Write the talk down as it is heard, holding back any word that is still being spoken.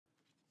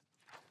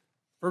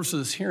The purpose of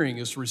this hearing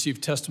is to receive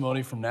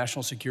testimony from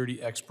national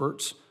security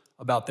experts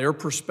about their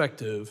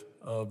perspective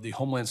of the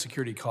Homeland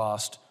Security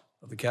cost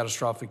of the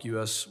catastrophic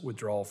U.S.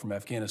 withdrawal from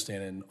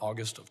Afghanistan in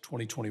August of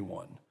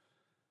 2021.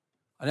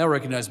 I now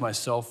recognize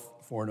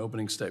myself for an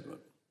opening statement.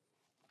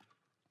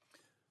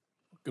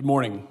 Good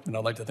morning, and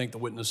I'd like to thank the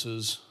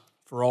witnesses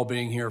for all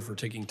being here, for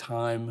taking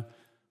time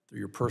through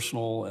your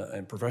personal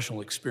and professional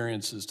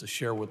experiences to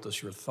share with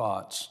us your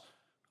thoughts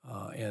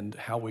and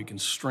how we can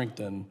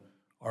strengthen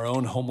our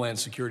own Homeland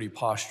Security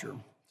posture.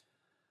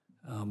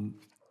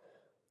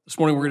 This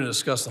morning we're going to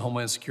discuss the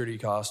Homeland Security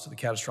cost of the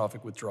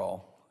catastrophic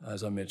withdrawal,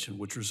 as I mentioned,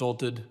 which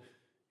resulted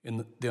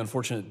in the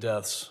unfortunate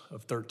deaths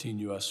of 13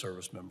 U.S.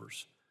 service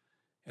members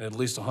and at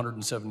least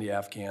 170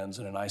 Afghans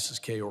in an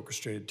ISIS-K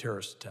orchestrated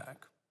terrorist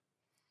attack.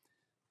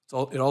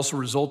 It also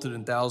resulted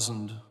in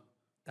thousands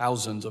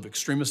of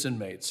extremist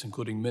inmates,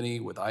 including many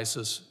with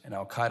ISIS and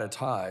al-Qaeda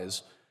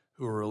ties,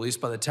 who were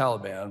released by the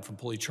Taliban from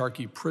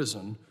Pfluger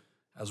prison,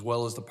 as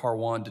well as the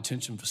Parwan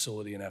detention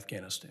facility in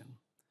Afghanistan.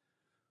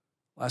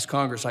 Last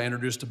Congress, I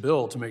introduced a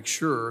bill to make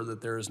sure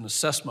that there is an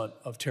assessment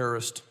of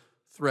terrorist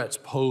threats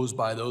posed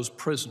by those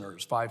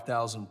prisoners,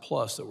 5,000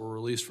 plus, that were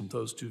released from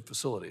those two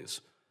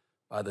facilities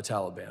by the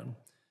Taliban.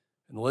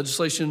 And the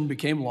legislation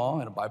became law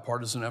in a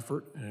bipartisan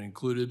effort, and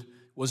it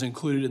was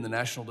included in the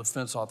National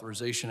Defense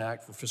Authorization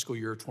Act for fiscal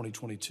year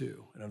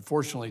 2022. And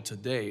unfortunately, to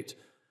date,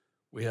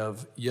 we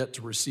have yet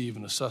to receive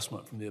an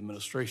assessment from the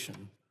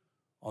administration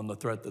on the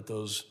threat that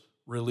those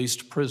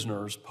released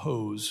prisoners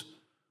pose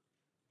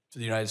to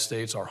the United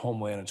States, our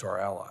homeland, and to our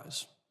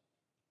allies.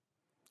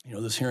 You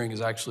know, this hearing is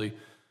actually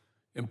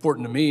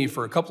important to me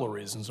for a couple of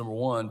reasons. Number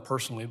one,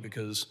 personally,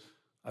 because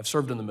I've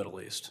served in the Middle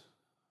East.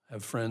 I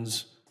have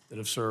friends that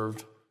have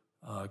served,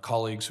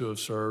 colleagues who have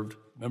served,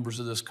 members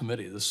of this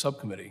committee, this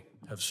subcommittee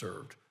have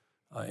served,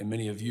 and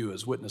many of you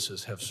as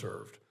witnesses have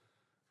served.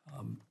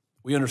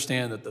 We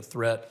understand that the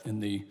threat in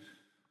the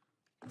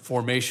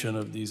formation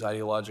of these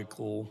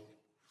ideological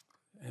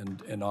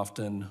and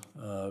often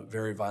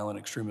very violent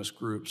extremist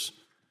groups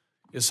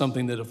is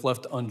something that, if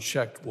left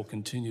unchecked, will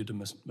continue to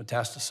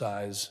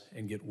metastasize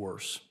and get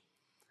worse.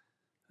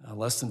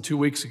 Less than 2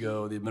 weeks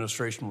ago, the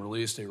administration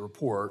released a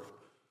report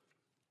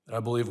that I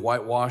believe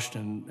whitewashed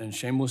and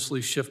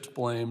shamelessly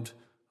shift-blamed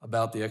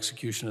about the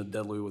execution of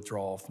deadly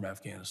withdrawal from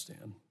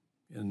Afghanistan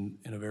in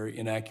a very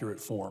inaccurate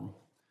form.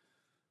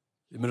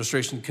 The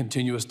administration's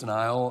continuous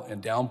denial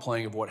and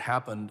downplaying of what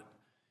happened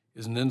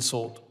is an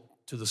insult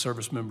to the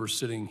service members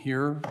sitting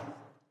here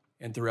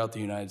and throughout the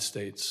United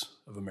States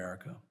of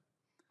America,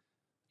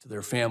 to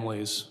their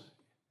families,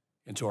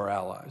 and to our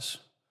allies.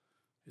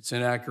 It's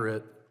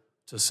inaccurate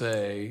to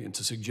say and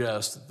to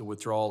suggest that the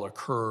withdrawal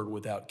occurred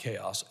without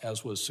chaos,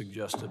 as was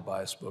suggested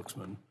by a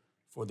spokesman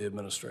for the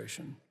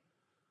administration.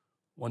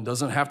 One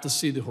doesn't have to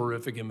see the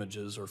horrific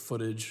images or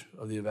footage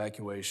of the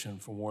evacuation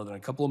for more than a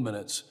couple of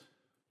minutes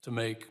to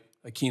make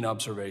a keen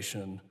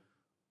observation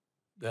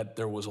that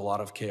there was a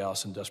lot of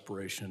chaos and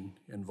desperation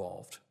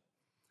involved.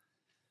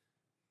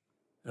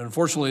 And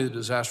unfortunately, the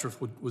disastrous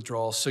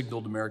withdrawal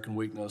signaled American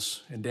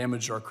weakness and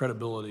damaged our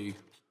credibility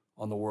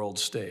on the world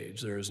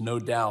stage. There is no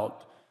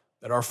doubt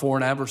that our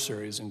foreign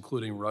adversaries,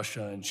 including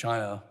Russia and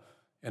China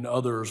and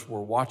others,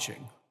 were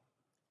watching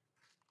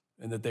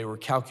and that they were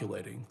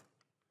calculating.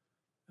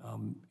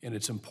 And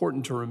it's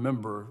important to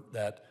remember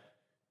that,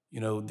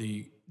 you know,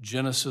 the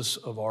genesis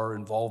of our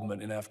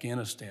involvement in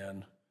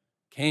Afghanistan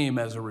came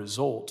as a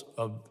result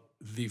of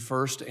the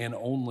first and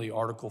only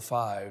Article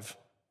 5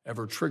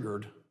 ever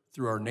triggered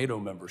through our NATO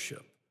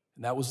membership.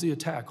 And that was the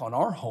attack on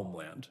our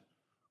homeland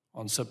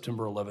on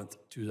September 11th,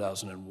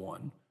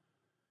 2001.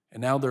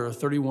 And now there are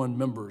 31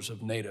 members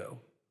of NATO,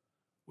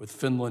 with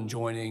Finland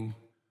joining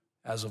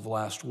as of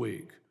last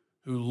week,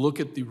 who look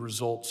at the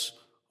results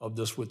of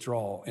this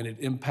withdrawal, and it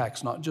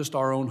impacts not just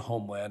our own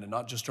homeland and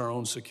not just our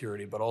own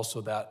security, but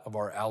also that of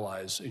our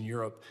allies in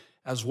Europe,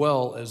 as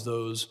well as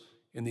those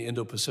in the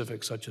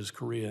Indo-Pacific, such as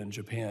Korea and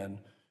Japan,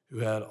 who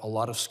had a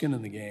lot of skin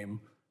in the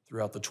game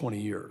throughout the 20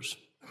 years.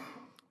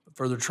 But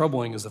further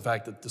troubling is the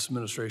fact that this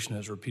administration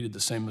has repeated the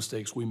same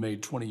mistakes we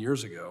made 20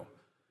 years ago.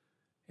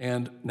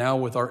 And now,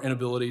 with our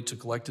inability to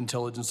collect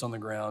intelligence on the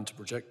ground, to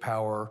project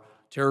power,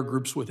 terror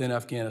groups within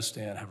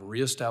Afghanistan have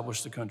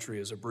reestablished the country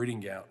as a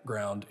breeding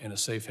ground and a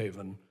safe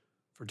haven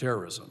for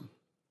terrorism.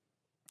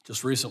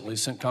 Just recently,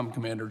 CENTCOM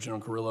Commander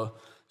General Kurilla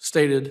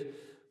stated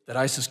that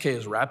ISIS-K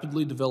is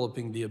rapidly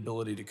developing the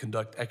ability to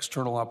conduct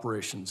external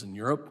operations in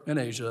Europe and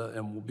Asia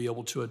and will be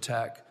able to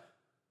attack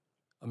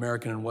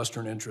American and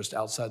Western interests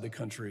outside the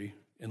country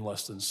in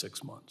less than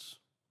 6 months.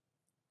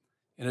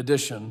 In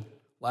addition,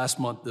 last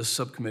month, this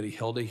subcommittee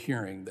held a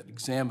hearing that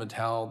examined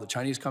how the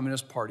Chinese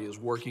Communist Party is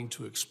working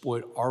to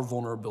exploit our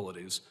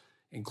vulnerabilities,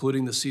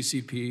 including the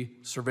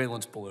CCP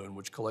surveillance balloon,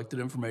 which collected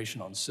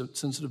information on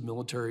sensitive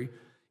military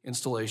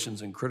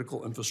installations and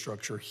critical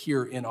infrastructure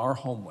here in our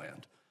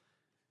homeland.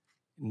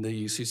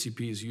 The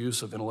CCP's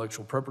use of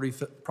intellectual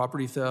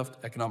property theft,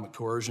 economic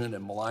coercion,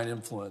 and malign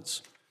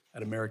influence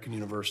at American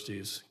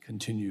universities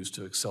continues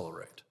to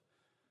accelerate.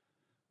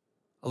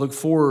 I look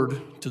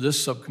forward to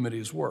this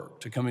subcommittee's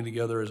work, to coming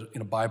together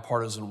in a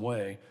bipartisan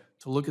way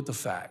to look at the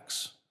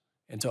facts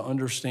and to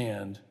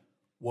understand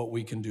what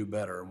we can do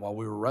better. And while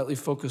we were rightly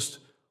focused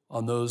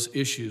on those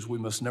issues, we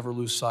must never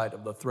lose sight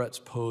of the threats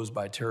posed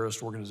by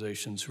terrorist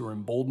organizations who are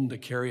emboldened to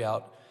carry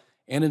out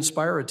and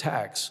inspire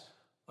attacks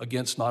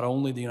against not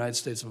only the United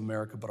States of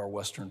America, but our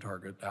Western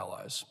target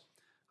allies.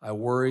 I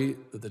worry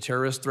that the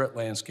terrorist threat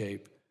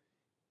landscape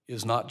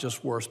is not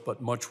just worse,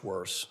 but much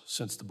worse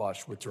since the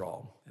botched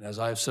withdrawal. And as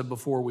I have said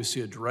before, we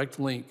see a direct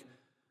link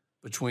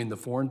between the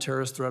foreign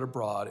terrorist threat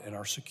abroad and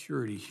our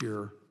security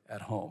here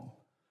at home.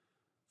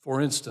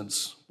 For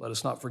instance, let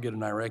us not forget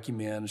an Iraqi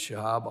man,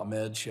 Shihab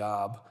Ahmed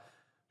Shihab,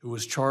 who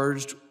was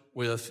charged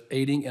with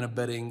aiding and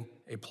abetting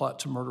a plot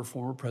to murder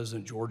former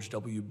President George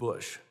W.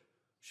 Bush.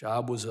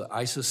 Shihab was an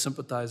ISIS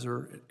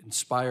sympathizer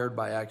inspired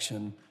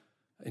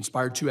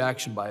to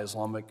action by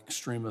Islamic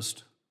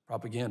extremist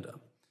propaganda.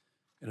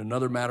 In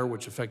another matter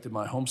which affected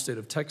my home state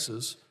of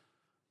Texas,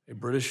 a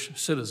British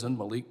citizen,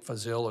 Malik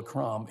Fazel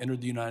Akram, entered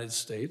the United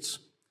States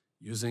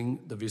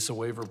using the visa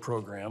waiver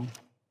program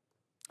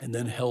and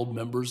then held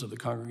members of the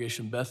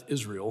congregation Beth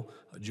Israel,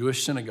 a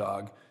Jewish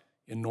synagogue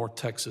in North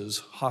Texas,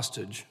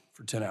 hostage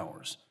for 10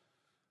 hours.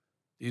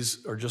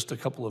 These are just a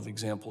couple of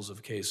examples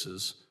of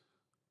cases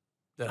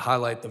that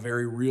highlight the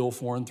very real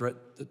foreign threat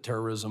that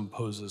terrorism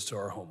poses to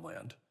our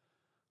homeland.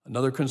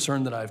 Another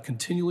concern that I've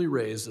continually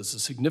raised is the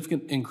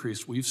significant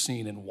increase we've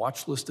seen in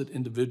watch-listed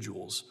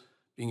individuals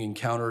being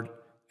encountered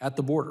at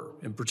the border,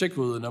 in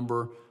particular the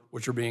number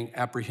which are being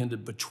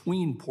apprehended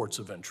between ports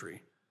of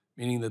entry,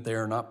 meaning that they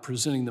are not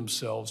presenting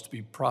themselves to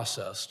be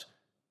processed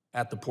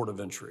at the port of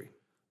entry,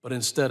 but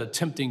instead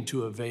attempting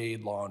to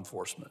evade law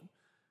enforcement.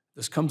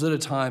 This comes at a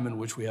time in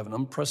which we have an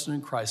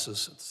unprecedented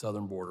crisis at the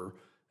southern border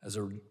as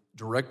a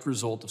direct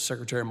result of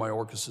Secretary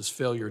Mayorkas's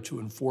failure to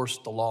enforce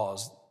the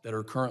laws that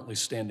are currently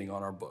standing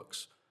on our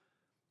books.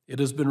 It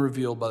has been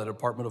revealed by the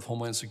Department of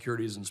Homeland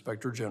Security's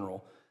Inspector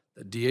General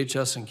that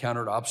DHS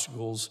encountered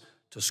obstacles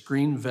to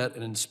screen, vet,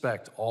 and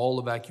inspect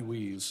all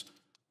evacuees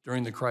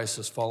during the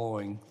crisis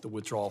following the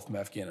withdrawal from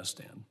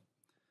Afghanistan.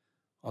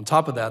 On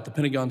top of that, the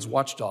Pentagon's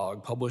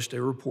watchdog published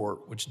a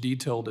report which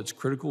detailed its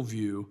critical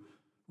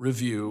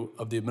review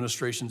of the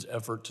administration's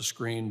effort to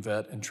screen,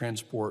 vet, and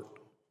transport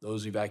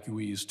those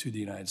evacuees to the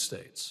United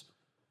States.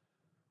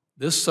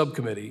 This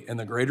subcommittee and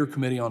the Greater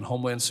Committee on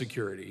Homeland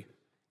Security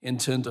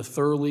intend to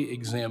thoroughly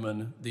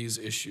examine these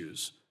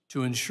issues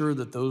to ensure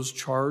that those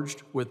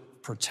charged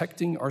with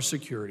protecting our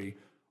security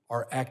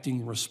are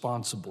acting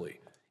responsibly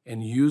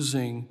and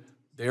using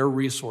their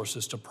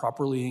resources to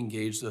properly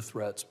engage the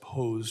threats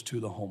posed to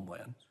the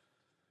homeland.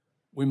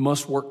 We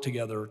must work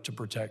together to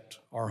protect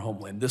our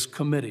homeland. This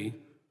committee,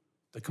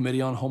 the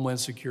Committee on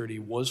Homeland Security,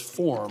 was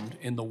formed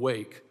in the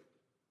wake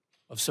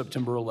of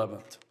September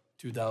 11th,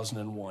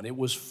 2001. It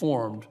was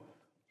formed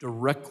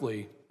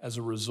directly as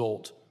a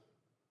result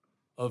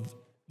of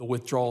the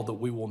withdrawal that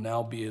we will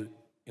now be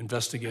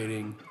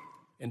investigating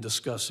and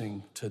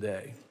discussing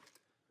today.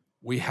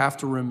 We have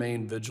to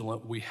remain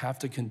vigilant. We have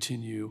to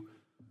continue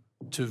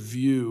to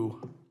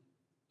view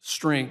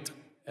strength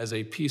as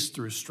a peace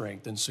through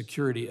strength and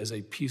security as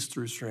a peace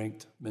through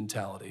strength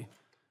mentality.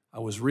 I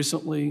was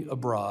recently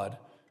abroad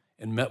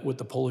and met with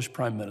the Polish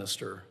Prime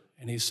Minister,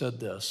 and he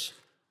said this: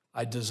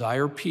 "I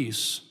desire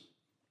peace.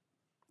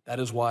 That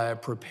is why I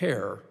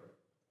prepare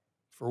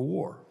for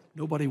war."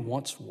 Nobody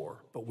wants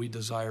war, but we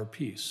desire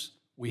peace.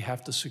 We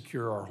have to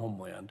secure our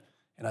homeland,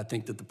 and I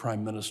think that the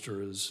Prime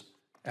Minister is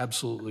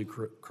absolutely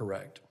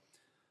correct.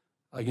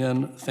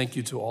 Again, thank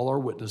you to all our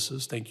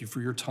witnesses. Thank you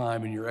for your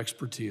time and your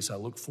expertise. I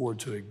look forward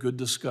to a good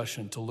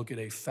discussion to look at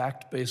a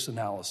fact-based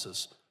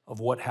analysis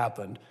of what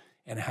happened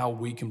and how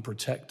we can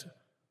protect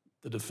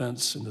the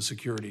defense and the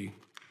security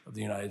of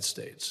the United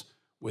States.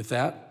 With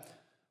that,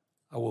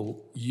 I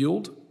will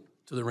yield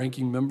to the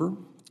ranking member,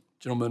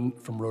 gentleman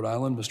from Rhode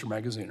Island, Mr.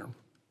 Magaziner.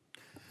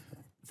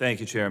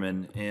 Thank you,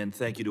 Chairman, and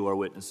thank you to our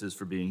witnesses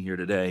for being here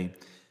today.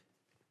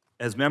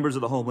 As members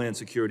of the Homeland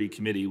Security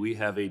Committee, we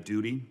have a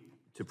duty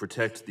to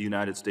protect the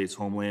United States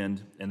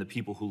homeland and the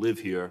people who live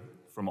here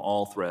from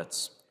all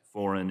threats,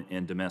 foreign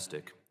and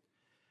domestic.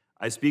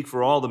 I speak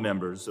for all the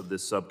members of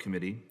this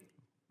subcommittee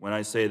when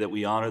I say that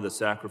we honor the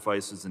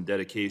sacrifices and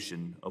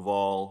dedication of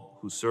all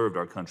who served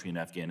our country in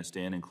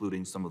Afghanistan,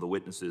 including some of the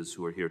witnesses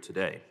who are here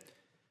today.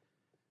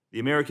 The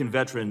American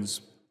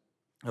veterans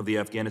of the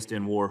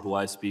Afghanistan war who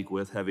I speak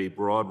with have a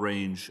broad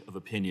range of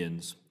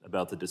opinions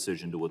about the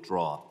decision to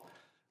withdraw.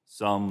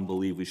 Some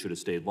believe we should have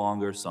stayed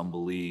longer, some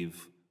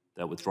believe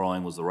that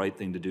withdrawing was the right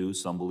thing to do,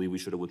 some believe we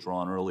should have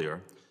withdrawn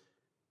earlier.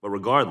 But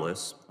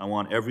regardless, I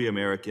want every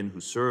American who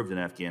served in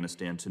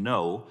Afghanistan to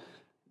know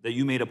that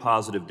you made a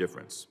positive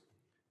difference.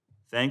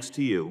 Thanks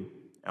to you,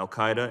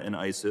 Al-Qaeda and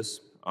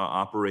ISIS are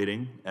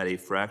operating at a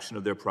fraction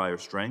of their prior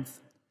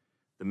strength.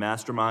 The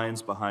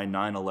masterminds behind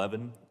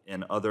 9/11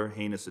 and other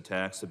heinous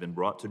attacks have been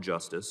brought to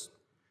justice.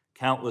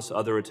 Countless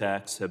other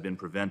attacks have been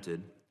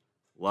prevented.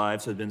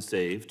 Lives have been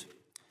saved.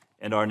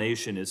 And our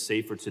nation is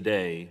safer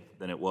today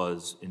than it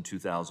was in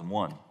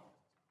 2001.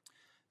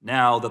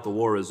 Now that the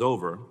war is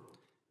over,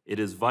 It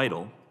is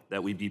vital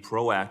that we be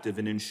proactive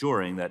in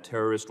ensuring that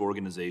terrorist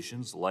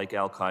organizations like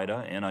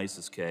Al-Qaeda and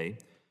ISIS-K,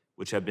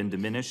 which have been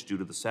diminished due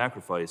to the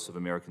sacrifice of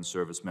American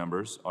service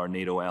members, our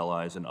NATO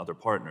allies, and other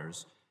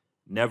partners,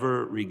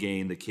 never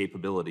regain the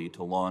capability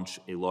to launch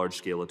a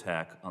large-scale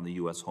attack on the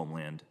U.S.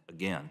 homeland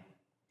again.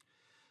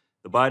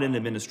 The Biden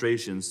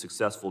administration's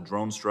successful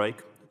drone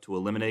strike to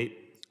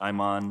eliminate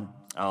Ayman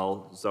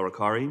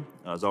al-Zawahiri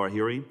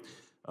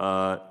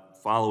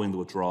following the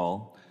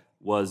withdrawal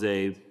was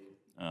a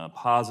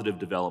positive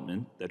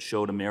development that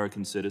showed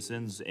American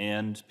citizens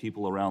and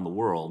people around the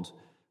world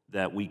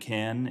that we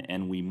can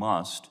and we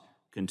must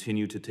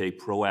continue to take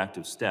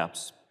proactive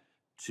steps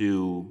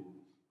to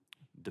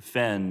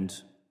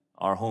defend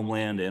our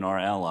homeland and our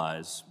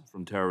allies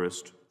from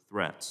terrorist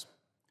threats.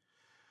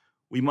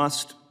 We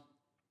must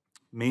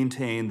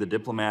maintain the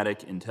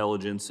diplomatic,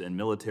 intelligence, and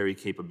military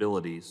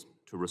capabilities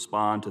to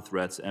respond to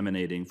threats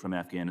emanating from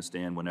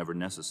Afghanistan whenever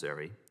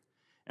necessary.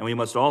 And we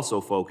must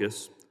also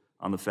focus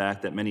on the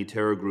fact that many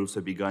terror groups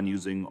have begun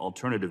using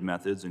alternative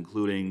methods,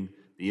 including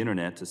the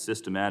internet, to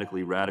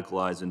systematically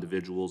radicalize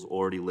individuals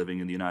already living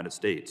in the United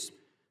States.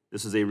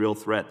 This is a real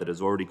threat that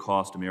has already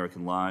cost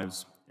American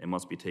lives and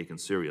must be taken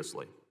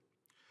seriously.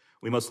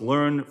 We must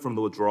learn from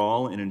the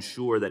withdrawal and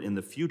ensure that in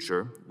the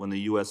future, when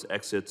the U.S.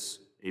 exits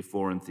a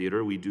foreign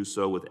theater, we do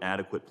so with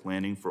adequate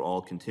planning for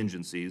all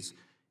contingencies,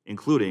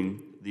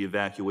 including the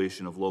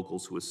evacuation of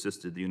locals who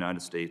assisted the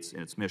United States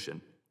in its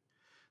mission.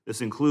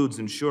 This includes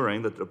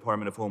ensuring that the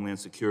Department of Homeland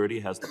Security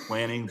has the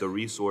planning, the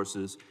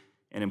resources,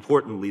 and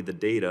importantly, the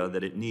data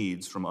that it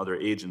needs from other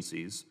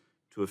agencies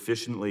to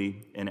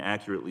efficiently and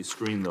accurately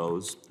screen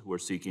those who are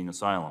seeking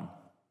asylum.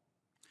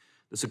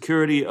 The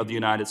security of the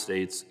United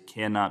States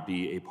cannot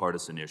be a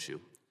partisan issue.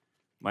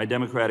 My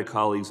Democratic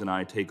colleagues and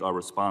I take our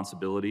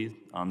responsibility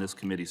on this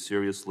committee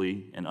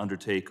seriously and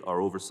undertake our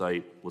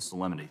oversight with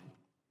solemnity.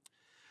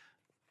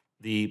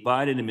 The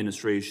Biden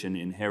administration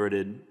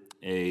inherited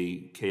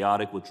a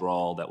chaotic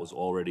withdrawal that was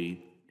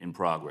already in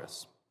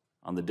progress.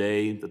 On the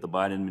day that the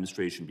Biden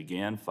administration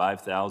began,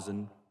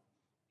 5,000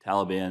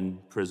 Taliban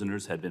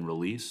prisoners had been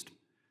released.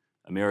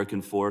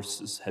 American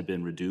forces had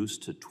been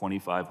reduced to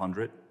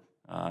 2,500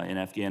 in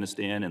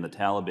Afghanistan, and the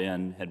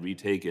Taliban had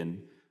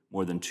retaken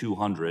more than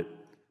 200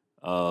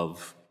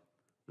 of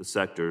the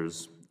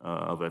sectors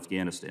of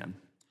Afghanistan.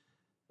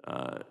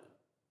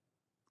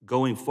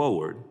 Going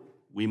forward,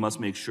 we must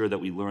make sure that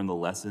we learn the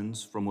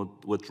lessons from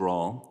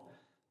withdrawal,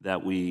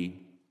 that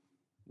we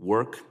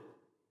work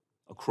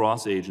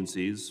across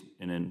agencies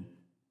in an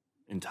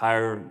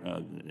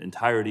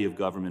entirety of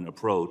government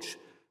approach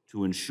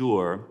to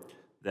ensure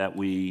that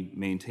we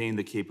maintain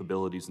the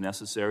capabilities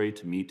necessary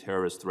to meet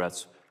terrorist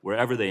threats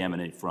wherever they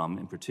emanate from,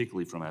 and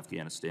particularly from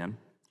Afghanistan,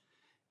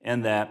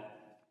 and that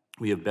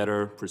we have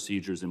better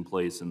procedures in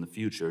place in the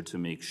future to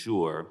make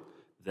sure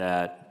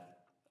that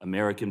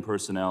American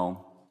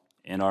personnel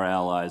and our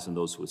allies and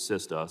those who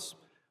assist us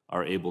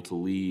are able to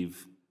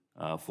leave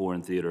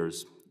foreign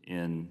theaters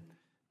in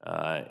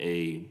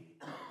a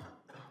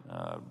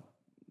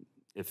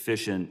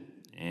efficient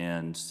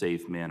and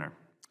safe manner.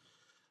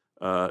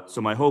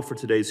 So my hope for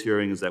today's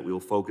hearing is that we will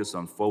focus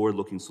on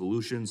forward-looking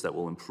solutions that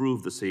will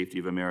improve the safety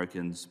of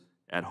Americans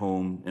at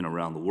home and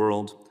around the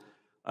world.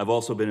 I've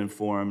also been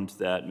informed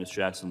that Ms.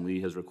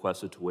 Jackson-Lee has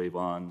requested to waive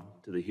on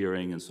to the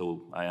hearing, and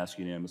so I ask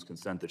unanimous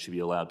consent that she be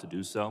allowed to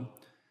do so.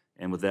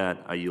 And with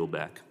that, I yield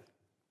back.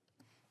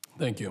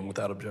 Thank you, and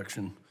without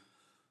objection,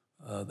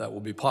 that will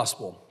be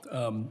possible.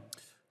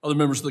 Other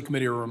members of the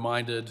committee are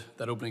reminded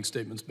that opening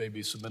statements may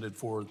be submitted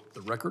for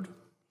the record.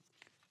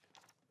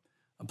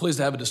 I'm pleased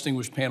to have a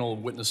distinguished panel of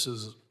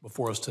witnesses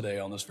before us today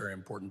on this very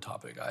important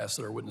topic. I ask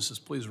that our witnesses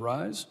please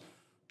rise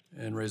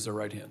and raise their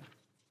right hand.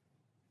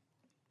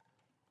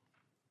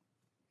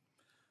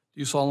 Do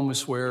you solemnly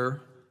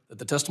swear that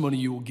the testimony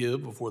you will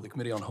give before the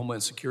Committee on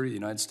Homeland Security of the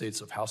United States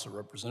of House of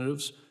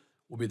Representatives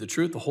will be the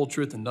truth, the whole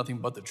truth, and nothing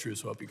but the truth,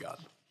 so help you God?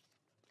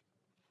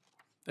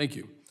 Thank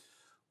you.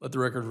 Let the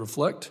record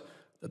reflect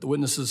that the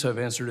witnesses have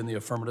answered in the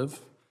affirmative.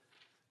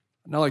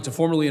 I'd now like to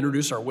formally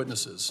introduce our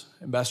witnesses.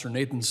 Ambassador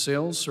Nathan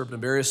Sales served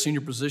in various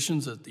senior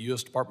positions at the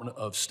U.S. Department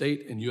of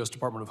State and U.S.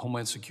 Department of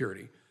Homeland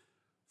Security.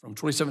 From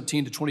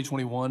 2017 to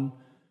 2021,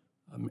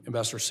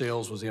 Ambassador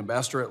Sales was the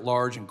Ambassador at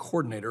Large and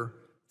Coordinator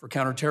for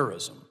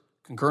Counterterrorism.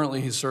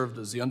 Concurrently, he served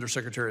as the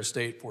Undersecretary of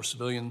State for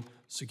Civilian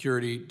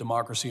Security,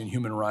 Democracy, and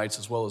Human Rights,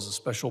 as well as a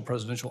Special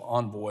Presidential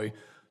Envoy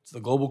to the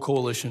Global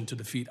Coalition to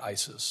Defeat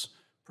ISIS.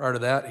 Prior to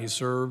that, he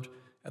served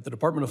at the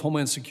Department of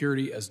Homeland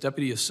Security as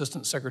Deputy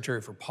Assistant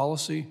Secretary for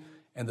Policy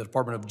and the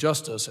Department of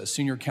Justice as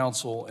Senior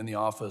Counsel in the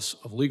Office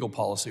of Legal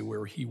Policy,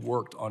 where he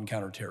worked on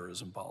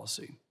counterterrorism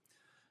policy.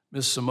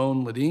 Ms.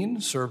 Simone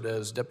Ledeen served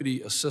as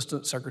Deputy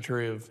Assistant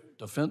Secretary of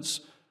Defense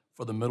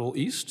for the Middle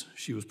East.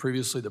 She was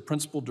previously the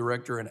Principal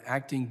Director and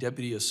Acting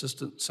Deputy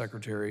Assistant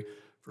Secretary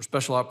for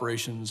Special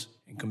Operations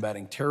and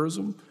Combating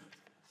Terrorism,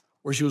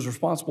 where she was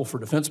responsible for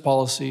defense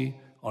policy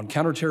on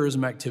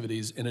counterterrorism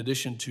activities in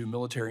addition to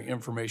military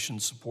information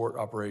support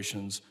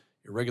operations,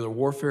 irregular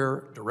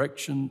warfare,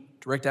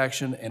 direct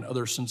action, and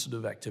other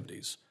sensitive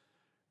activities.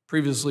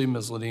 Previously,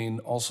 Ms.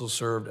 Ladine also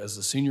served as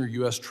the senior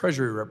U.S.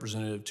 Treasury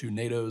representative to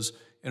NATO's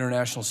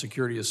International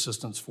Security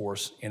Assistance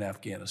Force in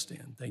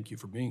Afghanistan. Thank you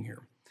for being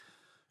here.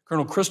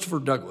 Colonel Christopher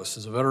Douglas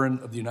is a veteran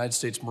of the United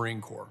States Marine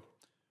Corps.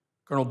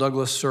 Colonel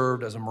Douglas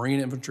served as a Marine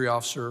infantry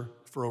officer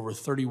for over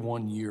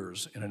 31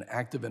 years in an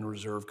active and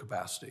reserve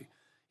capacity.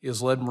 He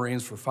has led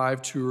Marines for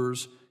 5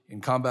 tours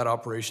in combat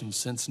operations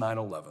since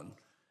 9/11,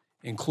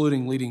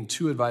 including leading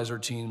 2 advisor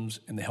teams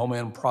in the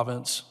Helmand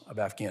province of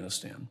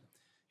Afghanistan.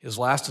 His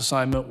last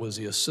assignment was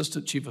the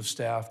Assistant Chief of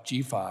Staff,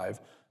 G5,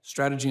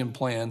 Strategy and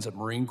Plans at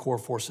Marine Corps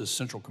Forces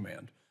Central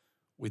Command.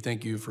 We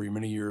thank you for your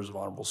many years of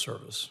honorable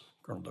service,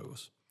 Colonel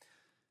Douglas.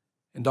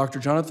 And Dr.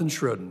 Jonathan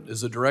Schroden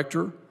is the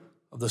Director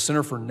of the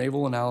Center for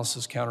Naval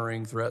Analysis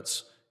Countering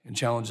Threats and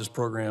Challenges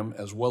Program,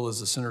 as well as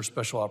the Center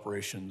Special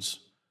Operations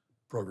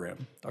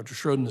Program. Dr.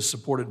 Schroden has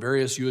supported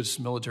various U.S.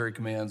 military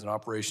commands and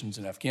operations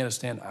in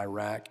Afghanistan,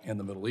 Iraq, and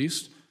the Middle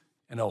East,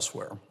 and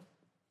elsewhere.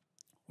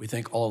 We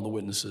thank all of the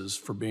witnesses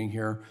for being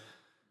here.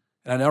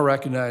 And I now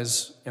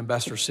recognize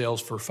Ambassador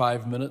Sales for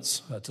 5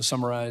 minutes to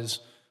summarize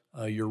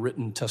your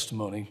written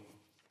testimony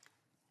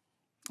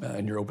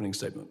and your opening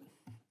statement.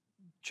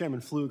 Chairman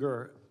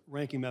Pfluger,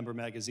 Ranking Member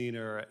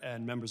Magaziner,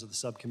 and members of the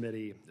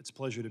subcommittee, it's a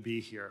pleasure to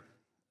be here.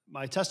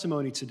 My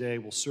testimony today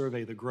will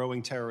survey the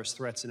growing terrorist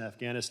threats in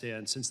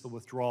Afghanistan since the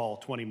withdrawal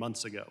 20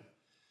 months ago.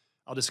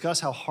 I'll discuss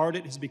how hard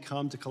it has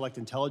become to collect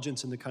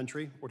intelligence in the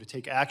country or to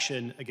take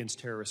action against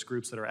terrorist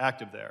groups that are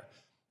active there,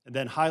 and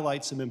then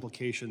highlight some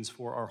implications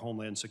for our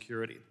homeland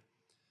security.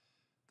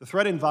 The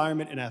threat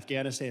environment in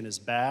Afghanistan is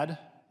bad,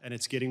 and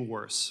it's getting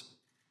worse.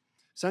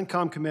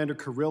 CENTCOM Commander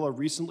Kurilla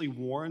recently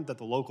warned that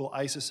the local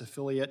ISIS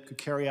affiliate could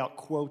carry out,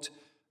 quote,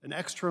 an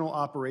external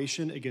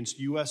operation against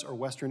U.S. or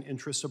Western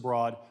interests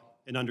abroad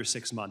in under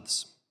 6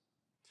 months.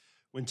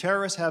 When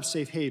terrorists have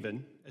safe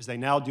haven, as they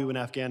now do in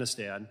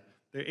Afghanistan,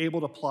 they're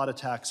able to plot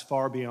attacks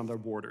far beyond their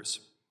borders,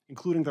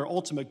 including their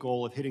ultimate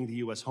goal of hitting the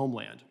U.S.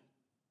 homeland.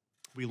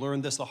 We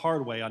learned this the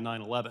hard way on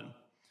 9/11.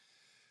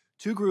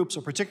 2 groups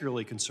are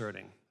particularly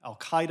concerning,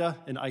 Al-Qaeda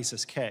and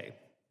ISIS-K.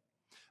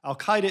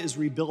 Al-Qaeda is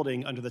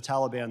rebuilding under the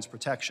Taliban's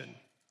protection.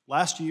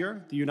 Last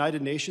year, the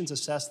United Nations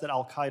assessed that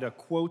Al-Qaeda,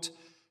 quote,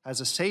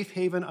 has a safe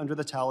haven under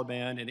the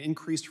Taliban and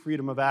increased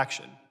freedom of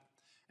action,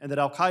 and that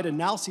Al-Qaeda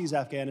now sees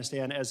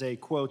Afghanistan as a,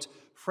 quote,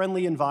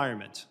 friendly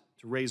environment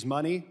to raise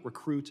money,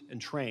 recruit, and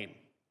train.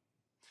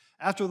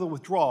 After the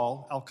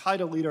withdrawal,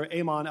 Al-Qaeda leader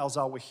Ayman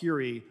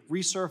al-Zawahiri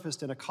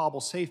resurfaced in a Kabul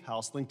safe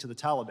house linked to the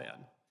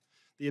Taliban.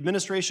 The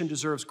administration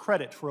deserves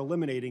credit for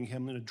eliminating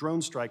him in a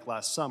drone strike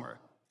last summer.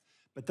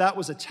 But that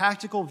was a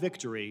tactical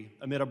victory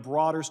amid a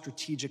broader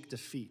strategic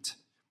defeat.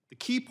 The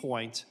key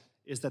point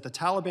is that the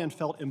Taliban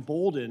felt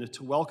emboldened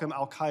to welcome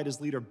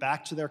Al-Qaeda's leader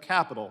back to their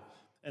capital,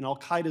 and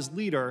Al-Qaeda's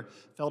leader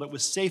felt it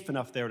was safe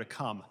enough there to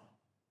come.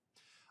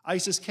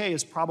 ISIS-K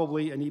is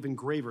probably an even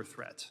graver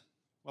threat.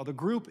 While the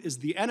group is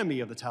the enemy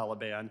of the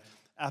Taliban,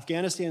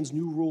 Afghanistan's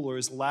new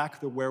rulers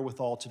lack the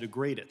wherewithal to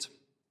degrade it.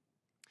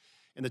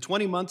 In the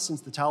 20 months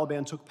since the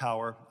Taliban took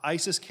power,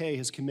 ISIS-K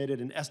has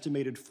committed an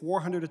estimated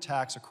 400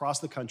 attacks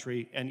across the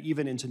country and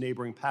even into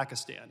neighboring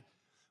Pakistan.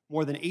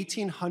 More than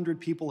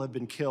 1,800 people have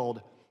been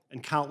killed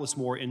and countless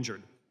more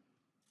injured.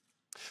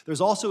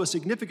 There's also a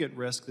significant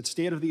risk that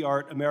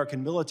state-of-the-art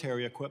American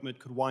military equipment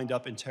could wind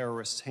up in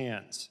terrorists'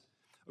 hands.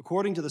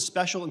 According to the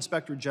Special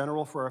Inspector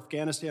General for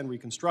Afghanistan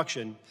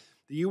Reconstruction,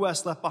 the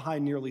U.S. left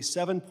behind nearly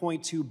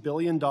 $7.2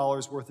 billion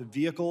worth of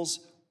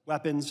vehicles,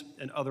 weapons,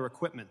 and other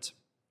equipment.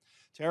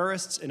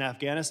 Terrorists in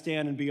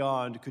Afghanistan and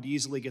beyond could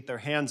easily get their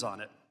hands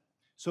on it.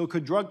 So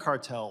could drug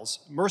cartels,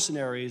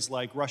 mercenaries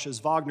like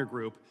Russia's Wagner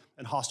Group,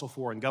 and hostile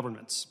foreign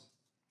governments.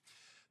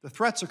 The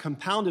threats are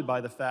compounded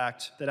by the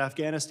fact that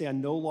Afghanistan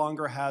no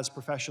longer has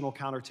professional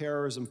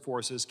counterterrorism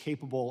forces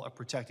capable of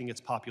protecting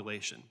its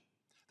population.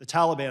 The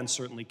Taliban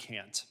certainly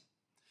can't.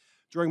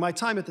 During my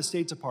time at the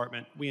State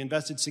Department, we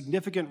invested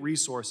significant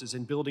resources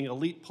in building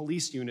elite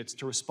police units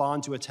to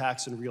respond to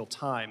attacks in real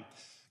time.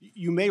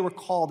 You may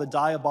recall the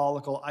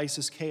diabolical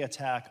ISIS-K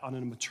attack on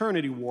a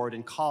maternity ward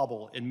in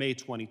Kabul in May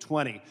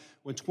 2020,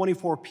 when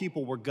 24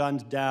 people were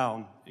gunned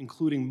down,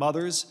 including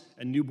mothers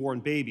and newborn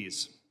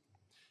babies.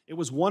 It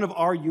was one of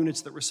our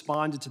units that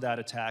responded to that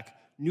attack,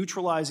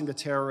 neutralizing the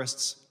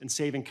terrorists and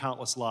saving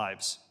countless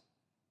lives.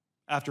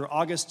 After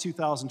August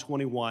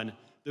 2021,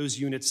 those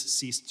units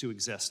ceased to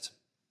exist.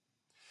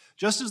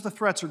 Just as the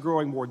threats are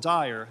growing more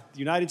dire, the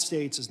United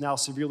States is now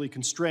severely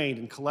constrained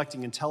in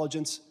collecting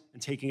intelligence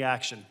and taking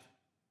action.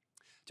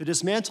 To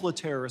dismantle a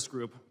terrorist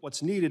group,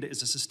 what's needed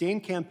is a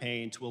sustained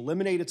campaign to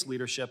eliminate its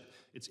leadership,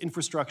 its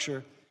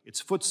infrastructure,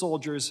 its foot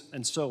soldiers,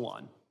 and so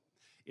on.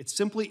 It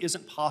simply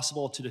isn't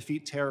possible to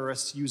defeat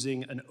terrorists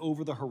using an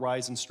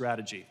over-the-horizon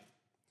strategy.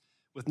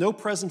 With no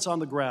presence on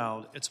the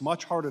ground, it's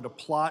much harder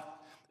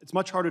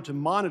to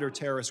monitor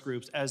terrorist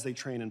groups as they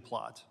train and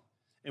plot.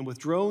 And with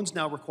drones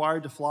now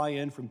required to fly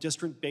in from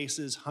distant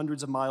bases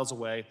hundreds of miles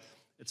away,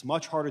 it's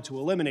much harder to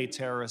eliminate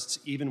terrorists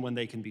even when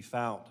they can be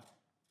found.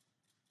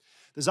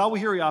 The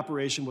Zawahiri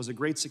operation was a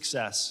great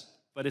success,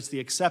 but it's the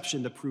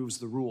exception that proves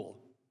the rule.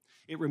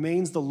 It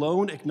remains the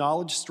lone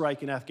acknowledged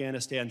strike in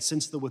Afghanistan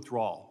since the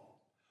withdrawal.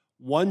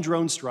 One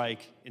drone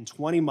strike in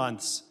 20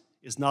 months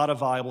is not a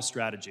viable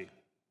strategy.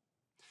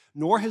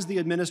 Nor has the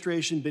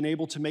administration been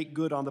able to make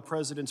good on the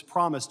president's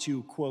promise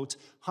to, quote,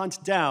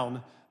 hunt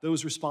down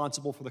those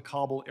responsible for the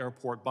Kabul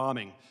airport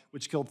bombing,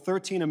 which killed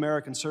 13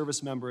 American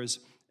service members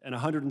and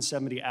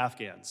 170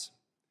 Afghans.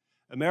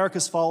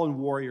 America's fallen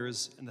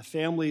warriors and the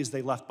families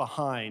they left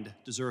behind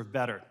deserve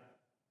better.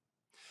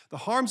 The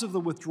harms of the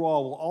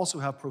withdrawal will also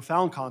have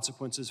profound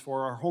consequences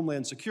for our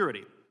homeland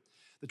security.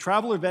 The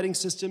traveler vetting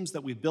systems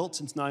that we've built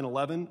since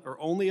 9/11 are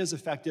only as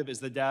effective as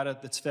the data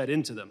that's fed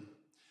into them.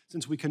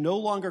 Since we can no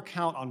longer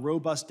count on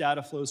robust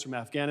data flows from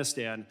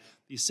Afghanistan,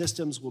 these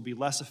systems will be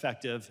less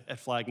effective at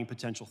flagging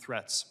potential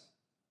threats.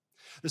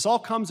 This all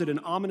comes at an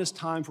ominous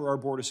time for our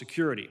border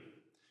security.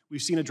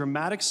 We've seen a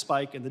dramatic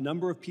spike in the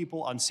number of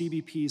people on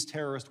CBP's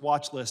terrorist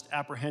watch list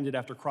apprehended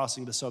after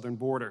crossing the southern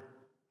border,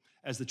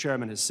 as the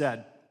chairman has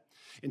said.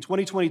 In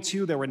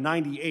 2022, there were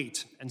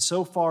 98, and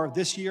so far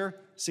this year,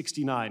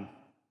 69.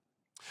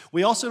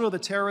 We also know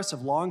that terrorists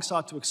have long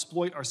sought to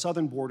exploit our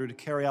southern border to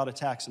carry out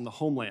attacks in the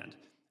homeland.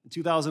 In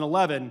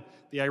 2011,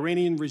 the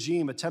Iranian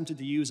regime attempted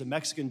to use a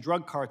Mexican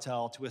drug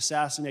cartel to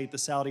assassinate the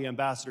Saudi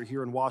ambassador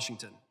here in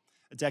Washington.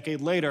 A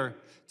decade later,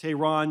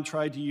 Tehran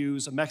tried to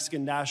use a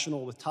Mexican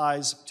national with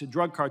ties to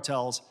drug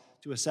cartels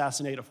to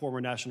assassinate a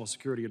former national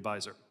security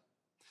advisor.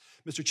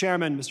 Mr.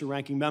 Chairman, Mr.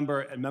 Ranking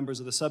Member, and members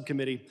of the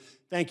subcommittee,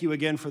 thank you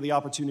again for the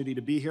opportunity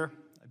to be here.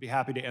 I'd be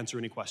happy to answer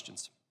any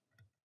questions.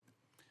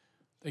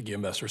 Thank you,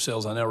 Ambassador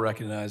Sales. I now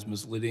recognize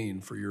Ms.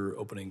 Ledeen for your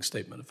opening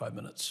statement of 5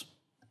 minutes.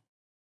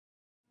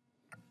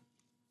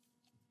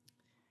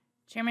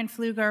 Chairman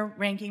Pfluger,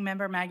 Ranking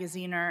Member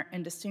Magaziner,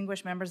 and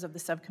distinguished members of the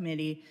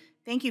subcommittee,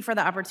 thank you for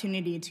the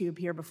opportunity to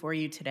appear before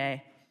you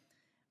today.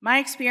 My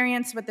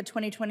experience with the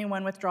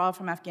 2021 withdrawal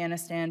from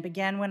Afghanistan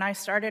began when I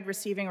started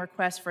receiving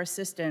requests for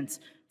assistance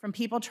from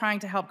people trying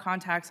to help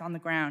contacts on the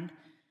ground.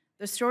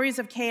 The stories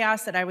of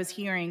chaos that I was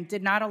hearing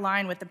did not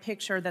align with the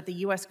picture that the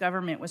US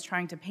government was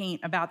trying to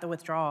paint about the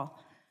withdrawal.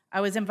 I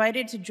was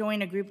invited to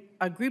join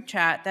a group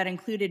chat that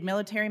included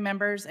military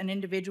members and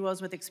individuals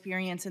with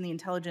experience in the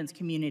intelligence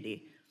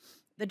community.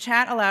 The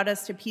chat allowed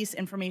us to piece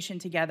information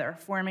together,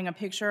 forming a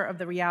picture of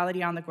the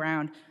reality on the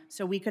ground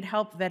so we could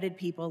help vetted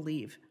people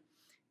leave.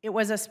 It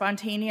was a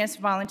spontaneous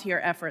volunteer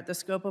effort, the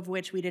scope of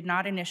which we did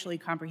not initially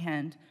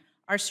comprehend.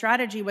 Our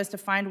strategy was to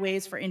find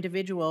ways for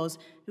individuals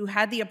who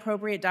had the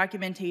appropriate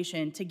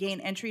documentation to gain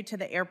entry to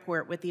the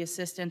airport with the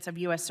assistance of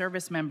US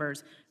service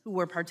members who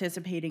were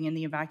participating in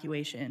the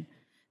evacuation.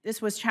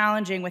 This was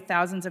challenging with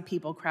thousands of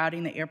people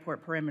crowding the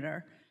airport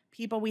perimeter.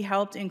 People we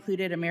helped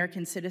included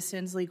American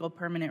citizens, legal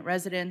permanent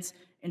residents,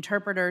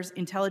 interpreters,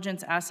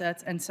 intelligence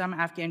assets, and some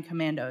Afghan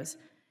commandos.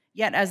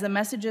 Yet as the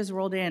messages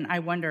rolled in, I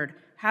wondered,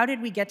 how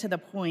did we get to the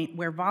point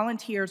where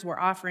volunteers were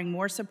offering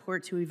more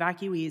support to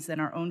evacuees than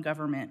our own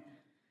government?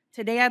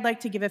 Today, I'd like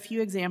to give a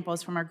few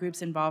examples from our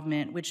group's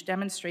involvement, which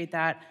demonstrate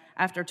that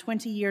after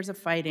 20 years of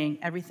fighting,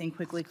 everything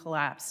quickly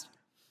collapsed.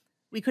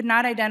 We could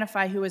not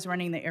identify who was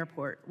running the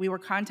airport. We were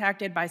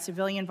contacted by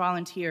civilian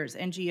volunteers,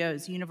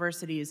 NGOs,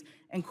 universities,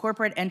 and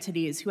corporate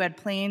entities who had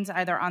planes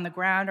either on the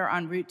ground or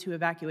en route to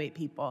evacuate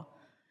people.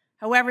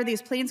 However,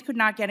 these planes could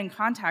not get in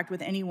contact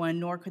with anyone,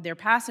 nor could their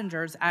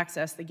passengers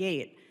access the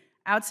gate.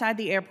 Outside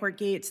the airport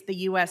gates, the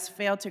US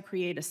failed to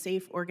create a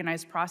safe,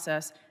 organized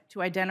process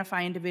to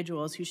identify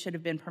individuals who should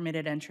have been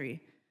permitted entry.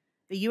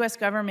 The US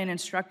government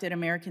instructed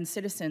American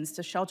citizens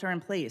to shelter in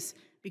place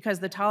because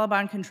the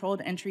Taliban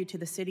controlled entry to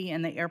the city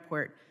and the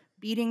airport,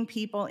 beating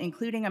people,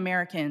 including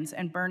Americans,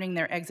 and burning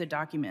their exit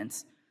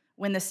documents.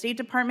 When the State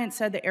Department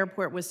said the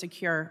airport was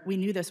secure, we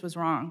knew this was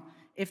wrong.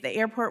 If the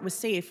airport was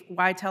safe,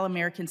 why tell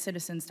American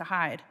citizens to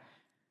hide?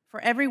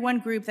 For every one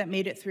group that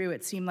made it through,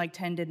 it seemed like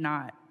 10 did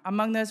not.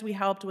 Among those we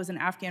helped was an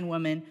Afghan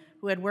woman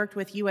who had worked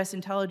with US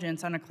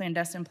intelligence on a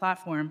clandestine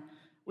platform.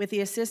 With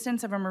the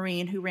assistance of a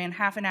Marine who ran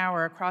half an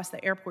hour across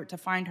the airport to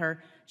find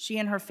her, she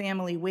and her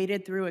family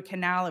waded through a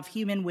canal of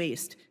human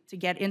waste to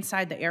get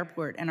inside the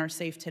airport and are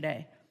safe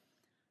today.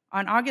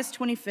 On August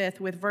 25th,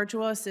 with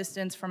virtual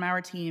assistance from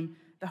our team,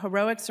 the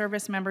heroic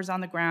service members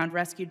on the ground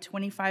rescued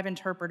 25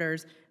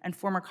 interpreters and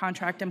former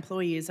contract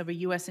employees of a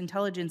US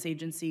intelligence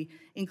agency,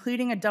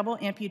 including a double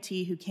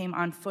amputee who came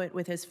on foot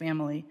with his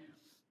family.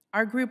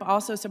 Our group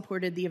also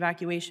supported the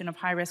evacuation of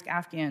high-risk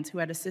Afghans who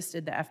had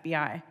assisted the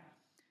FBI.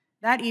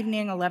 That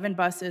evening, 11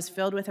 buses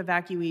filled with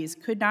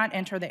evacuees could not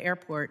enter the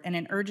airport, and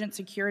an urgent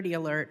security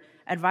alert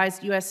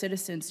advised US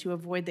citizens to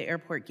avoid the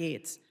airport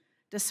gates.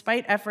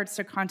 Despite efforts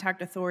to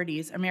contact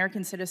authorities,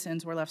 American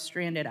citizens were left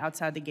stranded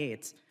outside the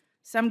gates.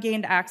 Some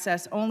gained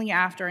access only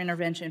after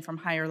intervention from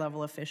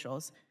higher-level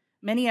officials.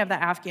 Many of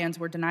the Afghans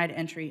were denied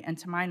entry and,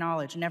 to my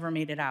knowledge, never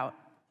made it out.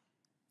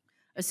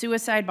 A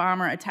suicide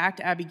bomber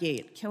attacked Abbey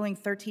Gate, killing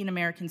 13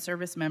 American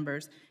service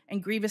members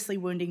and grievously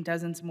wounding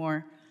dozens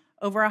more.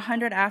 Over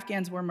 100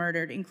 Afghans were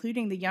murdered,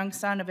 including the young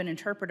son of an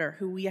interpreter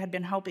who we had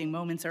been helping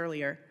moments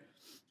earlier.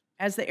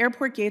 As the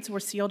airport gates were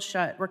sealed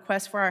shut,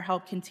 requests for our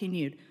help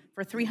continued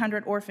for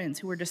 300 orphans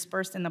who were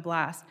dispersed in the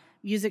blast,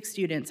 music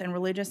students, and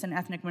religious and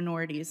ethnic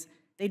minorities.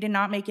 They did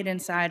not make it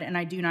inside, and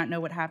I do not know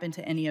what happened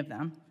to any of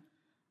them.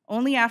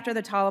 Only after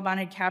the Taliban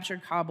had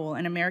captured Kabul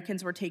and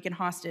Americans were taken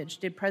hostage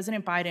did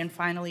President Biden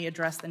finally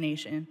address the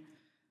nation.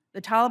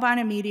 The Taliban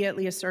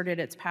immediately asserted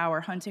its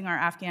power, hunting our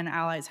Afghan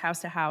allies house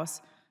to house.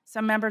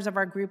 Some members of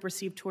our group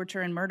received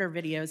torture and murder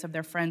videos of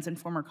their friends and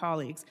former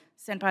colleagues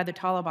sent by the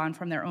Taliban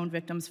from their own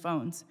victims'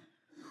 phones.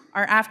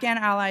 Our Afghan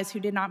allies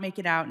who did not make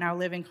it out now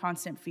live in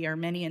constant fear,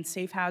 many in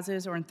safe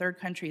houses or in third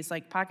countries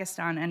like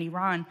Pakistan and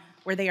Iran,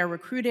 where they are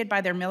recruited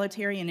by their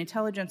military and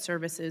intelligence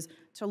services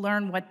to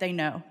learn what they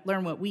know,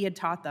 learn what we had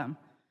taught them.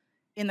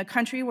 In the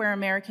country where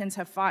Americans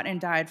have fought and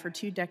died for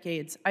 2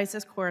 decades,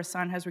 ISIS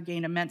Khorasan has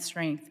regained immense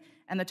strength,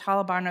 and the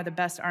Taliban are the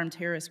best armed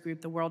terrorist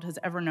group the world has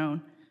ever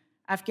known.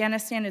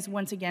 Afghanistan is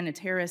once again a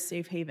terrorist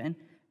safe haven.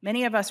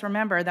 Many of us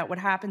remember that what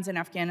happens in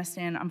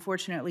Afghanistan,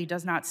 unfortunately,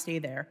 does not stay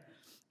there.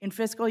 In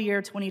fiscal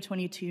year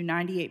 2022,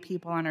 98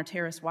 people on our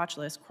terrorist watch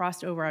list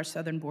crossed over our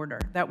southern border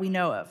that we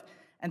know of,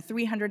 and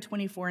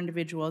 324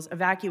 individuals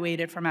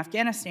evacuated from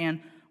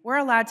Afghanistan were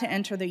allowed to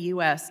enter the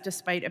U.S.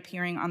 despite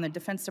appearing on the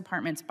Defense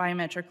Department's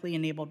biometrically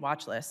enabled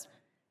watch list.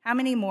 How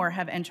many more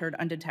have entered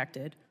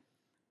undetected?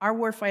 Our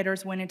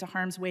warfighters went into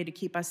harm's way to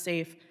keep us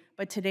safe,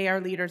 but today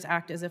our leaders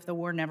act as if the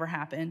war never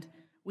happened.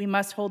 We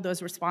must hold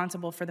those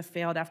responsible for the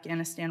failed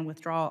Afghanistan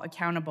withdrawal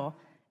accountable.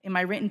 In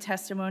my written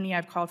testimony,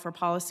 I've called for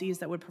policies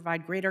that would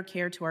provide greater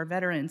care to our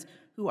veterans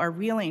who are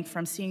reeling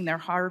from seeing their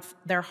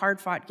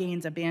hard-fought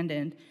gains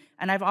abandoned.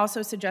 And I've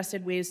also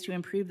suggested ways to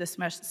improve the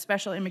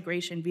special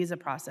immigration visa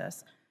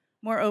process.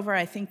 Moreover,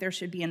 I think there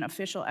should be an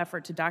official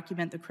effort to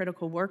document the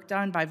critical work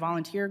done by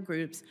volunteer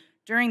groups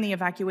during the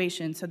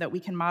evacuation so that we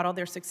can model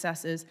their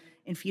successes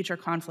in future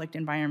conflict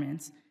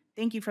environments.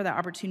 Thank you for the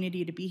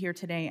opportunity to be here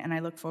today, and I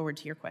look forward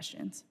to your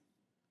questions.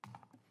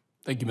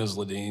 Thank you, Ms.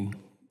 Ledeen. The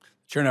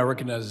chair now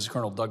recognizes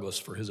Colonel Douglas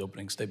for his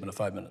opening statement of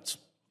 5 minutes.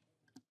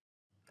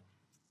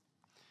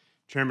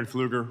 Chairman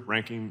Pfluger,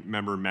 Ranking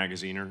Member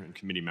Magaziner, and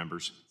committee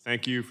members,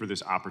 thank you for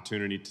this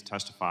opportunity to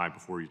testify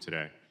before you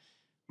today.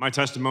 My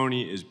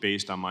testimony is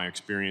based on my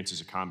experience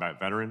as a combat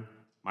veteran,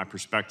 my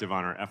perspective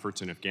on our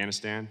efforts in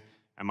Afghanistan,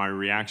 and my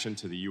reaction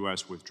to the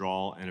U.S.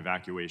 withdrawal and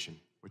evacuation,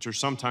 which are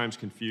sometimes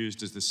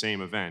confused as the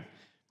same event,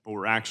 but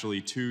were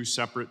actually 2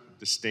 separate,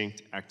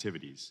 distinct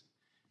activities.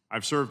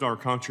 I've served our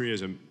country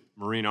as a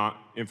Marine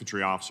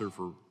infantry officer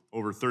for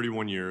over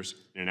 31 years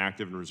in an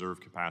active and reserve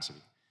capacity.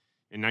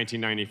 In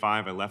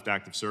 1995, I left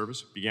active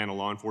service, began a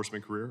law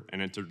enforcement career,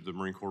 and entered the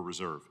Marine Corps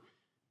Reserve.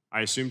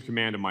 I assumed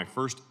command of my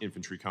first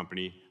infantry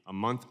company a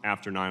month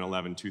after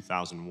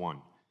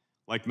 9/11/2001.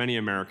 Like many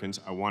Americans,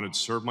 I wanted to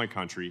serve my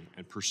country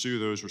and pursue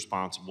those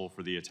responsible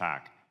for the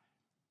attack.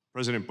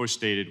 President Bush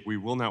stated, "We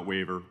will not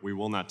waver, we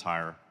will not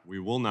tire, we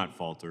will not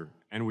falter,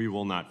 and we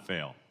will not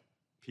fail.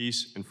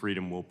 Peace and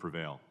freedom will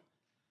prevail."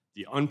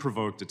 The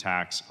unprovoked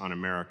attacks on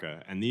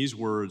America, and these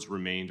words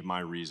remained my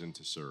reason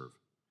to serve.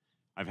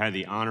 I've had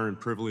the honor and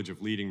privilege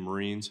of leading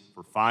Marines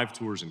for 5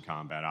 tours in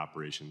combat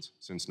operations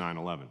since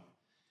 9/11.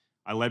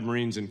 I led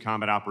Marines in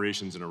combat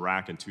operations in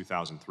Iraq in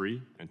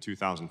 2003 and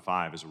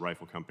 2005 as a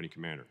rifle company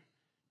commander.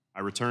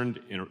 I returned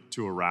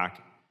to Iraq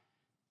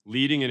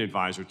leading an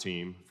advisor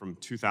team from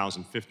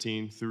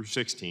 2015 through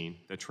 16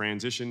 that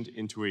transitioned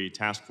into a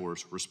task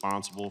force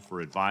responsible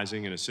for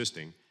advising and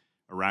assisting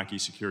Iraqi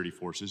security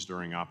forces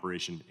during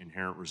Operation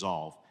Inherent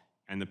Resolve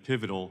and the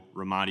pivotal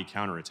Ramadi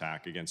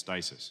counterattack against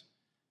ISIS.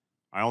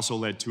 I also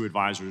led 2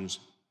 advisors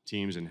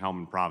teams in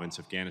Helmand Province,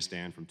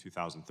 Afghanistan from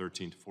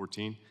 2013 to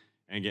 14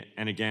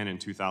 and again in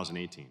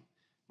 2018.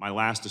 My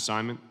last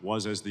assignment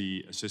was as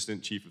the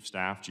Assistant Chief of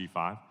Staff,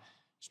 G5,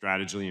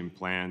 Strategy and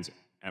Plans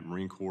at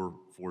Marine Corps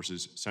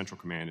Forces Central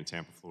Command in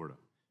Tampa, Florida.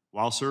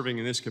 While serving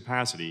in this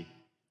capacity,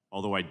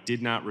 although I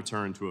did not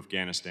return to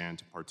Afghanistan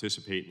to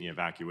participate in the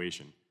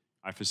evacuation,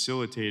 I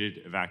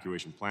facilitated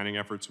evacuation planning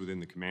efforts within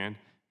the command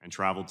and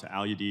traveled to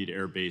Al Udeid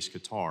Air Base,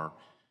 Qatar,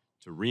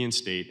 to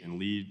reinstate and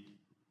lead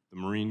the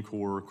Marine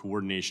Corps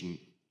coordination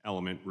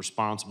element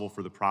responsible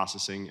for the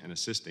processing and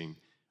assisting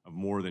of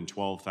more than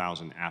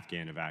 12,000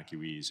 Afghan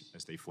evacuees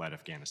as they fled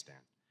Afghanistan.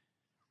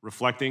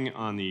 Reflecting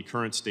on the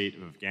current state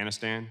of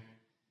Afghanistan,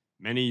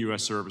 many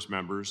U.S. service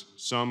members,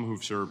 some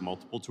who've served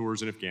multiple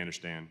tours in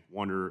Afghanistan,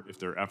 wonder if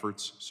their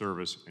efforts,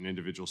 service, and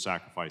individual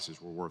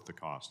sacrifices were worth the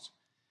costs.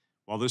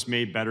 While this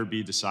may better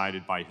be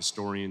decided by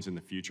historians in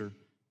the future,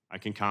 I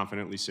can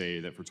confidently say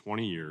that for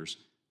 20 years,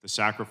 the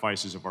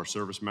sacrifices of our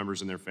service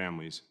members and their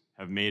families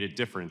have made a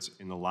difference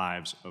in the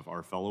lives of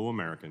our fellow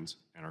Americans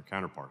and our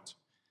counterparts.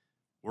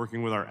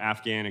 Working with our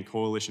Afghan and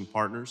coalition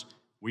partners,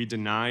 we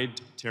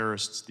denied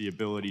terrorists the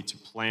ability to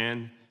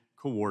plan,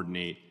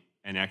 coordinate,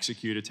 and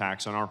execute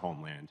attacks on our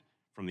homeland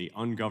from the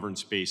ungoverned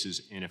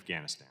spaces in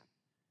Afghanistan.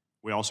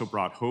 We also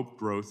brought hope,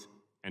 growth,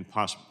 and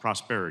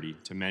prosperity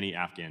to many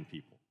Afghan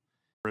people.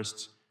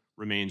 Terrorists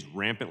remains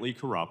rampantly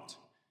corrupt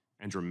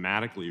and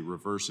dramatically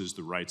reverses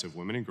the rights of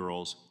women and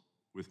girls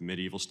with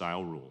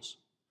medieval-style rules.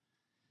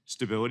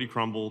 Stability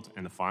crumbled,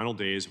 and the final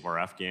days of our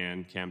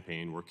Afghan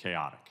campaign were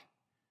chaotic.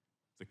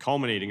 The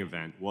culminating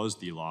event was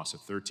the loss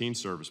of 13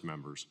 service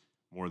members,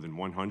 more than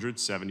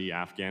 170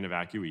 Afghan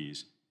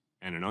evacuees,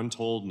 and an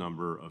untold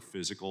number of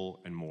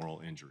physical and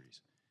moral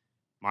injuries.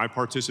 My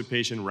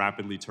participation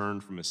rapidly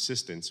turned from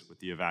assistance with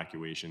the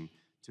evacuation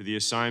to the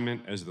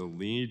assignment as the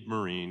lead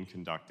Marine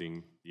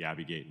conducting the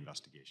Abbey Gate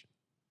investigation.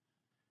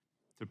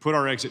 To put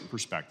our exit in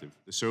perspective,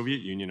 the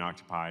Soviet Union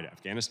occupied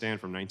Afghanistan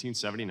from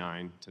 1979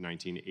 to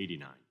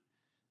 1989.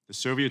 The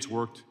Soviets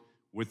worked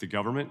with the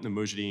government and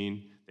the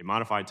Mujahideen. They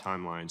modified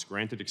timelines,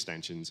 granted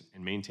extensions,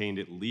 and maintained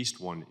at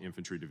least one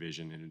infantry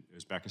division in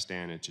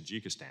Uzbekistan and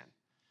Tajikistan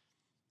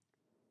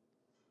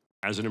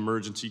as an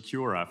emergency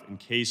QRF in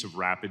case of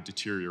rapid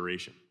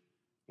deterioration.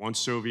 Once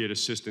Soviet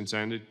assistance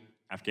ended,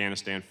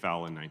 Afghanistan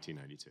fell in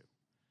 1992.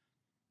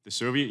 The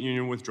Soviet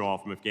Union withdrawal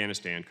from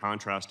Afghanistan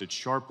contrasted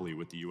sharply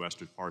with the U.S.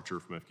 departure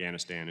from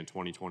Afghanistan in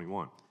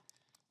 2021.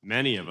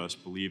 Many of us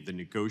believed the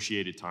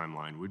negotiated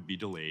timeline would be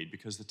delayed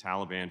because the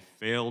Taliban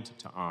failed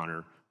to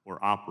honor or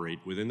operate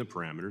within the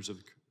parameters of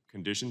the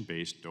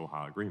condition-based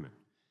Doha Agreement.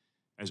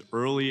 As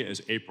early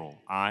as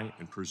April, I,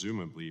 and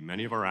presumably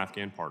many of our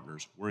Afghan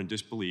partners, were in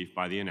disbelief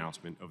by the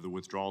announcement of the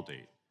withdrawal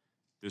date.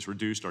 This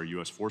reduced our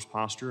U.S. force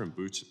posture and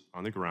boots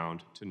on the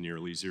ground to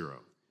nearly zero,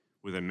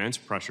 with immense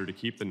pressure to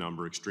keep the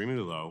number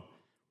extremely low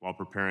while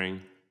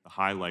preparing the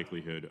high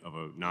likelihood of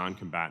a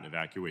non-combatant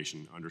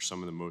evacuation under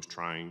some of the most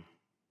trying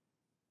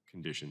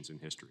conditions in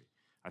history.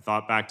 I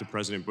thought back to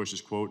President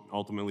Bush's quote,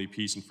 "Ultimately,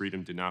 peace and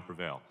freedom did not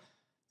prevail."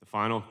 The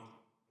final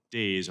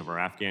days of our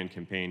Afghan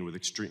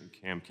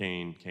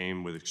campaign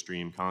came with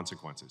extreme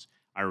consequences.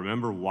 I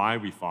remember why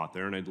we fought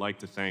there, and I'd like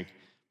to thank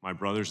my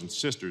brothers and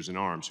sisters in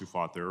arms who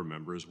fought there,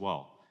 remember as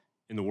well.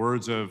 In the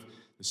words of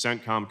the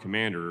CENTCOM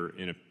commander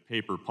in a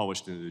paper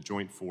published in the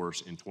Joint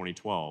Force in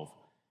 2012,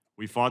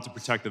 we fought to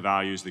protect the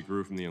values that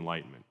grew from the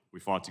Enlightenment. We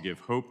fought to give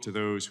hope to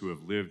those who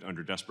have lived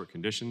under desperate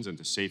conditions and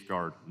to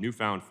safeguard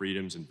newfound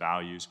freedoms and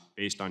values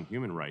based on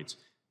human rights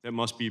that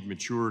must be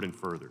matured and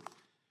furthered.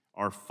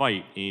 Our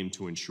fight aimed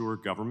to ensure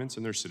governments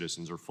and their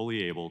citizens are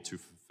fully able to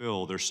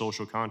fulfill their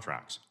social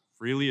contracts,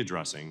 freely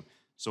addressing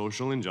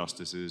social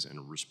injustices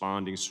and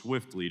responding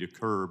swiftly to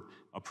curb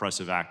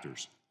oppressive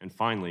actors. And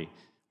finally,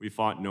 we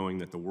fought knowing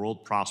that the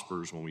world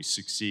prospers when we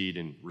succeed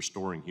in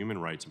restoring human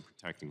rights and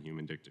protecting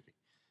human dignity.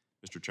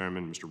 Mr.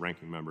 Chairman, Mr.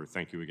 Ranking Member,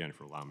 thank you again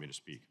for allowing me to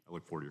speak. I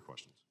look forward to your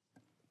questions.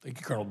 Thank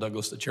you, Colonel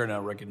Douglas. The chair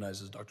now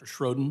recognizes Dr.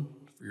 Schroden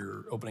for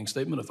your opening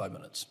statement of 5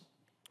 minutes.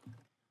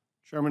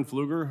 Chairman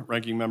Pfluger,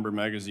 Ranking Member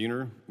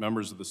Magaziner,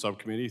 members of the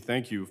subcommittee,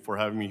 thank you for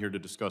having me here to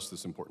discuss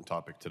this important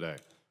topic today.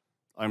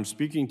 I'm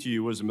speaking to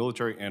you as a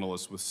military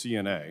analyst with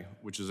CNA,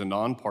 which is a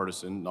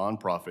nonpartisan,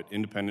 nonprofit,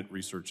 independent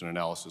research and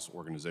analysis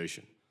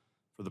organization.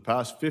 For the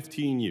past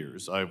 15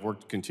 years, I have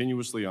worked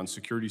continuously on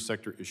security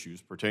sector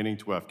issues pertaining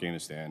to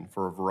Afghanistan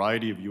for a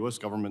variety of U.S.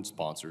 government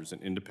sponsors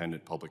and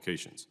independent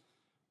publications.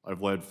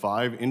 I've led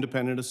 5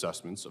 independent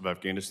assessments of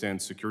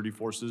Afghanistan's security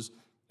forces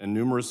and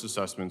numerous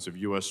assessments of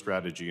U.S.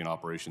 strategy and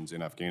operations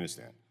in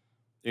Afghanistan.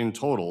 In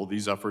total,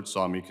 these efforts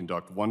saw me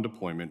conduct 1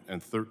 deployment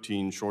and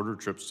 13 shorter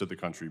trips to the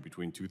country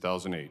between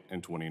 2008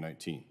 and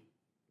 2019.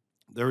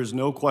 There is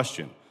no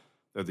question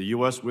that the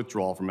U.S.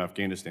 withdrawal from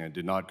Afghanistan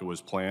did not go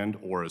as planned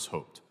or as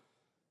hoped.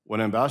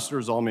 When Ambassador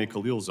Zalmay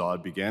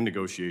Khalilzad began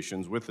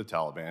negotiations with the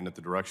Taliban at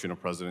the direction of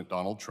President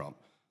Donald Trump,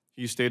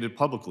 he stated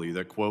publicly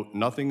that, quote,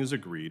 "Nothing is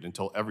agreed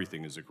until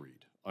everything is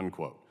agreed,"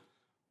 unquote.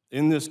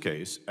 In this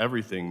case,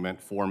 everything meant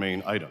 4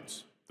 main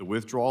items: the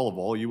withdrawal of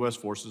all U.S.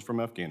 forces from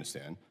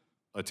Afghanistan,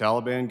 a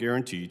Taliban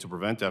guarantee to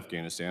prevent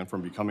Afghanistan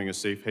from becoming a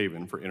safe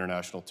haven for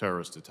international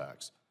terrorist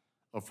attacks,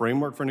 a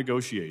framework for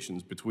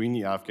negotiations between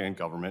the Afghan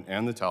government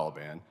and the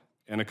Taliban,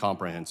 and a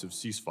comprehensive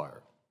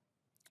ceasefire.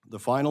 The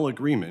final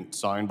agreement,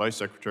 signed by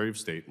Secretary of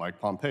State Mike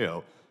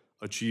Pompeo,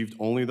 achieved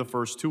only the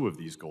first 2 of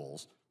these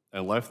goals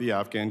and left the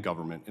Afghan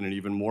government in an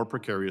even more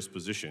precarious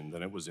position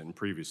than it was in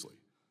previously.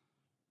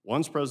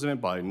 Once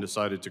President Biden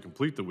decided to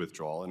complete the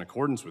withdrawal in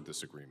accordance with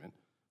this agreement,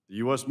 the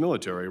U.S.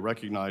 military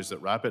recognized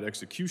that rapid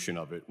execution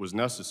of it was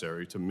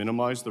necessary to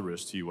minimize the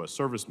risk to U.S.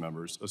 service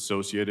members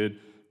associated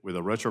with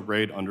a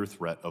retrograde under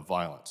threat of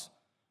violence.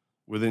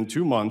 Within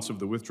 2 months of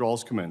the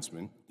withdrawal's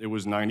commencement, it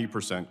was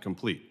 90%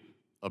 complete,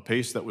 a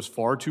pace that was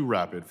far too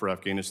rapid for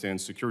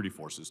Afghanistan's security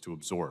forces to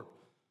absorb.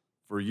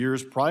 For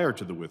years prior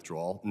to the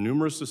withdrawal,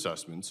 numerous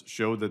assessments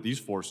showed that these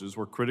forces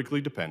were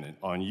critically dependent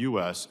on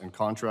U.S. and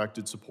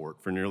contracted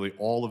support for nearly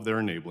all of their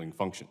enabling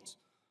functions.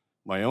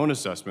 My own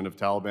assessment of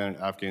Taliban and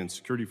Afghan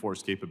security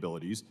force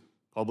capabilities,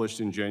 published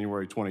in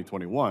January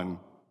 2021,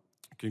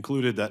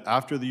 concluded that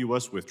after the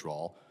U.S.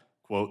 withdrawal,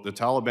 quote, "the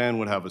Taliban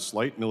would have a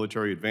slight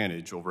military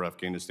advantage over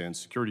Afghanistan's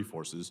security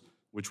forces,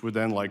 which would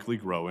then likely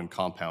grow in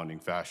compounding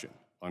fashion,"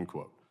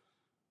 unquote.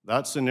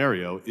 That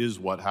scenario is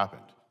what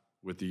happened,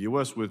 with the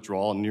U.S.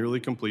 withdrawal nearly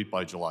complete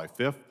by July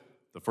 5th,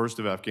 the first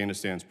of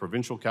Afghanistan's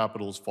provincial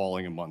capitals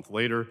falling a month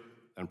later,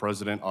 and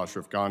President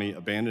Ashraf Ghani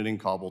abandoning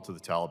Kabul to the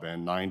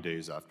Taliban 9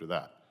 days after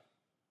that.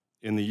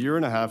 In the year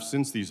and a half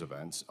since these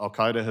events,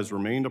 al-Qaeda has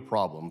remained a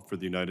problem for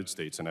the United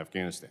States and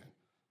Afghanistan.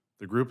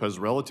 The group has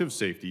relative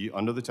safety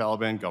under the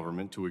Taliban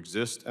government to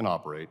exist and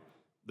operate,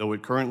 though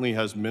it currently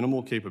has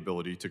minimal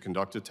capability to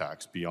conduct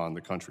attacks beyond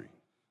the country.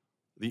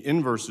 The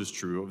inverse is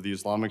true of the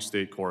Islamic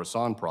State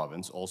Khorasan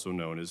province, also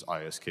known as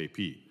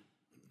ISKP.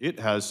 It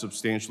has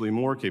substantially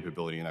more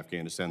capability in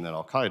Afghanistan than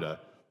al-Qaeda,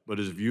 but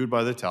is viewed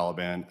by the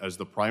Taliban as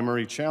the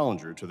primary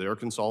challenger to their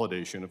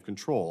consolidation of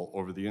control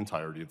over the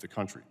entirety of the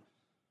country.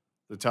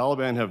 The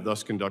Taliban have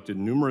thus conducted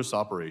numerous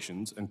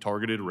operations and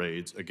targeted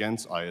raids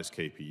against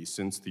ISKP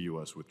since the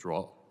U.S.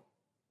 withdrawal.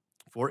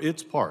 For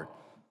its part,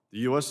 the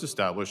U.S.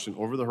 established an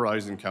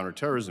over-the-horizon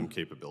counterterrorism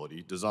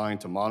capability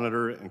designed to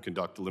monitor and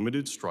conduct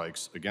limited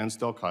strikes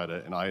against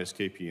al-Qaeda and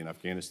ISKP in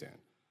Afghanistan.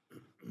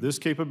 This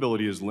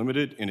capability is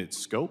limited in its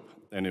scope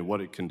and in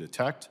what it can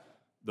detect,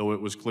 though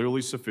it was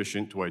clearly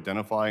sufficient to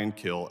identify and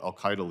kill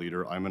al-Qaeda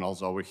leader Ayman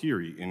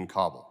al-Zawahiri in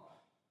Kabul.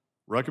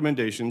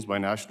 Recommendations by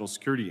national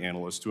security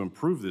analysts to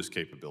improve this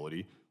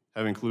capability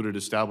have included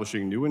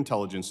establishing new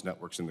intelligence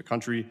networks in the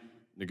country,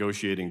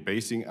 negotiating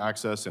basing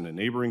access in a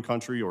neighboring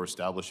country or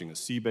establishing a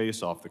sea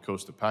base off the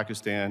coast of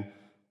Pakistan,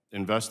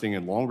 investing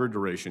in longer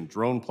duration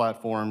drone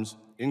platforms,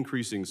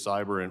 increasing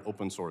cyber and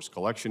open source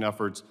collection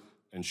efforts,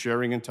 and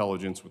sharing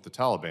intelligence with the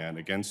Taliban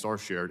against our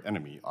shared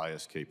enemy,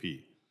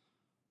 ISKP.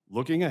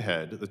 Looking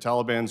ahead, the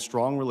Taliban's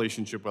strong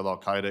relationship with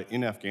al-Qaeda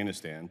in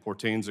Afghanistan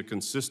portends a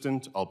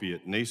consistent,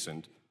 albeit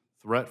nascent,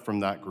 threat from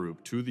that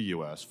group to the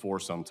U.S. for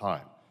some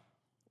time.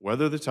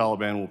 Whether the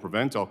Taliban will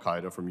prevent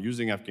al-Qaeda from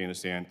using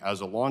Afghanistan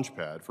as a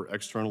launchpad for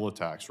external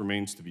attacks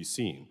remains to be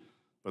seen,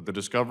 but the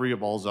discovery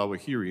of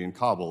al-Zawahiri in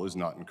Kabul is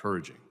not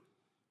encouraging.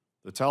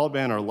 The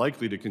Taliban are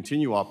likely to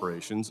continue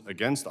operations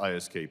against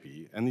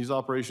ISKP, and these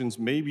operations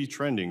may be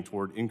trending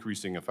toward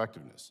increasing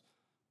effectiveness.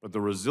 But the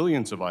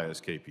resilience of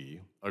ISKP,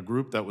 a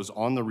group that was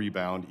on the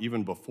rebound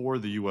even before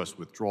the U.S.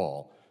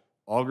 withdrawal,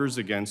 augurs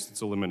against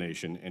its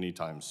elimination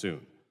anytime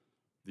soon.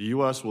 The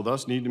U.S. will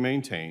thus need to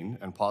maintain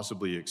and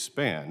possibly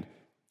expand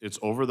its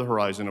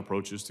over-the-horizon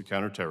approaches to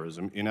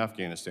counterterrorism in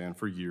Afghanistan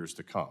for years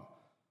to come.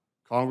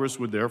 Congress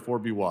would therefore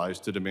be wise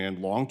to demand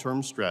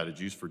long-term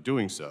strategies for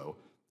doing so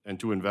and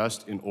to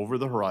invest in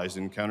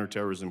over-the-horizon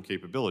counterterrorism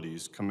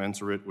capabilities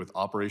commensurate with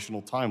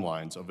operational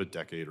timelines of a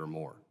decade or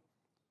more.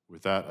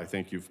 With that, I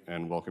thank you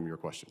and welcome your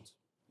questions.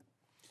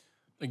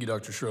 Thank you,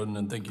 Dr. Schroden,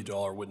 and thank you to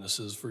all our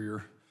witnesses for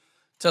your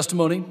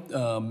testimony.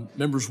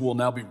 Members will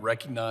now be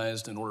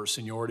recognized in order of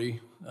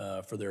seniority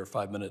for their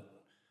 5-minute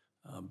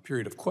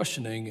period of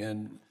questioning,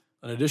 and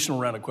an additional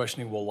round of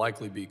questioning will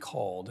likely be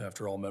called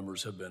after all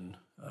members have been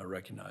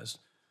recognized.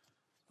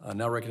 I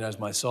now recognize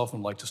myself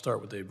and would like to start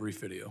with a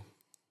brief video.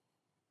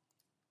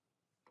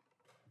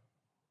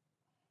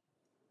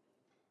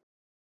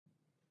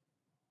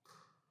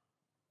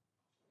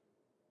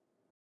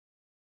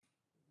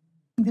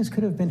 This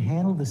could have been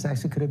handled, this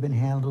actually could have been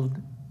handled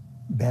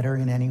better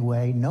in any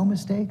way. No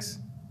mistakes?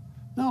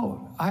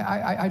 No,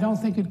 I don't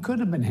think it could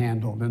have been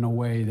handled in a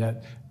way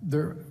that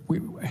we're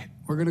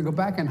going to go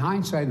back in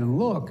hindsight and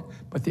look,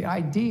 but the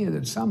idea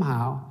that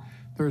somehow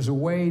there's a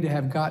way to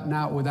have gotten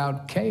out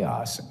without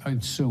chaos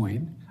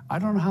ensuing, I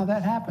don't know how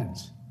that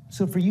happens.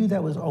 So for you,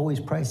 that was always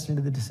priced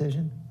into the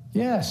decision?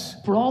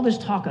 Yes. For all this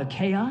talk of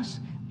chaos,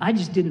 I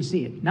just didn't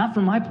see it, not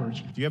from my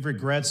perch. Do you have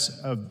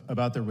regrets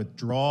about the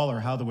withdrawal or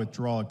how the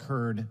withdrawal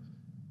occurred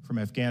from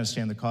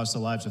Afghanistan that cost the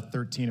lives of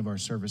 13 of our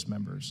service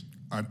members?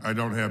 I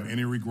don't have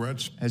any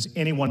regrets. Has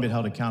anyone been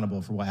held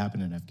accountable for what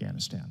happened in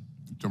Afghanistan?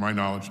 To my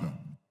knowledge, no.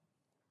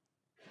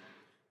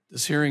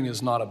 This hearing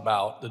is not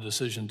about the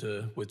decision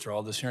to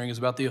withdraw. This hearing is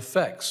about the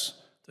effects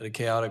that a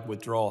chaotic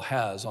withdrawal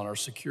has on our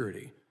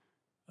security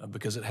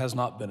because it has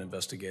not been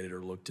investigated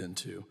or looked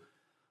into.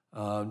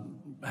 I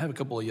have a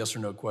couple of yes or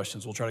no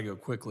questions. We'll try to go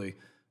quickly.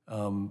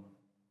 Do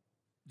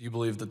you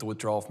believe that the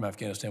withdrawal from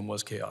Afghanistan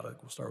was chaotic?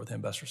 We'll start with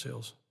Ambassador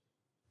Sales.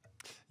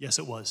 Yes,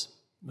 it was.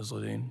 Ms.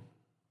 Ledeen.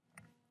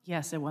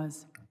 Yes, it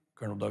was.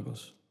 Colonel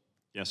Douglas.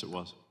 Yes, it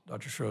was.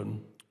 Dr. Schroden.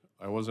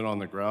 I wasn't on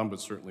the ground,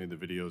 but certainly the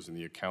videos and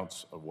the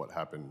accounts of what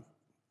happened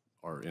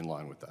are in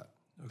line with that.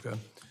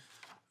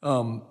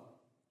 Okay.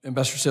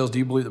 Ambassador Sales, do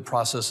you believe the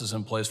processes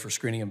in place for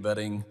screening and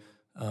vetting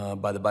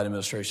by the Biden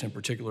administration, in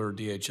particular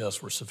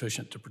DHS, were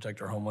sufficient to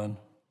protect our homeland?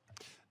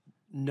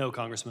 No,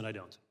 Congressman, I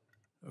don't.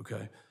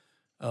 Okay.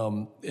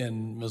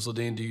 And Ms.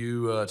 Ledeen, do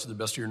you, to the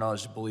best of your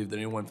knowledge, believe that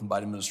anyone from the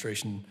Biden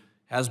administration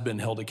has been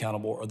held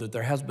accountable or that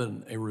there has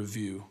been a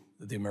review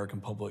that the American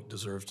public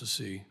deserves to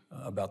see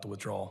about the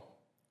withdrawal?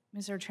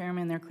 Mr.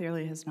 Chairman, there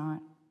clearly has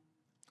not.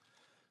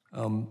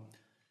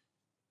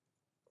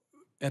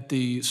 At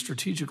the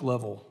strategic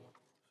level,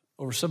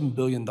 over $7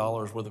 billion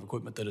worth of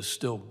equipment that is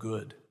still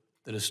good,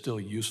 that is still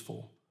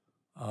useful,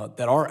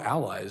 that our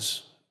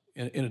allies,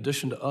 in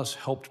addition to us,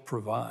 helped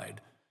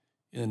provide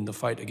in the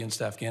fight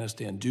against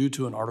Afghanistan due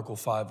to an Article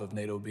 5 of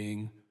NATO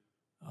being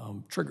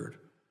triggered.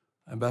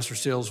 Ambassador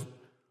Sales,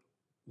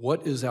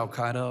 what is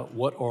al-Qaeda,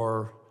 what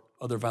are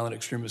other violent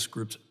extremist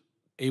groups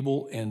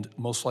able and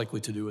most likely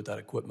to do with that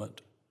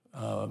equipment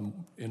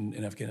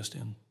in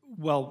Afghanistan?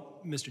 Well,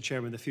 Mr.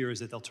 Chairman, the fear is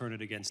that they'll turn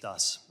it against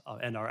us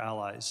and our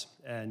allies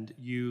and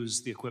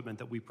use the equipment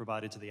that we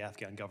provided to the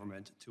Afghan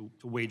government to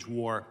wage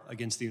war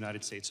against the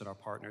United States and our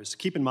partners.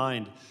 Keep in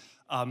mind,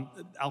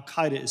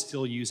 Al-Qaeda is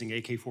still using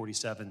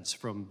AK-47s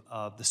from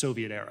the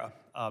Soviet era.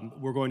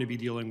 We're going to be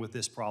dealing with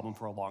this problem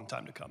for a long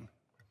time to come.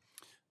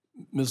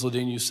 Ms.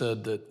 Ledeen, you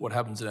said that what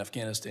happens in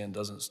Afghanistan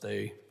doesn't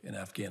stay in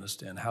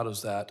Afghanistan. How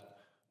does that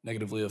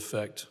negatively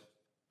affect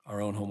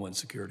our own homeland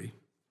security?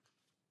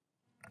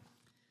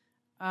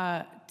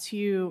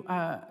 To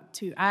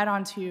add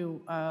on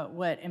to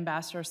what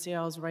Ambassador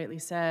Sales rightly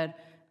said,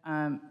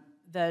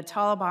 the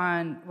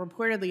Taliban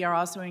reportedly are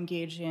also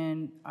engaged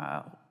in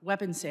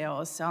weapon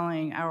sales,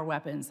 selling our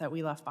weapons that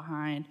we left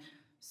behind.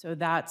 So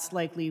that's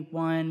likely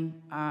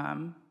one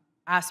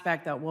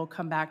aspect that will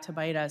come back to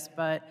bite us.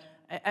 But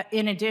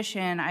in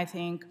addition, I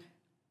think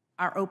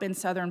our open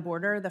southern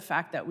border, the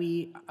fact that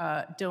we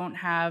don't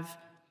have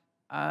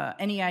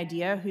any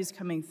idea who's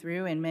coming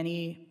through in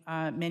many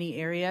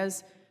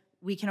areas,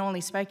 we can only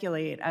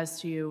speculate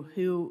as to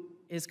who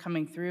is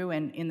coming through,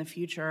 and in the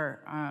future,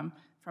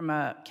 from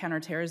a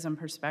counterterrorism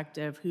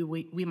perspective, who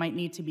we might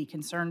need to be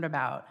concerned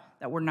about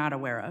that we're not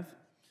aware of.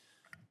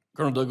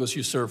 Colonel Douglas,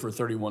 you served for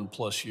 31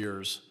 plus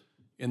years.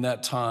 In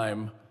that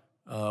time,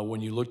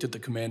 when you looked at the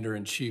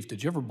commander-in-chief,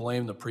 did you ever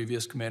blame the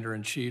previous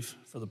commander-in-chief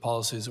for the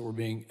policies that were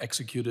being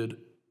executed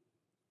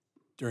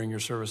during your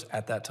service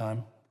at that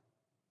time?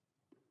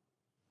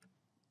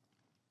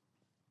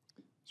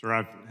 Sir,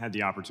 I've had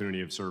the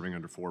opportunity of serving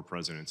under 4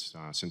 presidents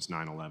since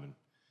 9/11.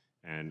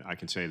 And I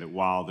can say that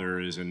while there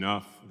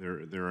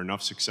are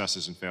enough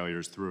successes and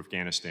failures through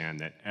Afghanistan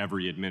that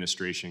every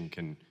administration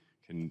can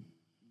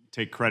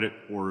take credit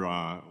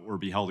or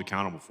be held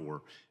accountable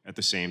for, at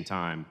the same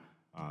time,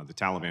 the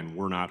Taliban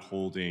were not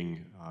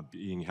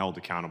being held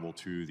accountable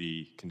to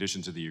the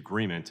conditions of the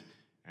agreement,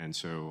 and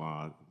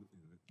so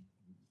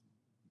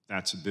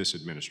that's this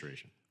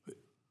administration.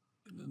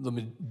 Let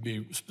me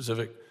be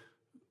specific.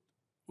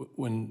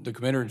 When the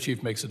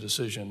commander-in-chief makes a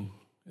decision,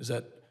 is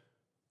that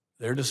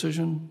their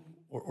decision,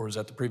 or is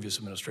that the previous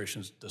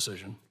administration's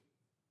decision?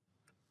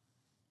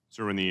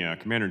 So when the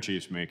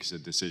commander-in-chief makes a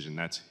decision,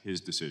 that's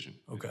his decision.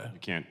 Okay. You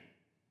can't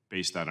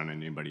base that on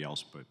anybody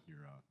else, but your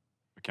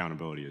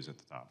accountability is at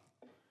the top.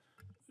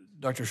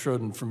 Dr.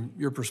 Schroden, from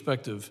your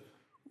perspective,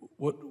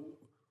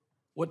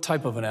 what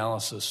type of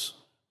analysis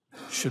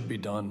should be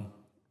done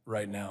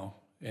right now?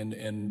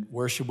 And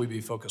where should we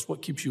be focused?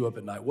 What keeps you up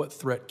at night? What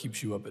threat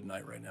keeps you up at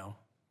night right now?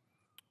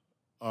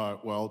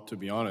 Well, to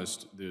be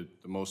honest, the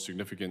most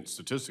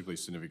statistically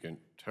significant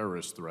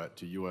terrorist threat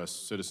to U.S.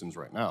 citizens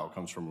right now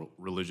comes from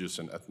religious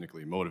and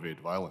ethnically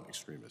motivated violent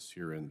extremists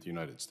here in the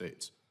United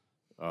States.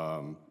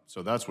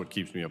 So that's what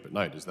keeps me up at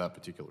night, is that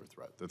particular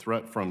threat. The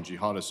threat from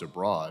jihadists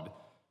abroad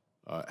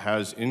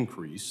has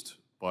increased,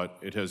 but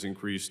it has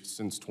increased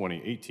since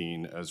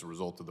 2018 as a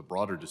result of the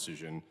broader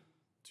decision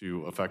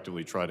to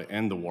effectively try to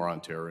end the war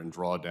on terror and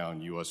draw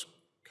down U.S.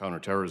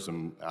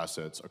 counterterrorism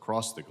assets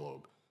across the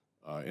globe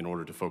in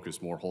order to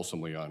focus more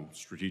wholesomely on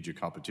strategic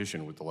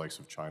competition with the likes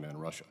of China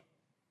and Russia.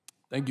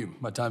 Thank you.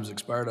 My time has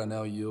expired. I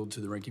now yield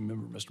to the ranking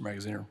member, Mr.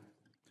 Magaziner.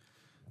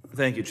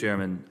 Thank you,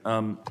 Chairman.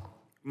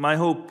 My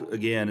hope,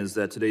 again, is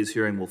that today's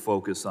hearing will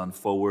focus on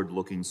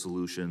forward-looking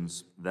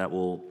solutions that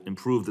will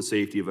improve the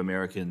safety of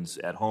Americans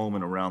at home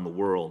and around the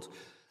world.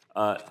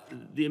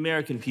 The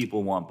American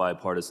people want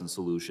bipartisan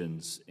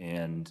solutions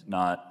and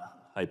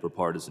not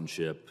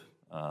hyperpartisanship.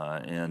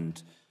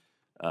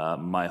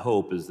 My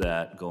hope is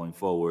that going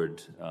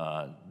forward,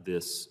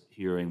 this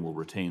hearing will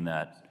retain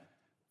that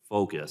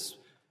focus.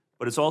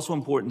 But it's also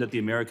important that the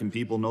American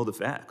people know the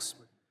facts.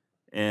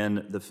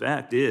 And the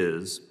fact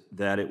is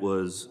that it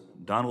was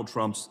Donald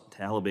Trump's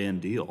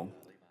Taliban deal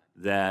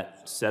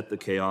that set the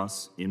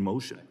chaos in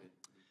motion.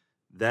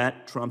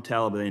 That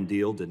Trump-Taliban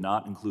deal did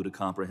not include a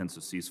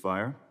comprehensive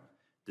ceasefire,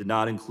 did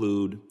not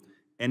include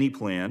any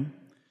plan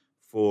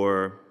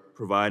for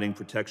providing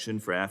protection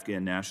for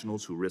Afghan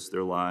nationals who risked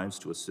their lives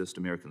to assist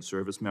American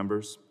service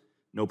members,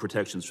 no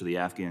protections for the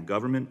Afghan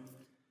government,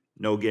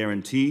 no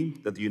guarantee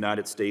that the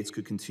United States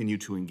could continue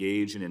to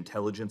engage in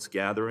intelligence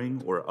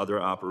gathering or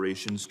other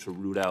operations to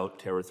root out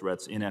terror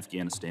threats in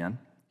Afghanistan.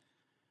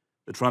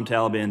 The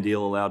Trump-Taliban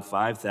deal allowed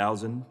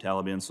 5,000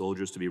 Taliban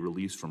soldiers to be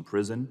released from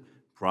prison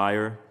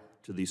prior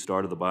to the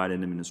start of the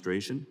Biden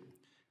administration.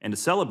 And to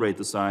celebrate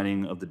the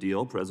signing of the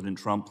deal, President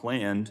Trump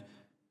planned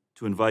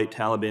to invite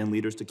Taliban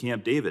leaders to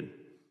Camp David,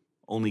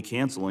 only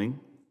canceling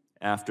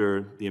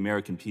after the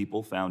American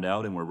people found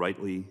out and were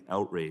rightly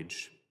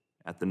outraged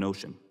at the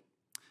notion.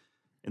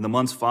 In the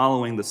months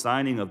following the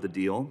signing of the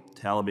deal,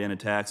 Taliban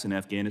attacks in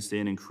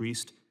Afghanistan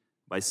increased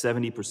by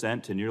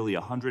 70% to nearly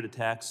 100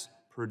 attacks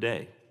per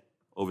day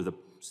over the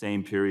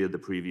same period the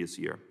previous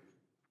year.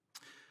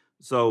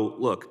 So,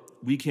 look,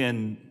 we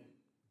can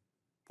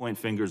point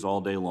fingers all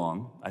day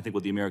long. I think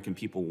what the American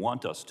people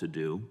want us to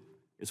do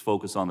is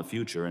focus on the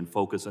future and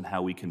focus on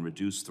how we can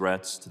reduce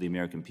threats to the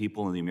American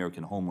people and the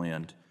American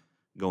homeland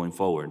going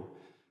forward.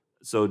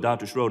 So,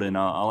 Dr. Schroden,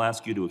 I'll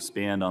ask you to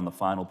expand on the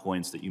final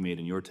points that you made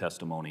in your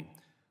testimony.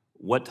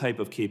 What type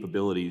of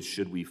capabilities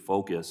should we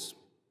focus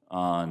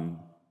on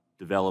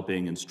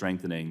developing and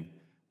strengthening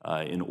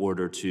in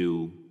order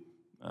to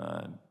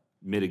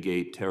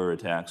mitigate terror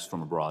attacks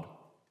from abroad?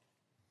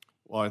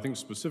 Well, I think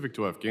specific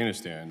to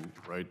Afghanistan,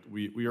 right,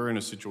 we are in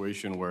a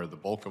situation where the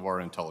bulk of our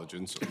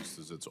intelligence, at least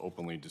as it's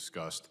openly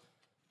discussed,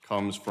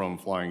 comes from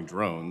flying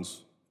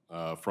drones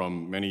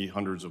from many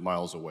hundreds of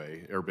miles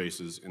away, air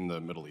bases in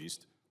the Middle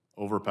East,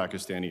 over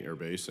Pakistani air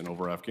base and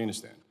over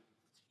Afghanistan.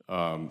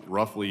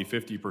 Roughly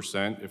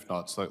 50%, if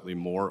not slightly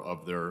more,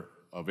 of their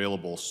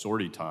available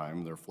sortie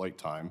time, their flight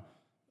time,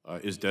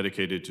 is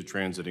dedicated to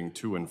transiting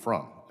to and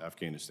from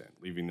Afghanistan,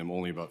 leaving them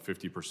only about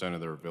 50% of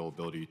their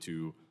availability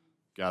to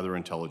gather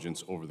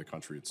intelligence over the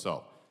country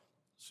itself.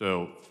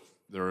 So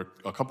there are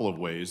a couple of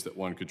ways that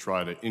one could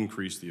try to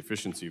increase the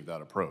efficiency of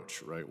that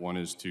approach, right? One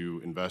is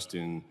to invest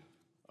in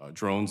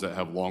drones that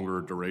have longer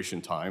duration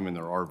time, and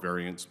there are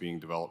variants being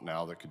developed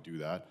now that could do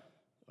that.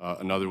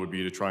 Another would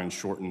be to try and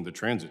shorten the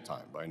transit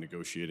time by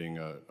negotiating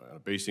a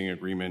basing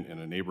agreement in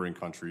a neighboring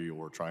country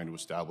or trying to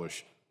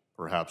establish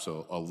perhaps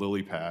a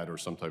lily pad or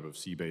some type of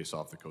sea base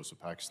off the coast of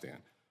Pakistan.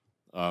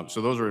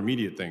 So those are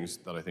immediate things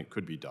that I think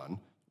could be done,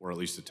 or at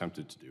least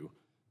attempted to do.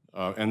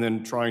 And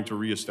then trying to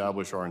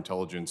reestablish our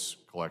intelligence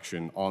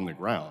collection on the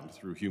ground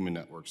through human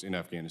networks in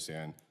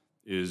Afghanistan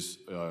is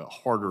a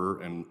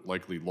harder and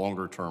likely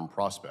longer-term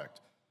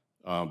prospect.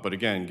 But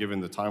again,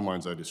 given the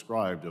timelines I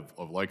described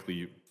of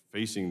likely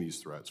facing these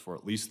threats for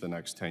at least the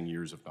next 10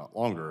 years, if not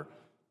longer,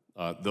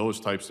 those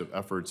types of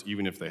efforts,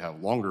 even if they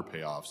have longer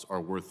payoffs, are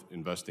worth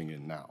investing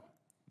in now.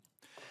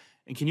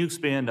 And can you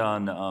expand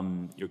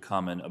on your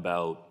comment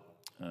about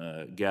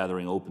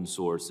gathering open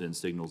source and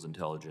signals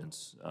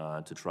intelligence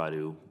to try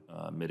to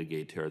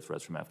mitigate terror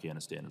threats from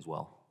Afghanistan as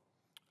well?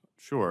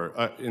 Sure.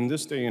 In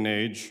this day and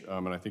age,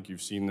 and I think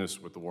you've seen this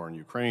with the war in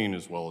Ukraine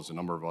as well as a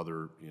number of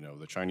other,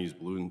 the Chinese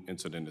balloon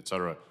incident, et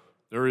cetera,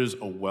 there is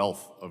a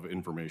wealth of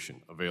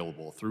information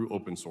available through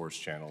open source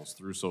channels,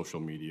 through social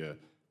media,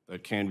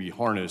 that can be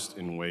harnessed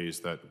in ways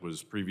that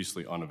was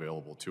previously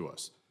unavailable to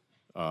us.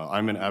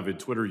 I'm an avid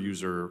Twitter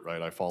user,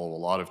 right? I follow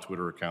a lot of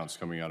Twitter accounts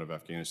coming out of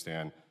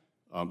Afghanistan.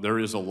 There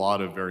is a lot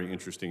of very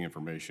interesting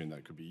information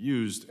that could be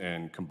used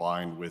and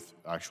combined with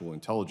actual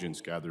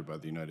intelligence gathered by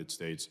the United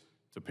States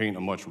to paint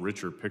a much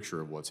richer picture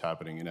of what's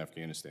happening in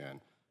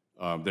Afghanistan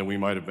than we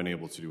might have been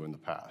able to do in the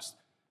past.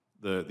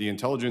 The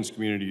intelligence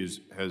community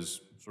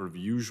has sort of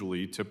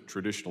usually,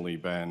 traditionally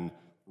been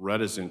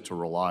reticent to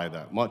rely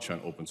that much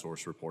on open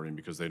source reporting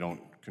because they don't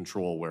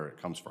control where it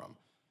comes from.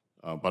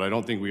 But I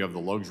don't think we have the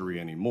luxury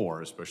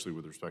anymore, especially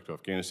with respect to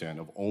Afghanistan,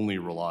 of only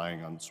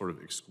relying on sort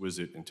of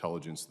exquisite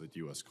intelligence that the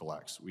U.S.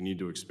 collects. We need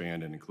to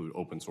expand and include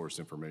open source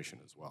information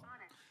as well.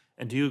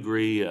 And do you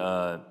agree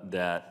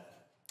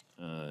that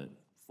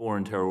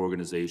foreign terror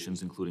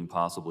organizations, including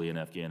possibly in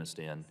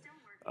Afghanistan,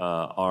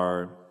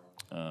 are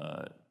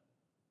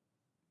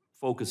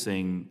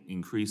focusing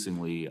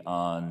increasingly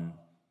on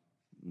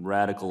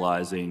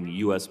radicalizing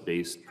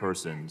U.S.-based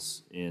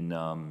persons in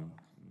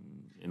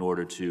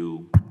order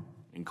to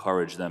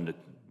encourage them to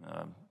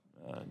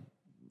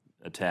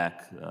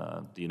attack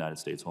the United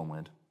States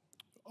homeland?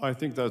 I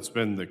think that's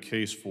been the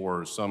case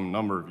for some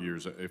number of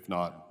years, if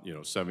not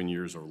 7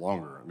 years or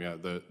longer. I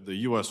mean, the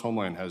U.S.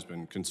 homeland has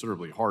been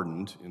considerably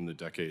hardened in the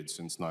decades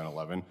since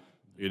 9/11.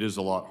 It is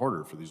a lot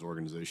harder for these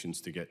organizations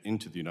to get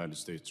into the United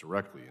States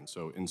directly, and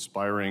so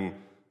inspiring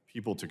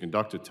people to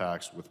conduct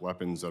attacks with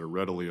weapons that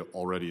are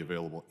already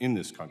available in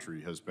this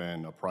country has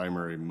been a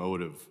primary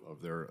motive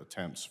of their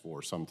attempts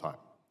for some time.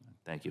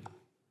 Thank you.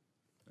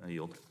 I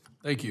yield.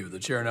 Thank you. The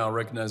chair now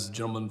recognizes the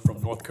gentleman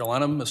from North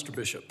Carolina, Mr.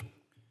 Bishop.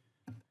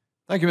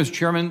 Thank you, Mr.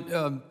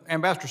 Chairman.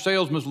 Ambassador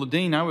Sales, Ms.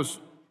 Ledeen, I was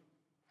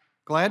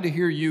glad to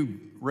hear you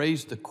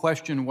raise the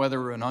question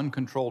whether an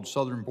uncontrolled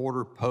southern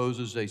border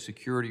poses a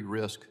security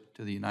risk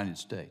to the United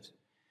States.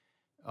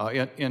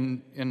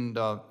 In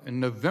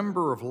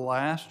November of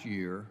last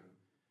year,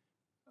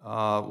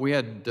 we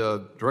had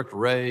Director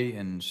Wray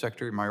and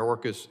Secretary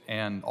Mayorkas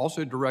and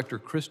also Director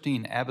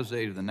Christine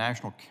Abizade of the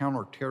National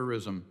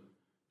Counterterrorism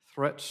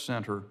Threat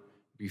Center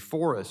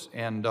before us,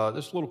 and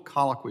this little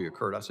colloquy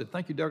occurred. I said,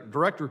 thank you,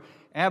 Director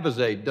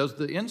Abizade, does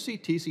the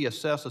NCTC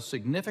assess a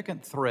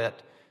significant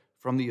threat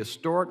from the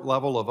historic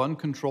level of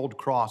uncontrolled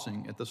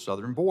crossing at the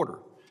southern border?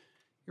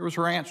 Here was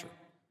her answer.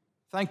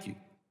 Thank you.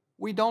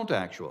 We don't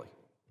actually.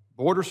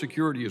 Border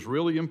security is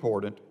really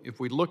important.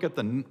 If we look at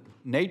the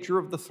nature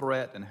of the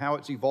threat and how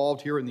it's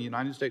evolved here in the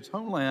United States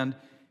homeland,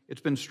 it's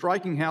been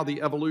striking how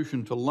the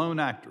evolution to lone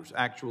actors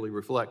actually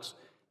reflects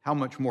how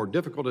much more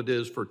difficult it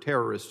is for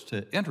terrorists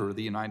to enter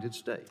the United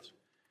States.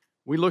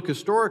 We look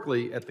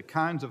historically at the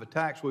kinds of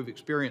attacks we've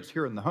experienced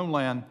here in the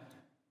homeland.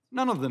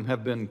 None of them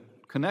have been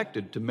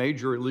connected to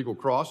major illegal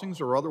crossings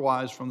or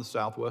otherwise from the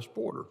southwest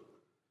border.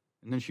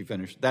 And then she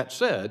finished, that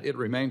said, it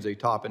remains a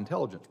top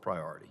intelligence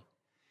priority.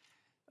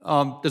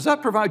 Does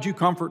that provide you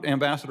comfort,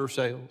 Ambassador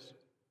Sales?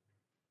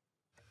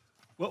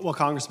 Well,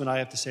 Congressman, I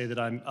have to say that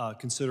I'm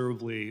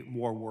considerably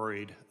more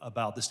worried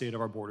about the state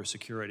of our border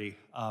security.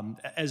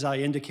 As I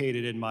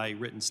indicated in my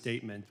written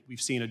statement,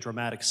 we've seen a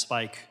dramatic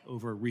spike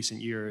over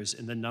recent years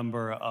in the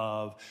number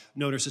of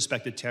known or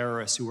suspected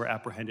terrorists who were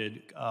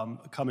apprehended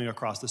coming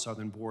across the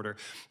southern border.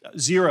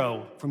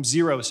 From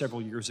zero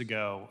several years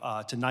ago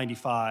to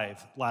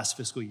 95 last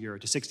fiscal year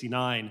to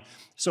 69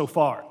 so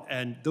far.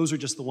 And those are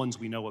just the ones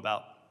we know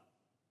about.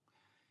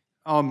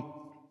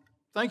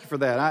 Thank you for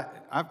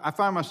that. I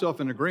find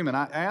myself in agreement.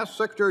 I asked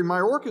Secretary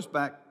Mayorkas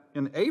back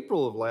in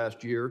April of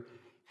last year,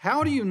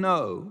 how do you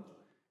know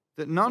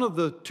that none of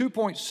the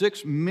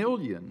 2.6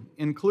 million,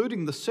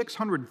 including the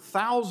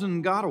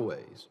 600,000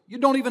 gotaways, you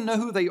don't even know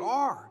who they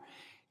are?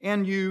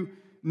 And you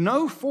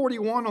know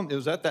 41, it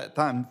was at that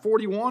time,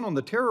 41 on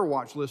the terror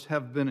watch list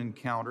have been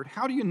encountered.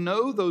 How do you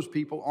know those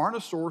people aren't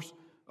a source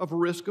of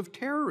risk of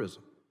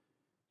terrorism?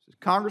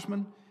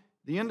 Congressman,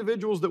 the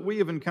individuals that we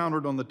have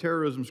encountered on the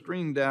terrorism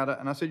screening data,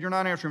 and I said, you're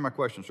not answering my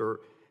question, sir.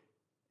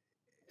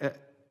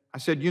 I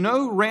said, you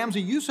know,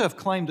 Ramzi Youssef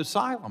claimed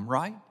asylum,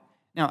 right?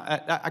 Now,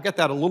 I got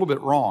that a little bit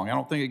wrong. I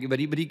don't think, but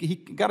he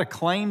got a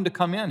claim to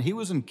come in. He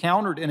was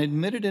encountered and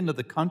admitted into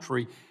the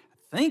country.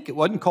 I think it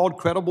wasn't called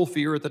credible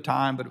fear at the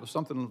time, but it was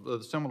something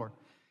similar.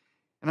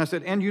 And I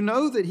said, and you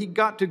know that he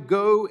got to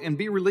go and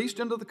be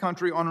released into the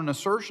country on an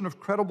assertion of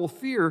credible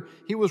fear.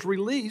 He was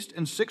released,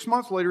 and 6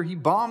 months later, he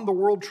bombed the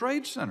World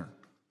Trade Center.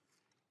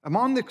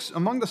 Among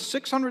the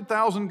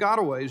 600,000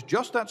 gotaways,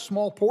 just that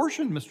small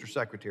portion, Mr.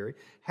 Secretary,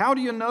 how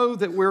do you know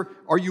that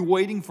are you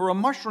waiting for a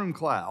mushroom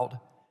cloud?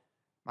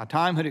 My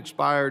time had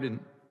expired, and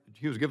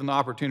he was given the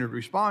opportunity to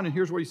respond, and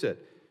here's what he said.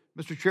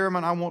 Mr.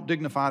 Chairman, I won't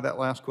dignify that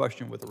last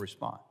question with a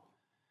response.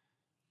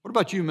 What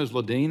about you, Ms.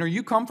 Ledeen? Are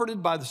you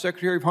comforted by the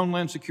Secretary of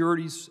Homeland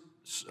Security's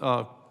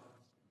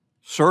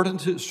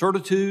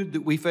certitude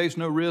that we face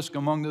no risk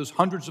among those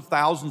hundreds of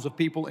thousands of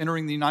people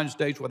entering the United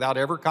States without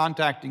ever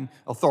contacting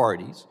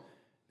authorities?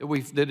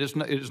 That it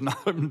is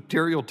not a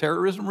material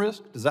terrorism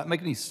risk? Does that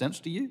make any sense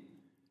to you?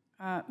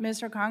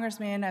 Mr.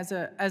 Congressman, as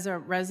a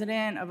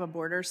resident of a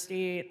border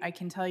state, I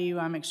can tell you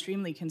I'm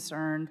extremely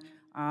concerned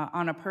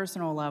on a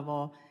personal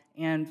level.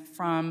 And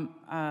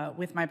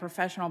with my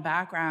professional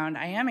background,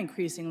 I am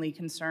increasingly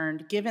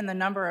concerned given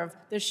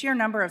the sheer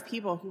number of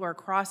people who are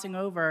crossing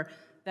over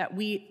that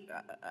we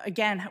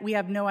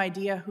have no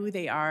idea who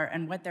they are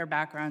and what their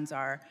backgrounds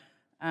are.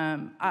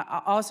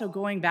 Also,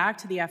 going back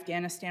to the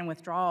Afghanistan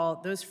withdrawal,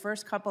 those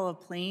first couple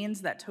of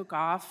planes that took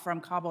off from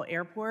Kabul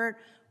airport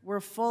were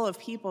full of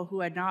people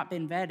who had not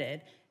been vetted.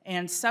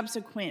 And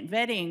subsequent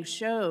vetting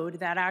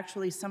showed that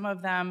actually some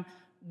of them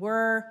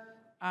were,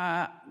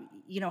 had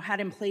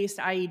in place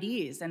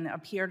IEDs and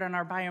appeared on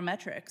our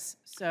biometrics.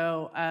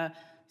 So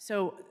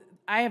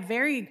I have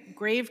very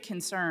grave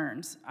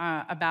concerns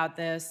about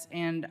this,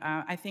 and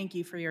I thank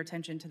you for your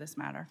attention to this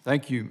matter.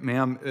 Thank you,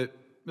 ma'am.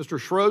 Mr.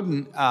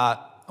 Schroden,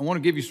 I want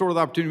to give you sort of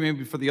the opportunity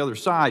maybe for the other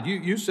side.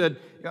 You said,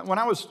 when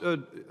I was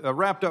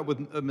wrapped up with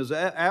Ms.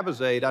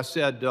 Abizaid, I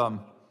said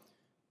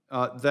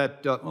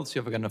let's see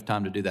if I got enough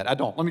time to do that. I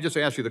don't. Let me just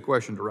ask you the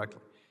question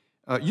directly.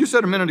 You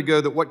said a minute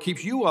ago that what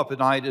keeps you up at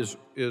night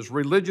is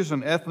religious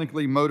and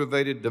ethnically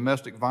motivated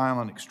domestic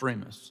violent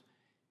extremists.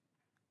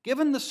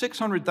 Given the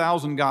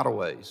 600,000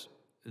 gotaways,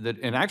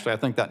 and actually I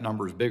think that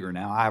number is bigger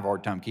now. I have a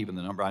hard time keeping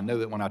the number. I know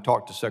that when I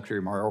talked to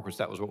Secretary Mayorkas,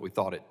 that was what we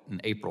thought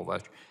in April of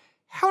last year.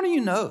 How do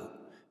you know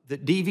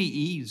that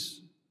DVEs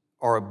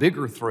are a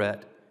bigger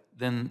threat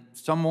than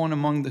someone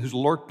who's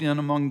lurked in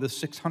among the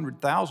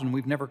 600,000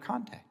 we've never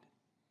contacted?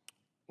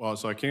 Well,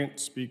 so I can't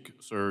speak,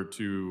 sir,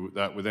 to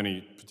that with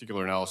any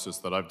particular analysis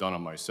that I've done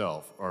on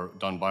myself or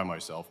done by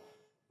myself.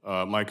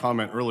 My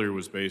comment earlier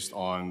was based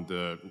on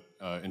the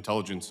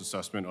intelligence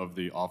assessment of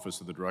the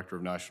Office of the Director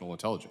of National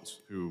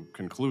Intelligence, who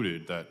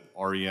concluded that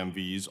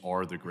REMVs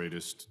are the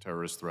greatest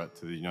terrorist threat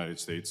to the United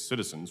States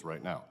citizens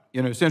right now.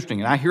 You know, it's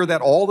interesting, and I hear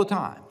that all the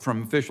time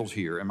from officials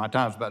here, and my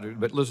time's about to,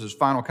 but Liz's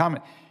final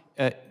comment.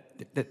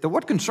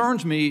 What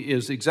concerns me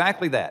is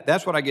exactly that.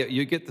 That's what I get.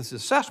 You get these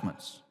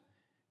assessments,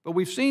 but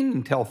we've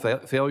seen intel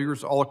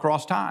failures all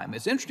across time.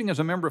 It's interesting as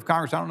a member of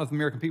Congress, I don't know if the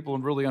American people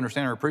really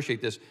understand or appreciate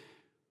this.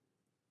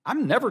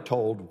 I'm never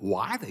told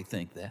why they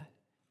think that.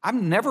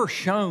 I'm never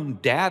shown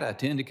data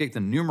to indicate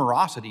the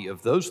numerosity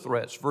of those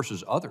threats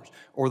versus others,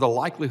 or the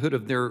likelihood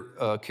of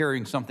their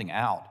carrying something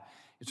out.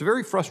 It's a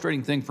very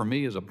frustrating thing for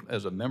me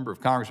as a member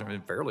of Congress,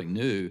 I'm fairly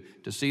new,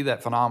 to see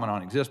that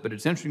phenomenon exist, but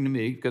it's interesting to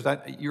me because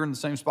you're in the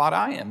same spot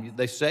I am.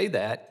 They say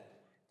that,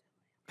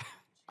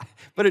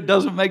 but it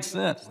doesn't make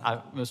sense.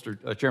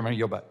 Mr. Chairman, I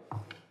yield back.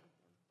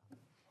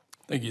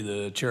 Thank you.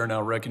 The chair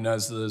now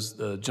recognizes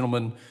the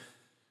gentleman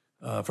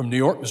from New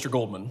York, Mr.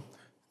 Goldman.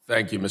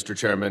 Thank you, Mr.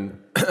 Chairman.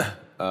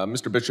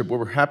 Mr. Bishop,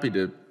 we're happy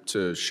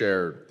to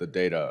share the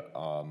data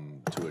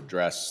to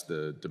address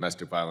the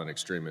domestic violent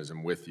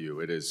extremism with you.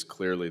 It is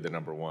clearly the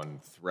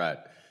 #1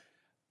 threat.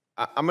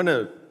 I'm going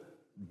to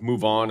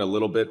move on a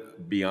little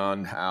bit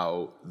beyond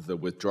how the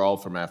withdrawal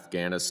from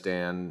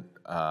Afghanistan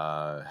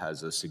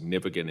has a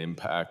significant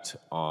impact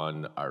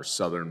on our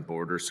southern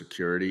border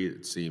security.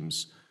 It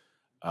seems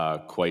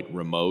quite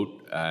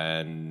remote,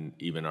 and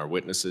even our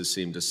witnesses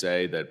seem to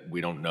say that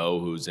we don't know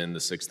who's in the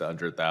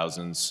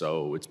 600,000,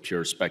 so it's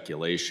pure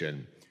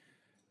speculation.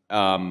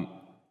 I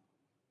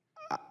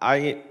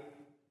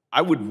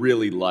would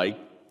really like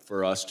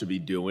for us to be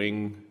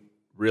doing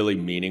really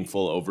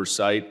meaningful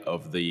oversight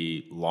of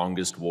the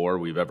longest war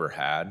we've ever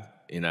had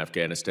in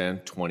Afghanistan,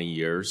 20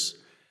 years.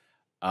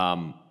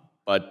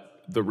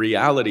 But the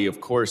reality,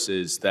 of course,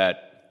 is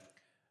that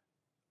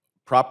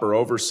proper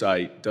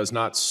oversight does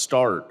not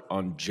start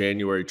on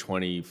January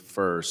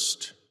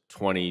 21st,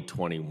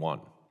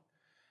 2021.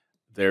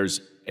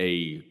 There's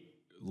a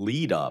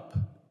lead up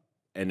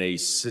and a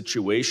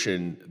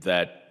situation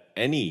that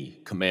any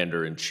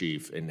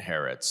commander-in-chief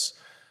inherits.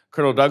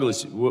 Colonel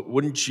Douglas,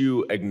 wouldn't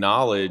you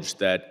acknowledge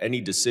that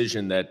any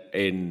decision that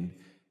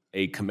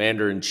a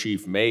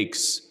commander-in-chief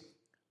makes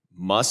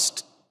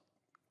must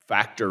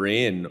factor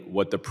in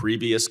what the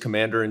previous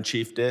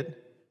commander-in-chief did?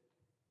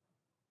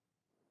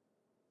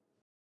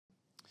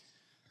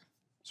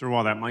 So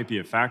while that might be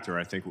a factor,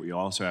 I think what we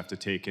also have to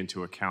take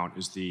into account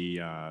is the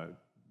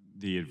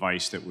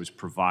advice that was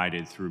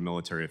provided through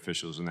military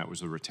officials, and that was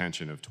the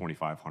retention of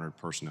 2,500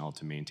 personnel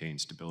to maintain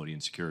stability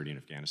and security in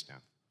Afghanistan.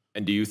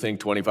 And do you think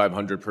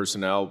 2,500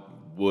 personnel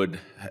would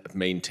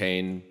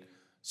maintain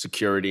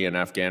security in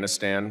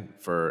Afghanistan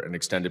for an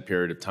extended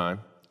period of time?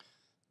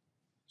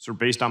 So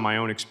based on my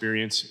own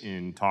experience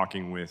in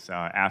talking with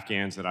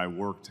Afghans that I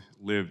worked,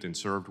 lived, and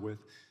served with,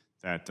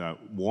 that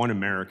one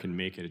American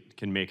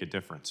can make a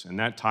difference. And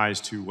that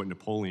ties to what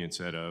Napoleon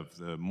said of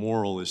the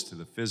moral is to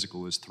the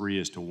physical is 3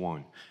 is to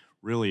 1.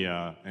 Really,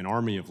 an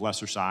army of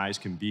lesser size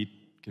can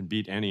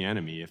beat any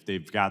enemy if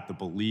they've got the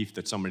belief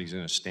that somebody's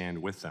going to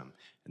stand with them.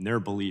 And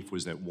their belief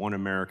was that one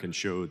American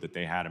showed that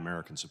they had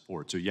American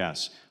support. So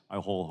yes, I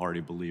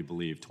wholeheartedly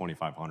believe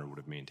 2,500 would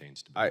have maintained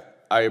stability.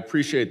 I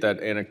appreciate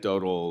that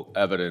anecdotal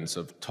evidence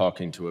of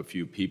talking to a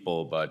few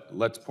people, but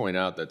let's point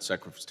out that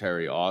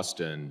Secretary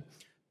Austin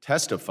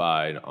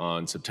testified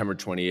on September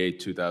 28,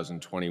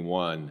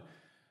 2021,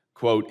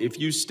 quote, "If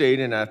you stayed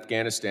in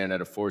Afghanistan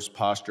at a force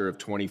posture of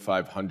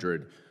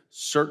 2,500,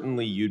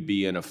 certainly you'd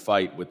be in a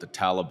fight with the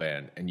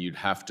Taliban and you'd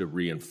have to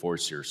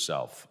reinforce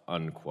yourself,"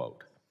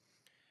 unquote.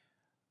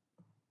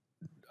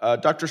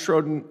 Dr.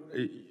 Schroden,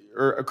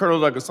 or Colonel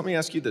Douglas, let me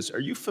ask you this. Are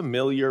you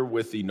familiar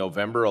with the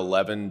November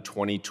 11,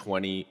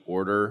 2020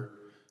 order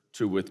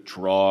to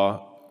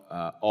withdraw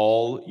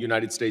all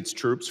United States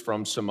troops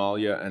from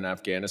Somalia and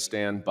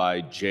Afghanistan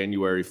by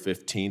January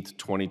 15th,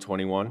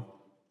 2021?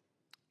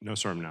 No,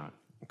 sir, I'm not.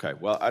 Okay,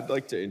 well, I'd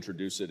like to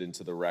introduce it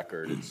into the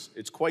record.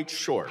 It's quite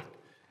short.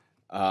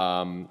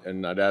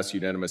 And I'd ask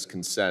unanimous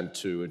consent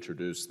to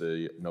introduce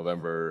the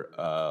November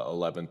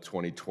 11th,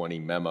 2020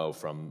 memo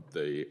from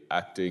the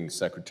Acting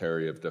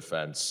Secretary of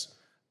Defense,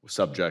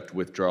 subject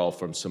withdrawal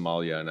from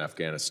Somalia and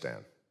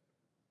Afghanistan.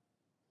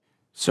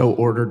 So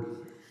ordered.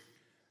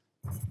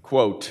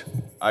 Quote,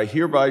 "I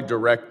hereby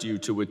direct you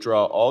to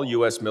withdraw all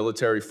U.S.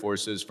 military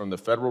forces from the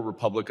Federal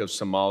Republic of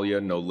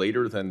Somalia no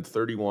later than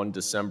 31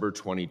 December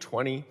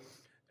 2020,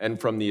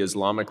 and from the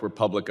Islamic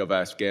Republic of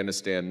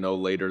Afghanistan no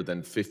later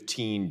than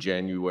 15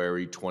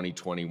 January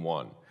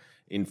 2021.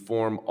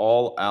 Inform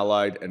all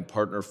allied and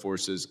partner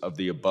forces of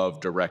the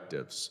above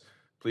directives.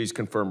 Please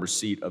confirm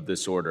receipt of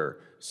this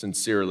order.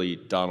 Sincerely,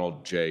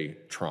 Donald J.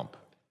 Trump."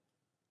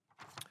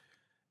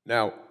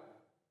 Now,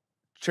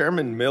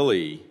 Chairman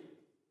Milley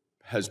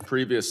has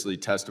previously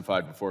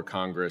testified before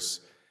Congress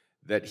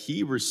that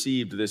he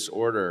received this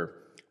order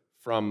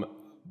from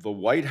the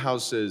White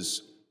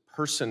House's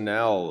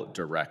personnel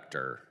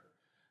director,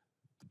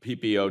 the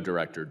PPO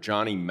director,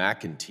 Johnny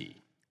McEntee,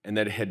 and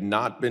that it had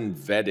not been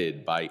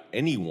vetted by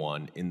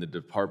anyone in the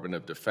Department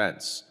of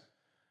Defense.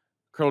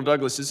 Colonel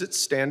Douglas, is it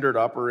standard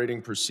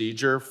operating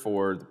procedure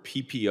for the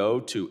PPO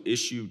to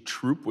issue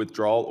troop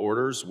withdrawal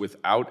orders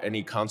without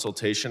any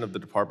consultation of the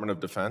Department of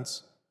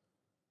Defense?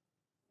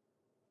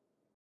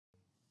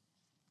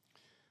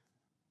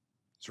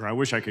 Sir, I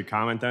wish I could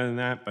comment on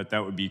that, but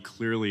that would be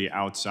clearly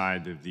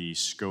outside of the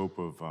scope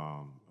of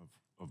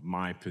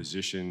my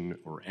position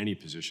or any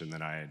position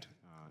that I had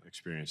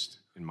experienced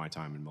in my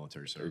time in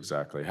military service.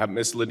 Exactly.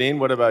 Ms. Ledeen,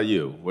 what about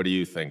you? What do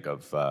you think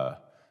of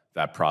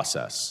that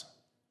process?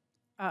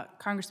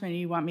 Congressman,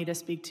 you want me to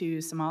speak to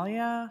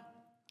Somalia?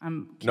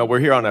 No, we're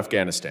here on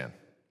Afghanistan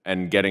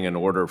and getting an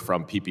order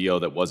from PPO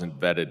that wasn't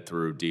vetted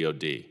through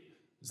DOD.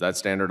 Is that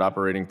standard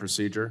operating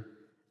procedure?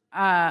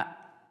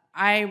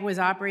 I was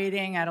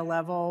operating at a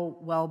level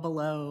well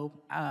below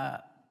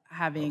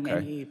having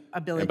any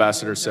ability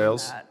Ambassador to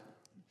Sales? that.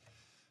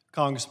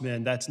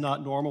 Congressman, that's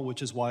not normal,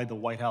 which is why the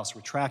White House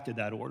retracted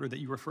that order that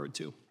you referred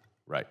to.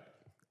 Right.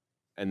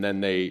 And then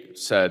they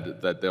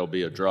said that there'll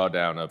be a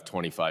drawdown of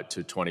 25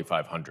 to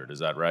 2,500. Is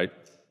that right?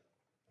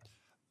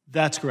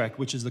 That's correct,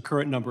 which is the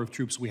current number of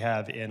troops we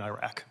have in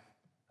Iraq.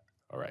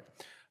 All right.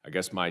 I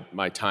guess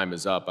my time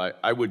is up.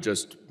 I would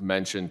just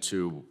mention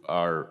to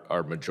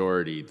our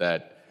majority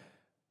that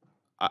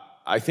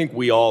I think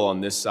we all on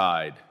this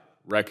side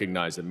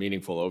recognize that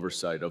meaningful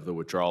oversight of the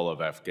withdrawal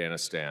of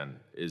Afghanistan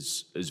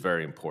is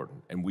very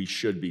important, and we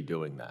should be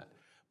doing that.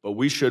 but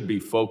we should be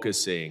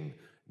focusing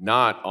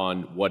not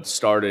on what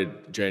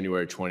started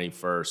January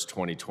 21st,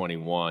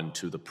 2021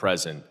 to the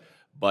present,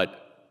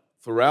 but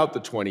throughout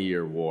the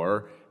 20-year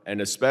war, and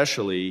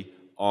especially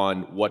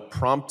on what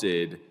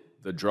prompted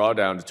the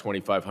drawdown to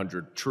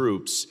 2,500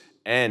 troops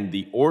and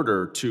the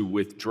order to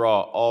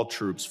withdraw all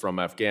troops from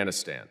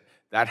Afghanistan.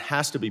 That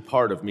has to be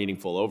part of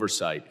meaningful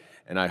oversight,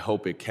 and I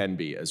hope it can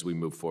be as we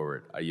move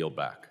forward. I yield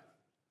back.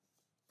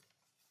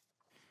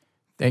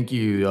 Thank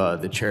you.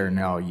 The chair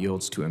now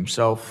yields to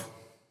himself.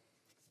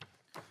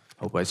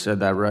 Hope I said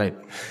that right.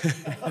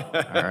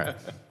 All right.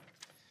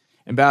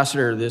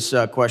 Ambassador, this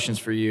question's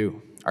for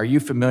you. Are you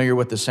familiar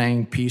with the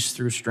saying, peace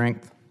through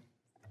strength?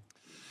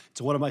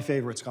 It's one of my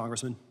favorites,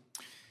 Congressman.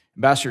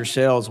 Ambassador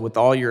Sales, with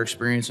all your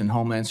experience in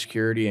Homeland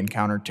Security and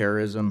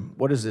counterterrorism,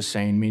 what does this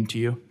saying mean to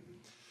you?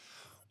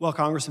 Well,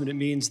 Congressman, it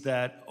means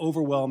that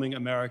overwhelming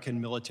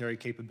American military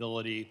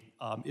capability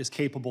is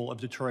capable of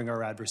deterring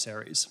our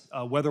adversaries.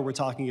 Whether we're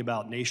talking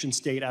about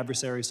nation-state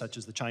adversaries such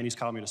as the Chinese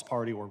Communist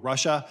Party or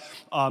Russia,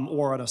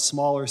 or on a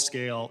smaller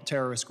scale,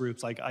 terrorist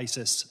groups like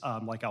ISIS,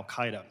 like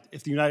Al-Qaeda.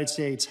 If the United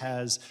States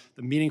has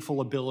the meaningful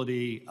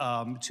ability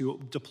to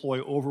deploy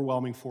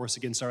overwhelming force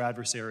against our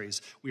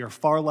adversaries, we are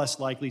far less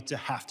likely to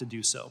have to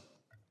do so.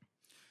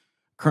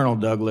 Colonel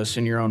Douglas,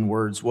 in your own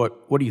words,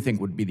 what do you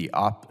think would be the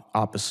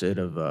opposite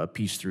of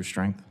peace through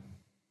strength?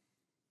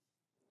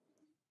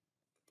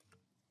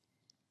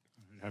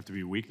 It'd have to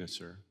be weakness,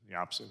 sir. The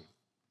opposite.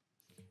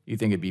 You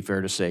think it'd be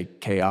fair to say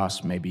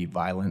chaos, maybe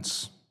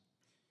violence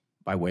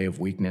by way of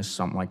weakness,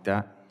 something like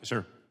that? Yes,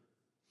 sir.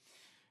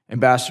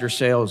 Ambassador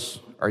Sales,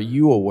 are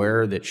you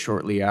aware that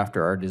shortly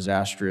after our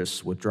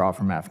disastrous withdrawal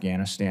from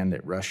Afghanistan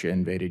that Russia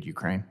invaded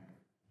Ukraine?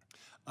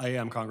 I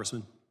am,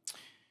 Congressman.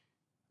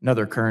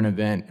 Another current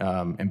event,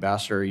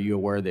 Ambassador, are you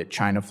aware that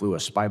China flew a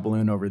spy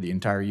balloon over the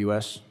entire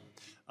U.S.?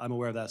 I'm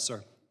aware of that,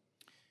 sir.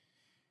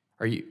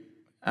 Are you?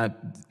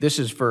 This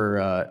is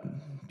for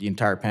the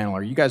entire panel.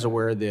 Are you guys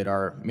aware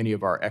that many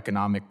of our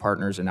economic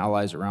partners and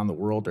allies around the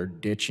world are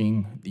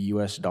ditching the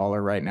U.S.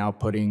 dollar right now,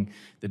 putting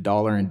the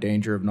dollar in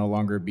danger of no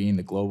longer being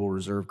the global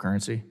reserve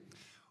currency?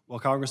 Well,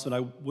 Congressman,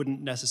 I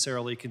wouldn't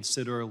necessarily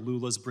consider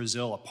Lula's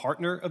Brazil a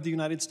partner of the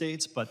United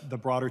States, but the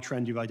broader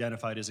trend you've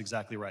identified is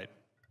exactly right.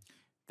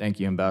 Thank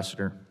you,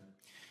 Ambassador.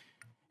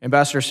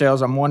 Ambassador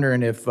Sales, I'm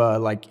wondering if,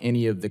 like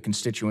any of the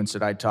constituents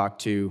that I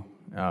talked to,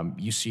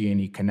 you see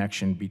any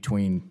connection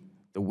between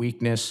the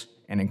weakness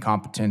and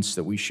incompetence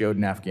that we showed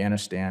in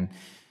Afghanistan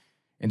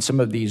and some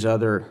of these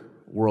other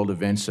world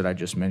events that I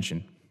just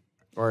mentioned,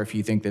 or if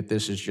you think that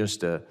this is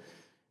just a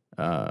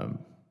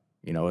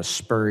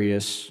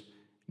spurious,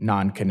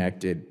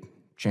 non-connected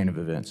chain of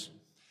events.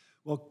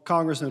 Well,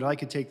 Congressman, I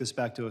could take this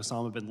back to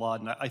Osama bin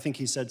Laden. I think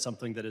he said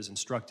something that is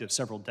instructive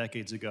several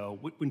decades ago.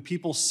 When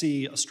people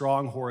see a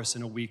strong horse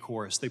and a weak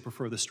horse, they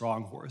prefer the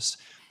strong horse.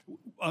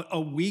 A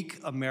weak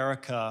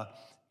America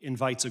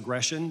invites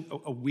aggression.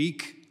 A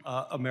weak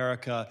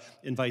America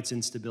invites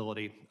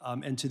instability.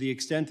 And to the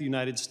extent the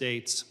United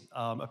States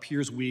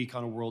appears weak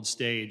on a world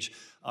stage,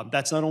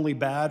 that's not only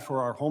bad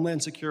for our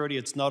homeland security,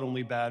 it's not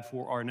only bad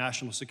for our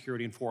national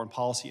security and foreign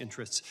policy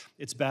interests,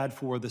 it's bad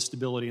for the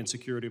stability and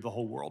security of the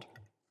whole world.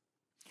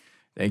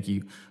 Thank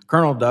you.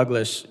 Colonel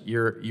Douglas,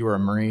 you were a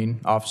Marine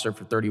officer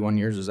for 31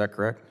 years, is that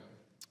correct?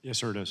 Yes,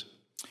 sir, it is.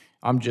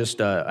 I'm just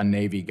a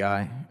Navy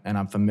guy, and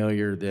I'm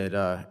familiar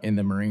that in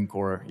the Marine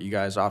Corps, you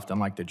guys often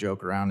like to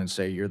joke around and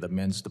say you're the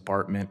men's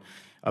department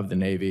of the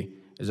Navy.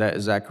 Is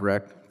that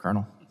correct,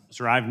 Colonel?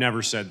 Sir, I've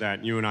never said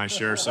that. You and I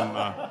share some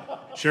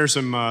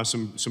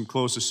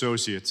close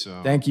associates.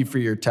 Thank you for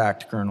your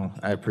tact, Colonel.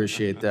 I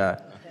appreciate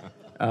that.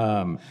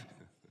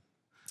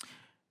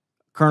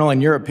 Colonel,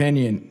 in your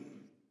opinion,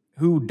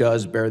 who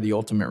does bear the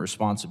ultimate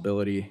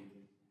responsibility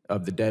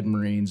of the dead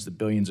Marines, the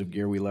billions of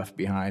gear we left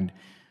behind,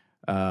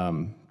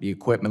 the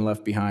equipment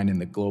left behind,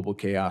 and the global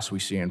chaos we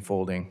see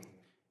unfolding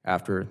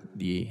after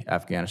the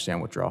Afghanistan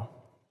withdrawal?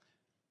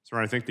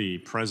 Sir, I think the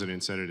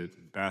president said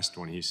it best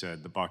when he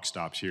said the buck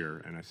stops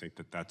here, and I think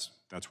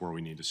that's where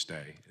we need to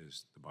stay,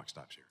 is the buck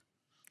stops here.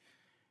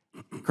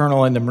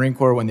 Colonel, in the Marine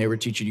Corps, when they were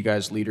teaching you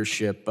guys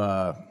leadership,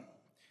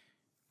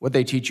 what'd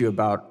they teach you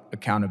about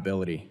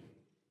accountability?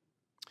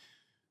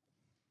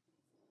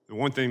 The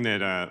one thing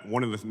that,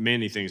 one of the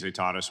many things they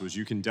taught us was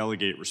you can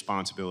delegate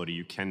responsibility,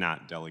 you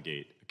cannot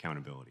delegate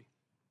accountability.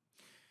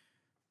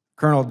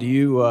 Colonel, do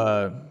you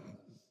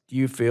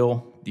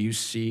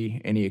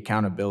see any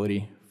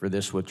accountability for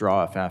this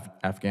withdrawal of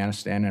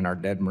Afghanistan and our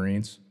dead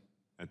Marines?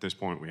 At this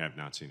point, we have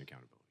not seen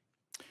accountability.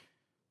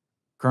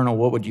 Colonel,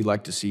 what would you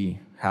like to see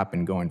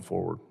happen going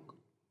forward?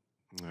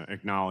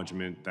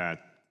 Acknowledgement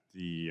that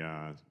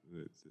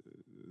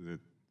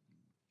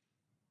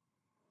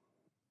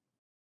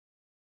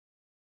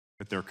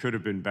that there could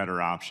have been better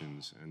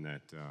options, and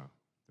that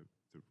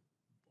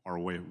our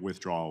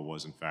withdrawal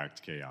was in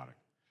fact chaotic.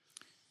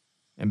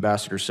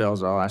 Ambassador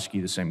Sells, I'll ask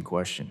you the same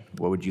question.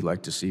 What would you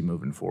like to see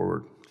moving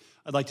forward?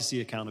 I'd like to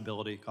see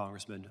accountability,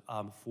 Congressman,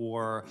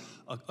 for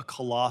a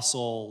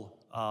colossal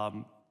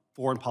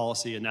foreign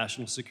policy and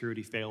national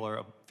security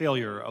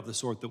failure of the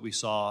sort that we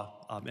saw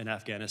in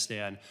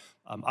Afghanistan,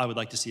 I would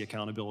like to see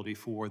accountability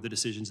for the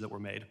decisions that were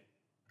made.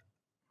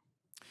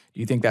 Do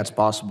you think that's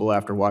possible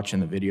after watching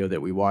the video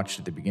that we watched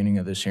at the beginning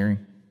of this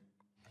hearing?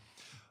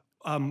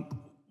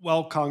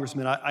 Well,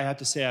 Congressman, I have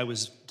to say I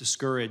was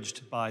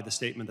discouraged by the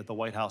statement that the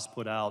White House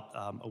put out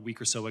a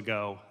week or so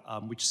ago,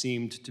 which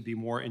seemed to be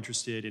more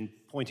interested in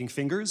pointing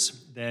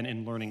fingers than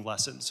in learning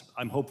lessons.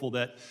 I'm hopeful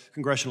that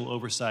congressional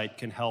oversight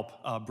can help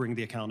bring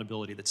the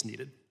accountability that's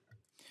needed.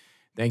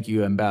 Thank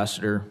you,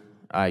 Ambassador.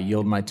 I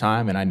yield my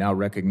time, and I now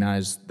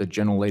recognize the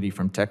gentlelady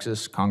from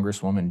Texas,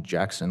 Congresswoman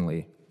Jackson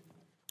Lee.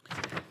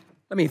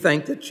 Let me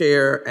thank the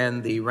chair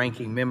and the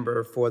ranking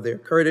member for their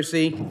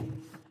courtesy,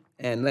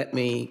 and let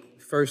me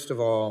first of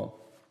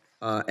all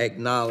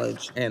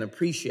acknowledge and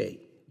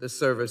appreciate the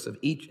service of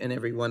each and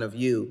every one of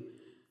you,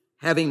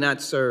 having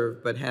not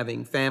served, but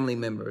having family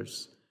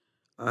members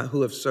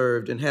who have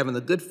served, and having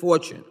the good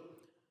fortune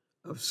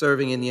of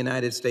serving in the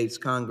United States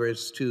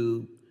Congress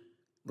to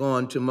go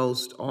on to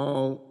most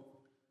all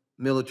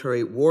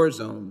military war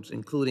zones,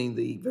 including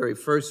the very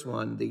first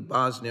one, the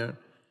Bosnia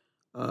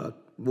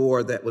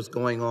war that was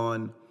going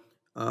on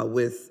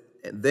with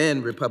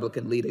then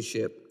Republican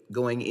leadership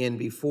going in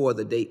before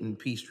the Dayton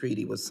Peace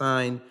Treaty was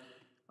signed,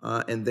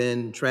 and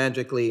then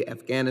tragically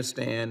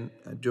Afghanistan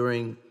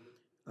during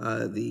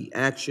the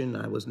action.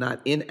 I was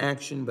not in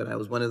action, but I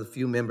was one of the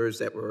few members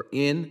that were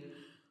in,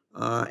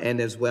 and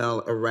as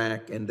well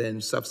Iraq, and then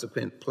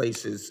subsequent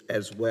places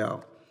as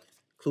well,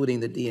 including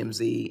the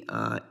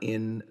DMZ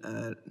in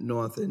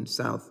North and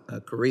South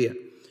Korea.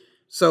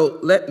 So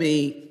let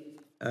me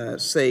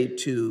say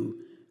to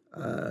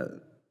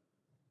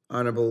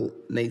Honorable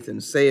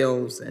Nathan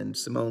Sales and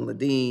Simone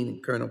Ledeen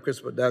and Colonel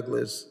Christopher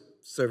Douglas,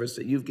 service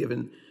that you've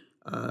given,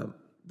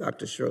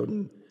 Dr.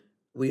 Schroden,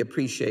 we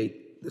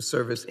appreciate the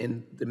service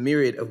in the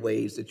myriad of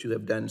ways that you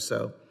have done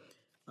so.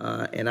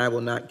 And I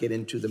will not get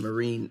into the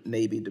Marine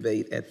Navy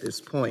debate at this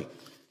point,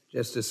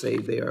 just to say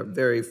they are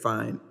very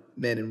fine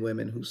men and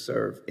women who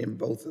serve in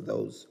both of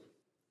those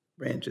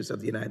branches of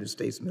the United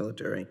States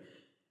military,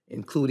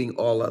 including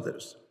all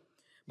others.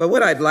 But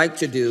what I'd like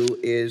to do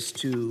is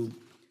to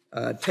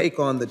take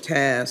on the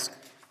task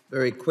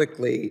very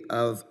quickly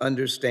of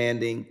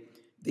understanding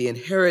the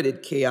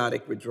inherited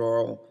chaotic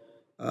withdrawal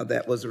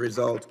that was a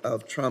result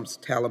of Trump's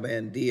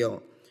Taliban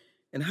deal.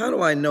 And how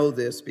do I know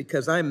this?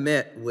 Because I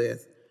met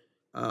with,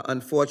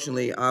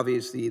 unfortunately,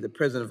 obviously, the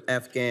president of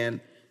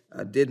Afghan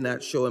did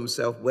not show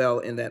himself well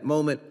in that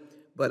moment,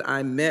 but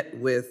I met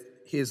with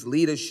his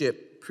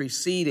leadership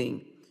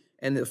preceding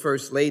and the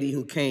First Lady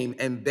who came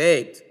and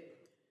begged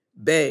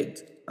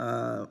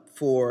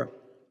for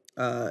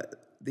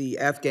the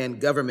Afghan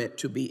government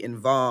to be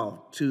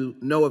involved, to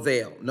no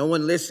avail. No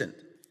one listened.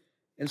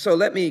 And so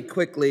let me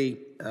quickly,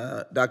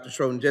 Dr.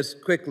 Schroden,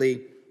 just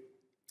quickly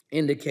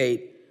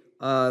indicate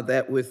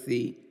that with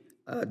the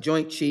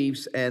Joint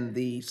Chiefs and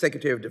the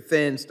Secretary of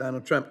Defense,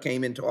 Donald Trump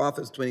came into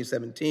office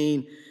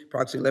 2017,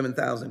 approximately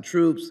 11,000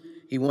 troops.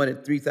 He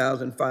wanted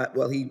 3,005,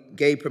 well, he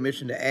gave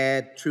permission to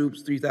add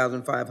troops,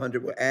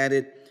 3,500 were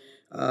added.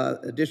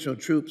 Additional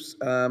troops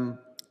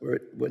were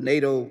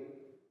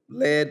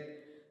NATO-led.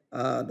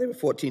 They were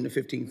 14 to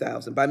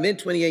 15,000. By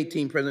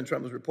mid-2018, President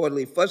Trump was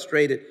reportedly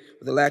frustrated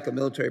with the lack of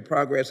military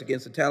progress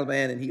against the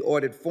Taliban, and he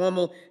ordered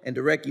formal and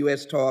direct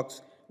U.S.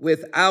 talks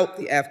without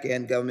the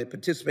Afghan government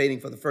participating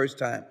for the first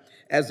time.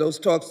 As those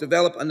talks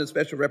developed under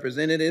Special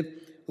Representative,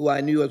 who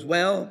I knew as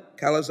well,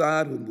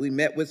 Khalilzad, who we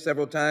met with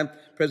several times,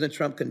 President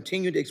Trump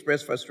continued to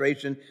express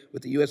frustration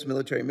with the U.S.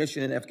 military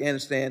mission in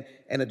Afghanistan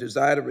and a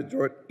desire to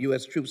withdraw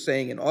U.S. troops,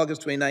 saying in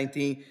August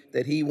 2019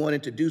 that he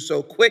wanted to do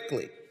so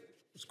quickly,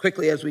 as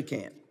quickly as we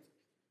can.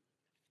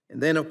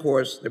 And then, of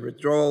course, the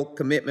withdrawal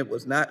commitment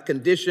was not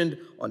conditioned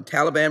on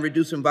Taliban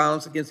reducing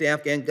violence against the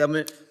Afghan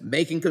government,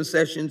 making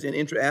concessions in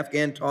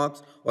intra-Afghan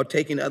talks, or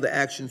taking other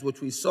actions,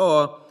 which we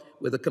saw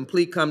with a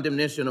complete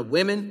condemnation of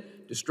women,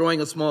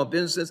 destroying of small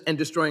businesses, and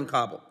destroying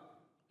Kabul,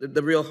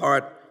 the real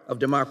heart of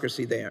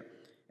democracy there.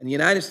 And the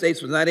United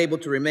States was not able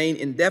to remain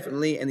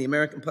indefinitely, and the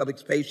American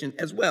public's patience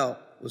as well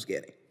was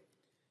getting.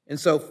 And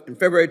so in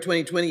February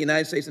 2020, the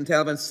United States and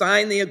Taliban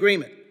signed the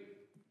agreement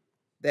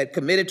that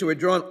committed to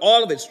withdrawing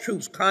all of its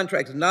troops,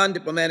 contractors,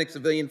 non-diplomatic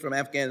civilian from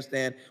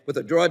Afghanistan, with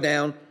a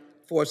drawdown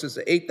forces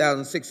of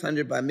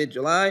 8,600 by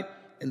mid-July,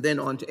 and then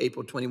on to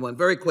April 21.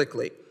 Very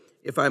quickly,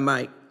 if I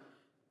might.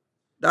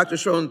 Dr.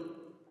 Schroden,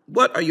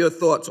 what are your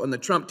thoughts on the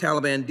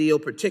Trump-Taliban deal,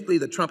 particularly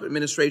the Trump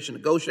administration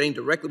negotiating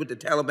directly with the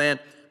Taliban,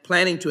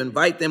 planning to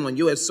invite them on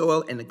U.S.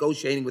 soil and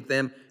negotiating with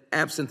them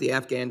absent the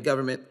Afghan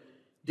government?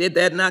 Did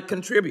that not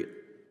contribute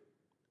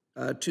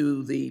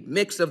to the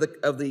mix of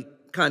the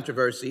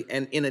controversy?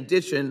 And in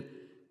addition,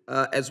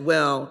 as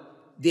well,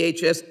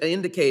 DHS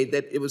indicated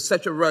that it was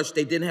such a rush,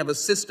 they didn't have a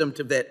system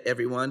to vet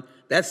everyone.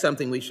 That's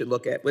something we should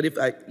look at. But if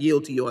I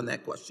yield to you on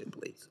that question,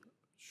 please.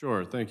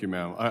 Sure, thank you,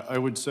 ma'am. I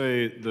would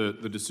say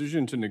the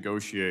decision to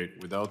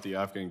negotiate without the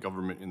Afghan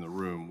government in the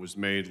room was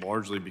made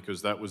largely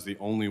because that was the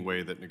only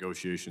way that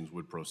negotiations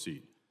would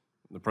proceed.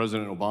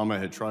 President Obama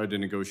had tried to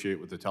negotiate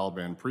with the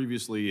Taliban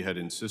previously, had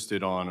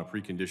insisted on a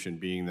precondition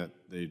being that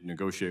they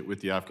negotiate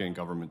with the Afghan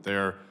government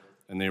there,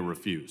 and they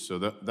refused. So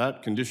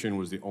that condition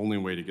was the only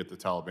way to get the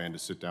Taliban to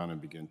sit down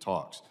and begin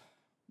talks.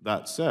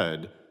 That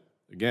said,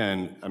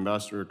 again,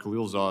 Ambassador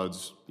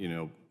Khalilzad's,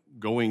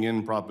 going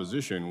in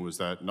proposition was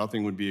that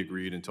nothing would be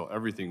agreed until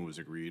everything was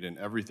agreed, and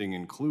everything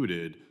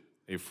included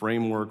a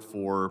framework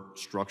for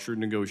structured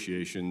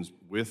negotiations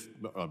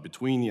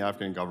between the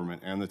Afghan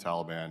government and the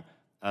Taliban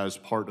as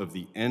part of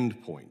the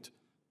end point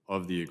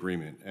of the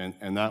agreement.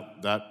 And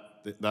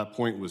that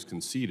point was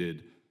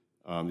conceded.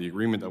 The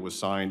agreement that was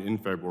signed in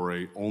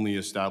February only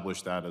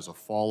established that as a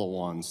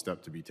follow-on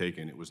step to be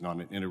taken. It was not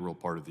an integral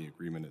part of the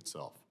agreement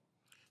itself.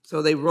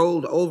 So they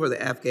rolled over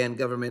the Afghan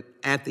government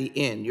at the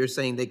end. You're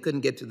saying they couldn't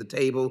get to the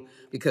table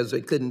because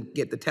they couldn't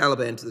get the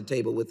Taliban to the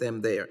table with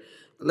them there.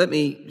 Let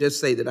me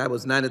just say that I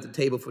was not at the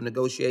table for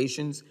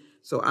negotiations,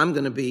 so I'm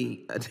going to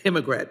be a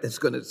Democrat that's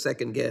going to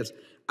second guess.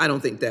 I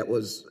don't think that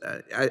was,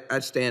 I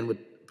stand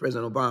with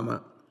President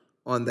Obama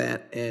on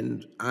that,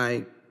 and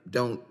I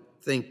don't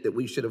think that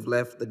we should have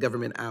left the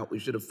government out. We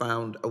should have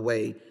found a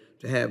way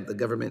to have the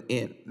government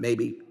in,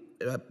 maybe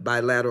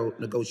bilateral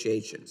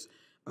negotiations.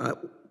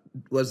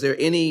 Was there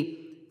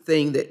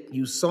anything that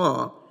you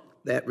saw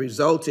that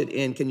resulted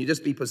in, can you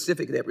just be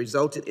specific, that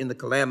resulted in the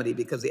calamity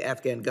because the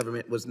Afghan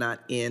government was not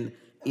in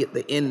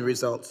the end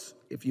results,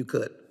 if you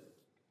could?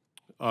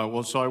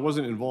 Well, so I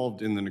wasn't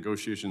involved in the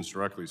negotiations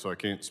directly, so I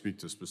can't speak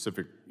to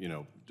specific,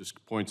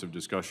 points of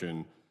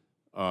discussion.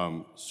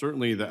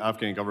 Certainly, the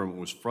Afghan government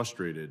was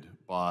frustrated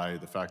by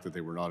the fact that they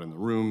were not in the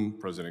room.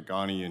 President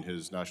Ghani and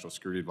his national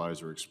security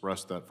advisor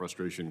expressed that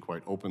frustration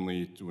quite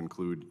openly, to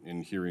include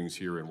in hearings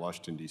here in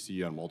Washington,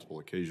 D.C. on multiple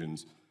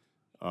occasions.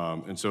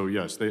 And so,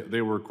 yes,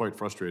 they were quite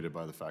frustrated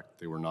by the fact that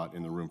they were not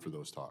in the room for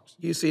those talks.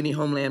 Do you see any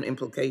homeland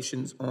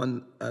implications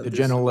on The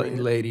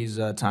gentlelady's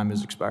time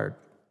has expired.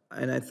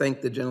 And I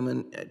thank the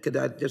gentleman. Could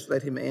I just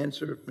let him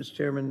answer, Mr.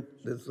 Chairman,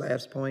 this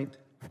last point?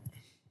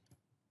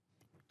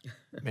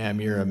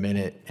 Ma'am, you're a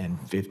minute and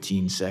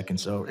 15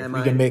 seconds over. If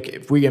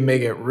we can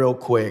make it real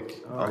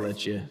quick, I'll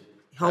let you.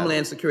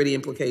 Homeland Security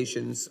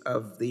implications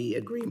of the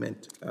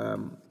agreement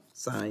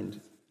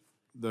signed.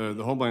 The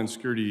Homeland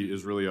Security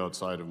is really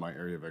outside of my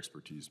area of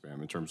expertise,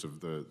 ma'am, in terms of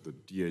the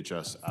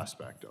DHS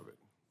aspect of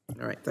it.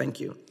 All right, thank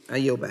you. I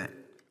yield back.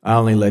 I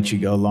only let you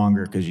go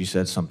longer because you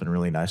said something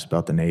really nice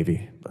about the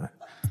Navy, but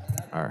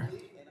all right.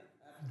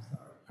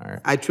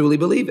 I truly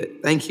believe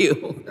it. Thank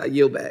you. I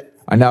yield back.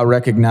 I now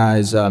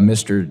recognize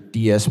Mr.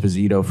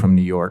 D'Esposito from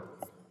New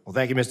York. Well,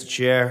 thank you, Mr.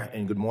 Chair,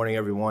 and good morning,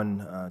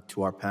 everyone.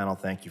 To our panel,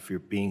 thank you for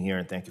being here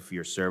and thank you for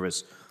your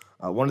service.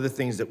 One of the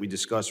things that we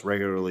discuss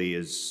regularly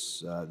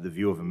is the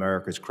view of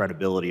America's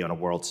credibility on a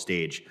world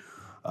stage.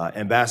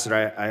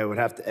 Ambassador, I would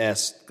have to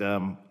ask,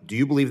 do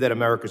you believe that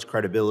America's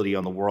credibility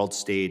on the world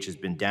stage has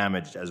been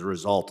damaged as a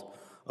result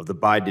of the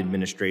Biden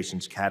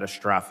administration's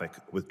catastrophic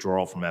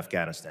withdrawal from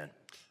Afghanistan?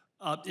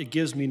 It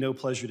gives me no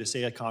pleasure to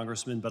say it,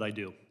 Congressman, but I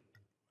do.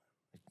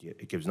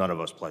 It gives none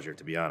of us pleasure,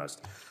 to be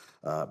honest.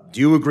 Do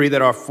you agree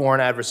that our foreign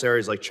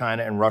adversaries like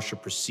China and Russia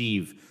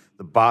perceive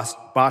the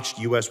botched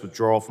U.S.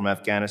 withdrawal from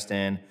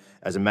Afghanistan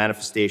as a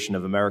manifestation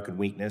of American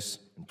weakness?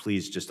 And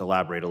please just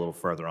elaborate a little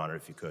further on it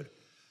if you could.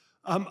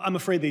 I'm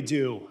afraid they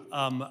do.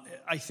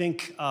 I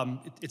think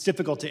it's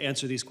difficult to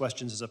answer these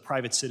questions as a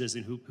private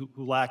citizen who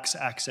lacks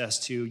access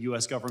to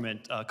U.S.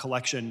 government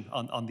collection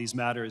on these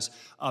matters.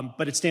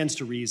 But it stands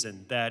to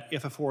reason that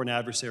if a foreign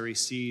adversary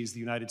sees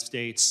the United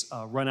States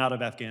run out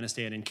of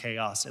Afghanistan in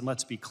chaos, and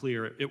let's be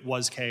clear, it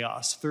was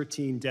chaos.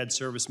 13 dead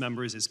service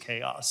members is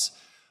chaos.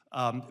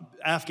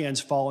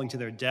 Afghans falling to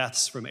their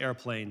deaths from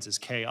airplanes is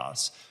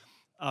chaos.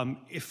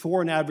 If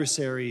foreign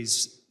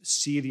adversaries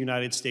see the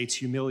United States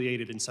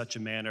humiliated in such a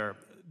manner,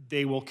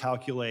 they will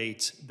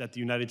calculate that the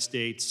United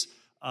States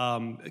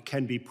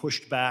can be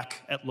pushed back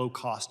at low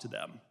cost to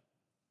them.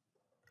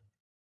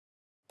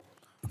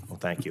 Well,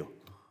 thank you.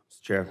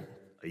 Mr. Chair,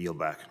 I yield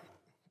back.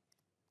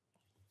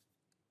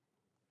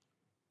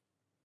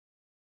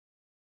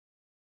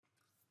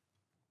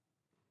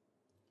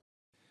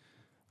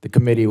 The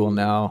committee will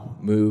now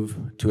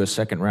move to a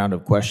second round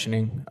of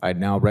questioning. I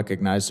now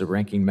recognize the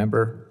ranking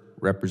member,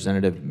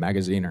 Representative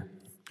Magaziner.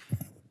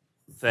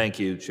 Thank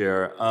you,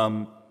 Chair.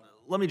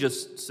 Let me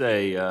just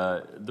say,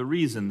 the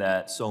reason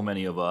that so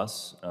many of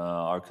us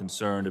are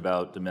concerned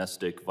about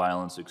domestic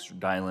violence,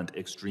 violent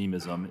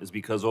extremism, is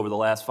because over the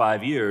last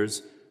 5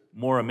 years,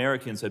 more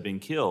Americans have been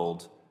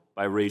killed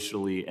by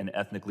racially and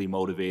ethnically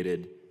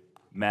motivated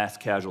mass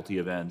casualty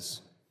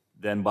events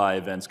than by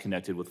events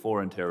connected with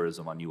foreign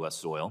terrorism on U.S.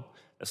 soil.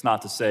 That's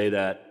not to say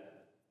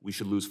that we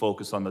should lose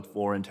focus on the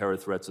foreign terror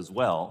threats as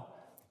well,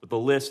 but the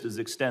list is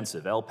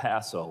extensive. El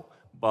Paso,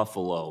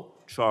 Buffalo,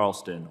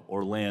 Charleston,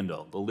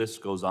 Orlando, the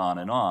list goes on,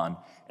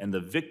 and the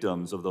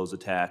victims of those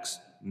attacks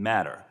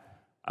matter.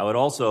 I would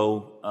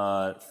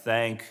also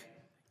thank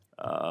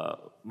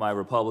my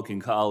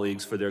Republican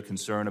colleagues for their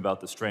concern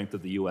about the strength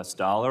of the U.S.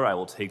 dollar. I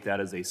will take that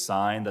as a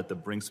sign that the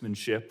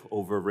brinksmanship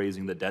over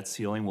raising the debt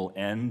ceiling will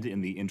end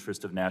in the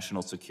interest of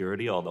national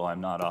security, although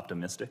I'm not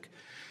optimistic.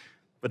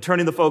 But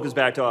turning the focus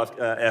back to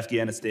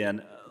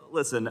Afghanistan,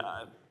 listen,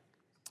 I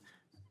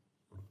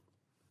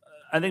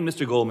think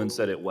Mr. Goldman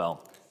said it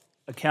well.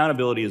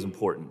 Accountability is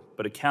important,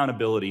 but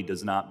accountability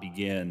does not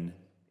begin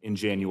in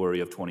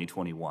January of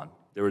 2021.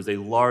 There is a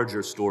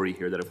larger story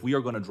here that if we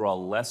are going to draw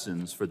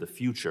lessons for the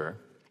future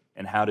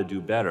and how to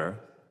do better,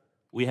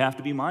 we have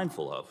to be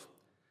mindful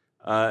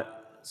of.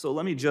 So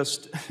let me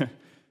just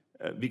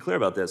be clear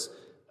about this.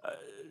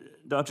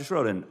 Dr.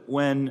 Schroden,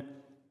 when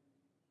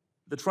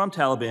the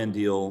Trump-Taliban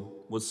deal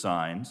was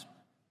signed,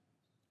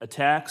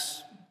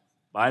 attacks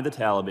by the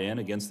Taliban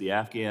against the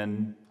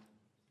Afghan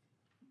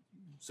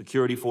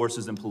security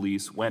forces and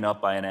police went up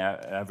by an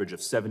average of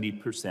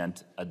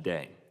 70% a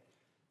day.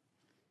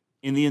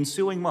 In the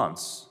ensuing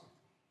months,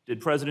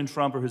 did President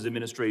Trump or his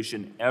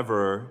administration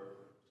ever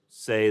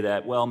say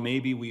that, well,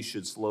 maybe we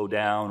should slow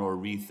down or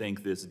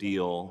rethink this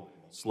deal,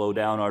 slow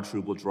down our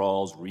troop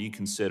withdrawals,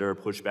 reconsider,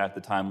 push back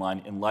the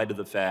timeline in light of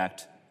the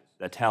fact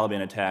that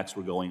Taliban attacks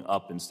were going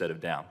up instead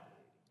of down?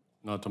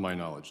 Not to my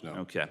knowledge, no.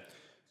 Okay.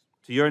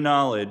 To your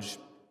knowledge,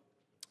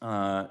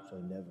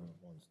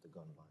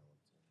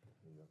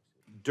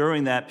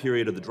 during that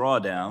period of the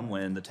drawdown,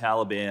 when the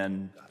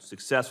Taliban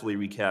successfully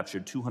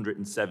recaptured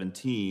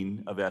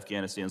 217 of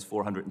Afghanistan's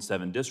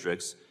 407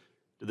 districts,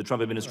 did the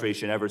Trump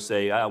administration ever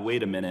say,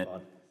 wait a minute,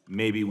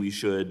 maybe we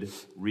should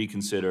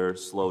reconsider,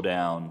 slow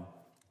down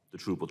the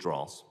troop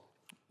withdrawals?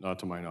 Not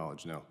to my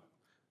knowledge, no.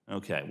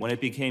 Okay. When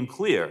it became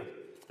clear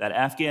that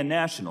Afghan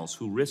nationals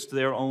who risked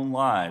their own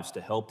lives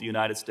to help the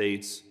United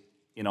States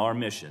in our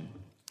mission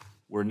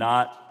were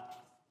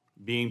not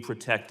being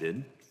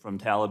protected from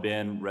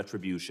Taliban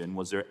retribution,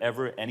 was there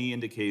ever any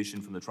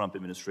indication from the Trump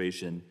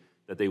administration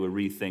that they were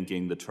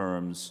rethinking the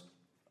terms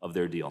of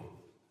their deal?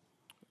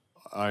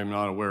 I'm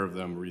not aware of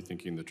them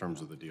rethinking the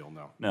terms of the deal,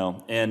 no.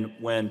 No. And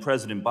when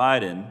President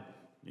Biden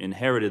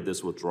inherited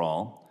this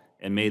withdrawal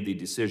and made the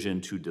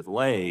decision to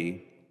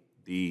delay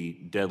the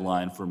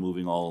deadline for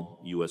moving all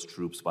U.S.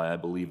 troops by, I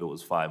believe it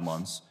was 5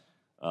 months,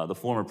 the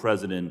former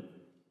president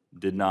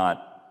did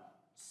not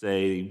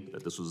say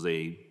that this was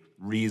a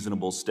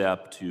reasonable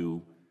step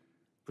to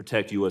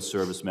protect U.S.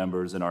 service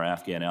members and our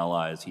Afghan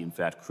allies. He, in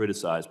fact,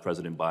 criticized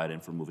President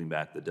Biden for moving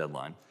back the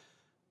deadline.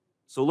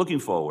 So looking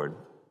forward,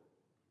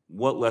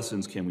 what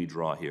lessons can we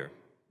draw here?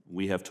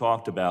 We have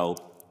talked about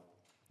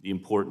the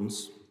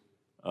importance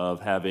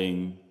of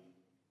having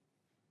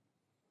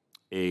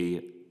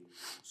a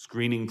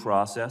screening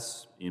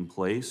process in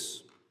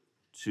place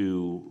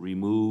to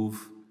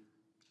remove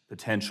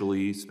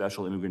potentially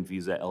special immigrant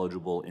visa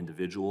eligible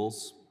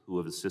individuals who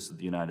have assisted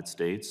the United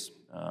States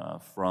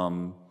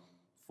from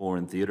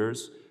foreign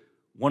theaters.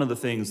 One of the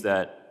things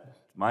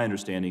that, to my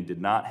understanding,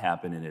 did not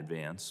happen in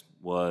advance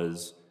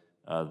was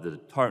the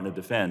Department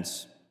of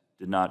Defense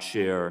did not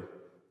share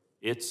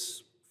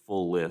its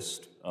full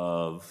list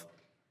of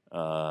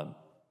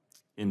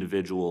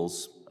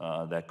individuals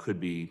that could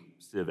be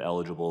CIV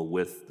eligible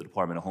with the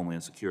Department of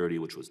Homeland Security,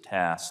 which was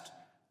tasked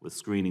with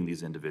screening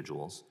these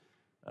individuals.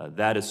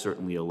 That is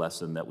certainly a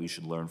lesson that we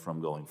should learn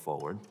from going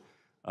forward.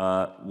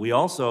 We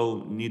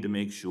also need to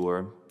make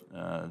sure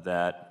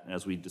that,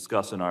 as we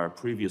discussed in our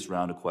previous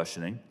round of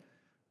questioning,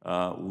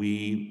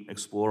 we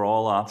explore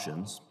all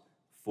options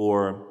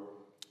for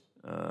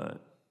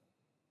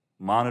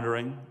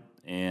monitoring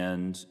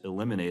and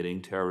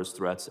eliminating terrorist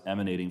threats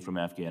emanating from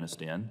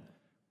Afghanistan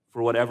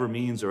for whatever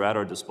means are at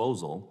our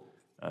disposal,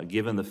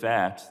 given the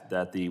fact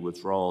that the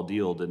withdrawal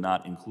deal did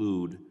not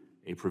include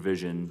a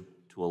provision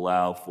to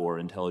allow for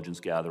intelligence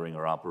gathering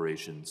or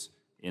operations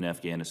in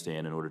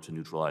Afghanistan in order to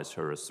neutralize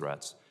terrorist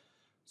threats.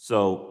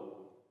 So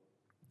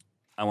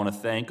I want to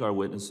thank our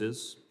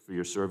witnesses for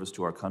your service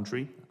to our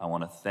country. I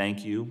want to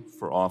thank you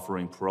for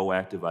offering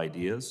proactive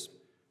ideas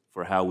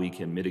for how we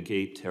can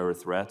mitigate terror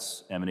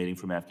threats emanating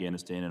from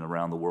Afghanistan and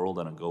around the world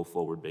on a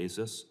go-forward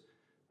basis.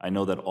 I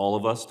know that all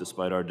of us,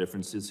 despite our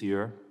differences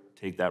here,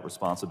 take that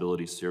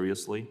responsibility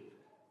seriously.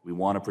 We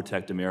want to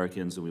protect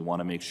Americans, and we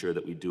want to make sure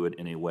that we do it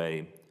in a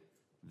way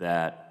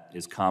that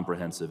is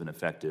comprehensive and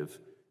effective.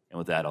 And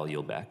with that, I'll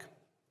yield back.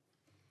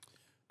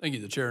 Thank you.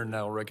 The chair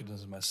now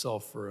recognizes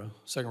myself for a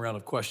second round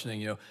of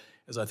questioning. You know,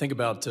 as I think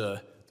about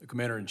the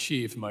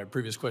Commander-in-Chief, and my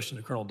previous question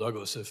to Colonel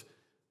Douglas, if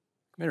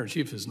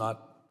Commander-in-Chief has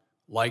not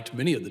liked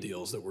many of the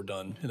deals that were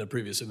done in the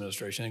previous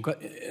administration,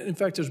 in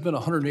fact, there's been a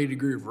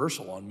 180-degree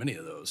reversal on many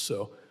of those.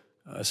 So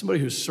as somebody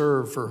who's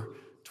served for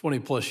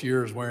 20-plus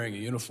years wearing a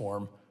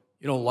uniform,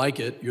 you don't like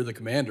it, you're the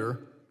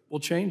commander, we'll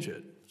change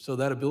it. So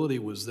that ability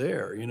was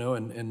there, you know,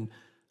 and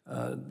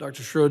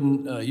Dr.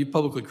 Schroden, you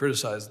publicly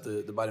criticized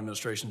the Biden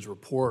administration's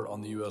report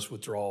on the U.S.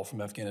 withdrawal from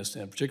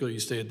Afghanistan. Particularly,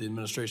 you stated the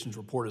administration's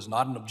report is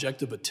not an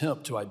objective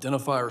attempt to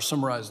identify or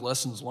summarize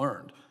lessons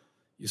learned.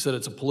 You said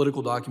it's a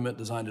political document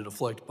designed to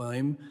deflect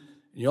blame.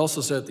 And you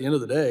also said at the end of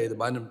the day, that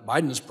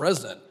Biden is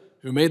president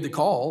who made the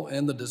call,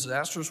 and the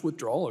disastrous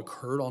withdrawal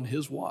occurred on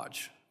his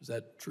watch. Is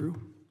that true?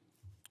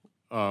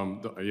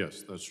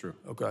 Yes, that's true.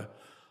 Okay.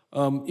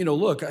 You know,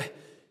 look,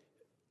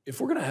 if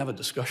we're going to have a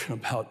discussion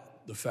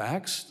about the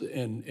facts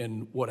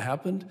and what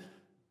happened,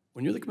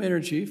 when you're the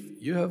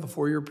commander-in-chief, you have a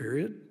 4-year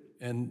period,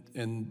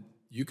 and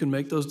you can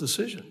make those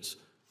decisions.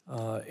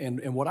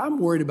 And what I'm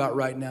worried about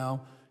right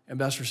now,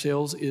 Ambassador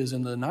Sales, is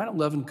in the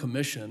 9/11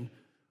 Commission,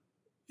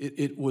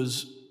 it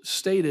was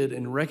stated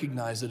and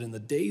recognized that in the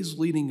days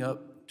leading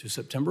up to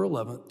September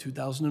 11th,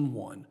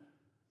 2001,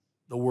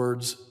 the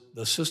words,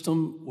 "the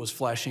system was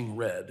flashing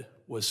red,"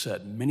 was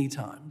said many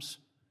times.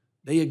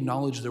 They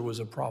acknowledged there was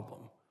a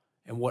problem.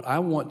 And what I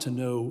want to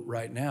know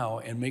right now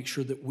and make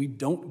sure that we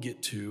don't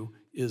get to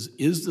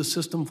is the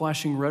system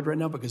flashing red right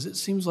now? Because it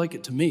seems like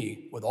it to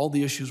me with all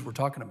the issues we're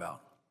talking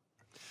about.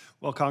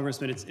 Well,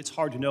 Congressman, it's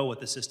hard to know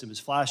what the system is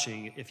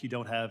flashing if you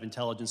don't have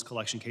intelligence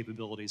collection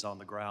capabilities on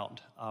the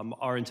ground.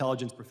 Our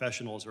intelligence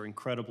professionals are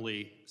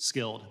incredibly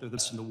skilled. They're the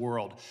best in the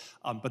world.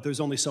 But there's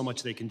only so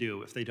much they can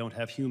do if they don't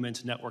have human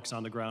networks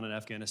on the ground in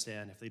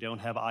Afghanistan, if they don't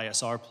have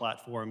ISR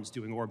platforms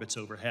doing orbits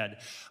overhead.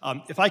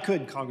 If I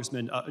could,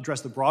 Congressman,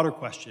 address the broader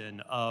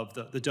question of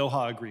the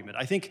Doha Agreement.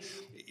 I think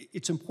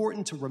it's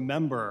important to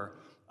remember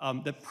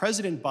that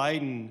President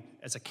Biden,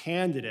 as a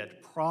candidate,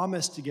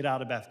 promised to get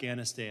out of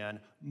Afghanistan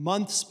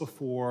months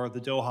before the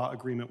Doha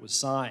Agreement was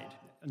signed.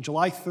 On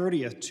July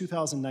 30th,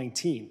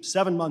 2019,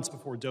 7 months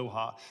before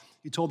Doha,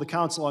 he told the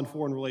Council on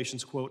Foreign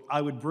Relations, quote,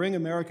 "I would bring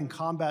American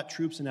combat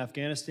troops in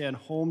Afghanistan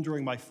home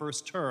during my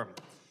first term."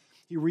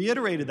 He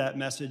reiterated that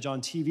message on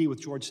TV with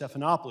George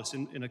Stephanopoulos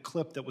in a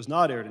clip that was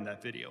not aired in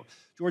that video.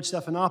 George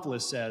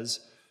Stephanopoulos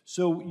says,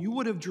 "So you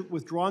would have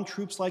withdrawn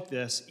troops like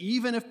this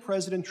even if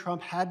President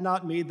Trump had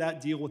not made that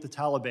deal with the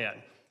Taliban."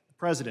 The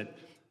President,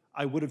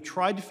 "I would have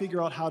tried to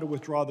figure out how to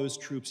withdraw those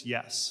troops,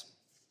 yes."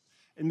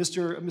 And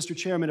Mr.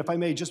 Chairman, if I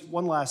may, just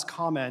one last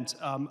comment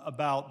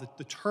about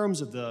the terms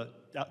of the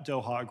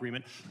Doha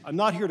Agreement. I'm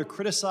not here to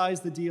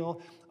criticize the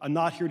deal. I'm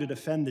not here to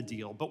defend the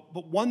deal.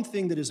 But one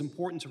thing that is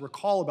important to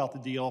recall about the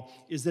deal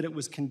is that it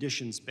was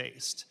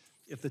conditions-based.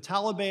 If the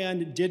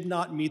Taliban did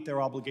not meet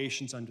their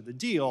obligations under the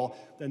deal,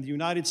 then the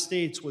United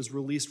States was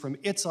released from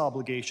its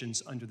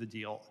obligations under the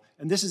deal.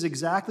 And this is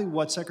exactly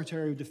what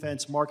Secretary of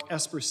Defense Mark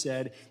Esper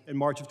said in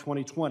March of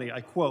 2020.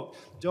 I quote,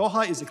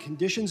 "Doha is a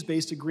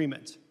conditions-based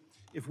agreement.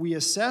 If we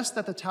assess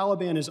that the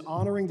Taliban is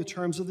honoring the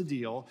terms of the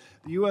deal,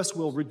 the U.S.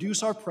 will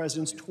reduce our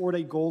presence toward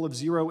a goal of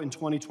 0 in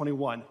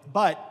 2021.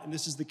 But," and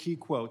this is the key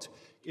quote,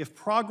 "if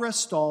progress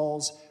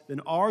stalls, then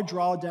our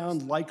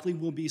drawdown likely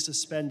will be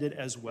suspended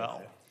as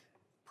well."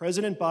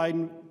 President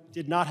Biden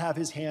did not have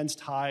his hands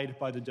tied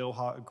by the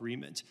Doha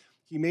Agreement.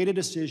 He made a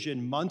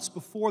decision months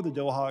before the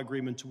Doha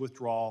Agreement to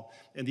withdraw,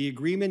 and the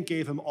agreement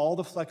gave him all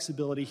the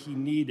flexibility he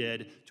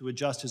needed to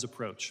adjust his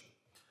approach.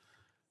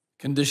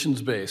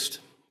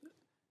 Conditions-based.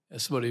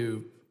 As somebody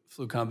who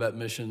flew combat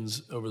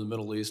missions over the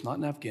Middle East, not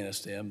in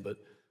Afghanistan, but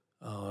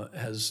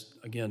has,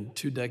 again,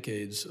 2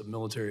 decades of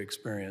military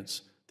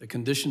experience, the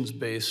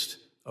conditions-based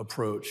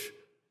approach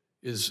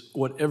is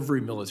what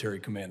every military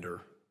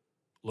commander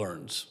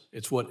learns.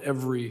 It's what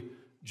every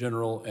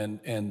general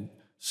and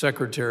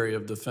secretary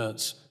of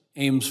defense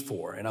aims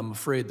for, and I'm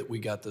afraid that we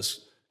got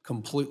this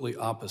completely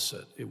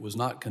opposite. It was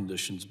not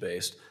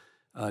conditions-based.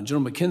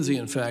 General McKenzie,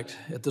 in fact,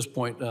 at this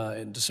point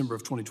in December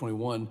of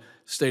 2021,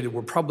 stated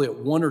we're probably at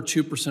 1 or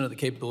 2% of the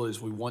capabilities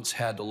we once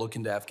had to look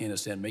into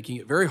Afghanistan, making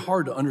it very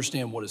hard to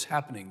understand what is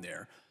happening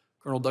there.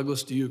 Colonel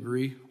Douglas, do you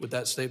agree with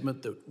that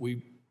statement, that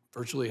we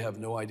virtually have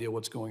no idea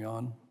what's going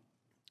on?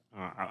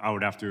 I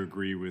would have to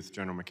agree with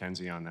General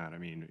McKenzie on that. I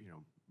mean, you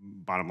know,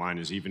 bottom line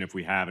is even if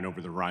we have an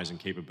over-the-horizon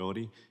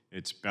capability,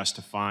 it's best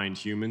to find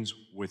humans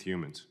with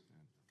humans.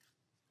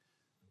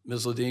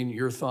 Ms. Ledeen,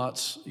 your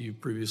thoughts? You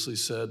previously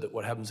said that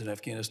what happens in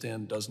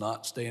Afghanistan does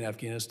not stay in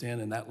Afghanistan,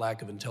 and that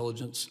lack of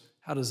intelligence,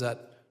 how does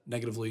that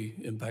negatively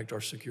impact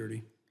our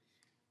security?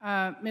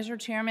 Mr.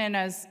 Chairman,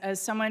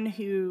 as someone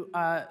who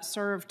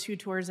served 2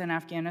 tours in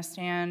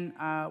Afghanistan,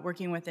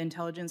 working with the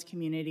intelligence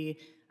community,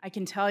 I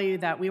can tell you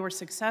that we were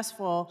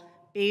successful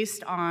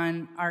based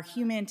on our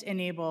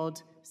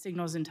human-enabled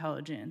signals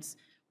intelligence.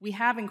 We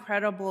have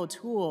incredible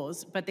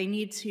tools, but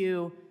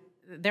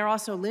they're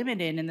also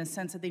limited in the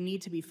sense that they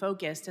need to be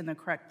focused in the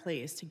correct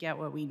place to get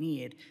what we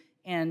need.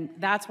 And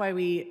that's why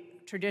we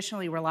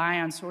traditionally rely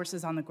on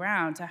sources on the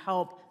ground to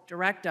help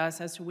direct us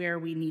as to where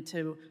we need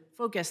to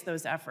focus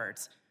those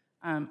efforts.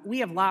 We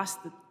have lost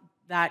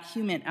that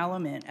human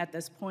element at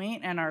this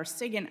point, and our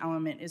SIGINT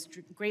element is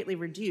greatly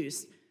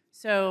reduced.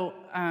 So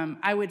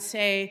I would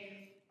say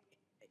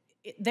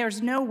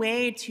there's no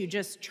way to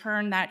just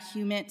turn that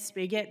human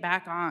spigot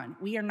back on.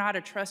 We are not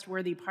a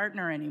trustworthy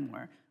partner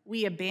anymore.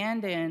 We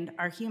abandoned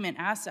our human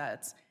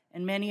assets,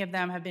 and many of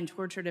them have been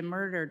tortured and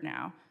murdered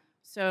now.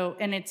 So,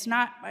 and it's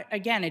not,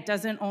 again, it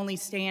doesn't only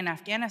stay in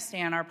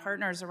Afghanistan. Our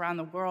partners around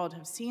the world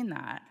have seen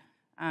that,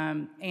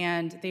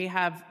 and they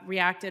have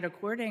reacted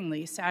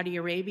accordingly. Saudi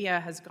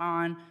Arabia has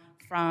gone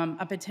from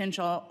a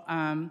potential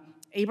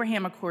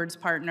Abraham Accords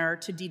partner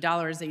to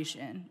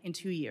de-dollarization in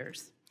 2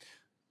 years.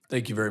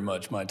 Thank you very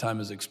much. My time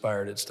has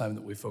expired. It's time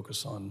that we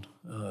focus on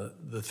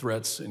the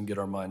threats and get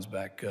our minds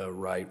back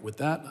right. With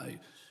that, I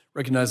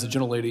recognize the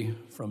gentlelady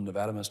from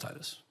Nevada, Ms.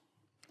 Titus.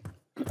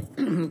 Thank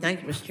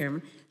you, Mr.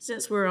 Chairman.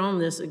 Since we're on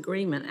this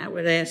agreement, I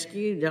would ask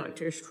you,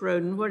 Dr.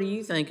 Schroden, what do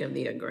you think of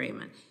the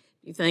agreement?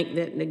 Do you think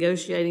that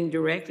negotiating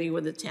directly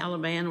with the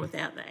Taliban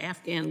without the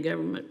Afghan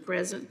government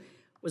present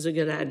was a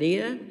good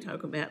idea?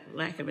 Talk about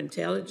lack of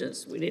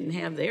intelligence. We didn't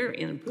have their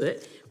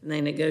input when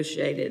they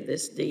negotiated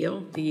this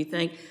deal. Do you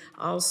think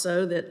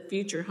also that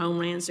future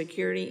Homeland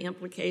Security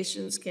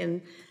implications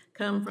can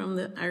come from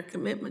our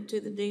commitment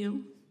to the deal?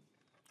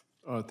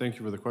 Thank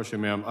you for the question,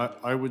 ma'am.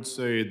 I would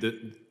say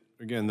that,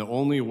 again, the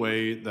only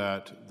way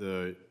that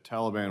the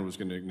Taliban was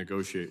going to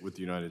negotiate with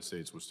the United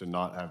States was to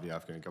not have the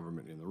Afghan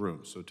government in the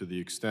room. So to the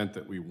extent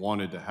that we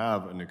wanted to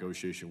have a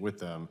negotiation with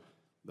them,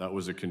 that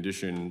was a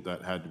condition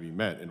that had to be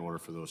met in order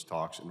for those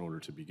talks in order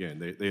to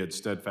begin. They had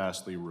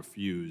steadfastly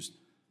refused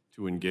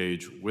to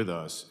engage with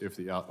us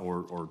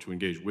or to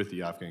engage with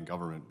the Afghan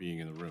government being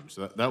in the room.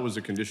 So that was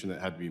a condition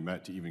that had to be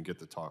met to even get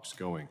the talks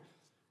going.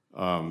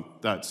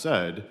 That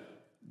said,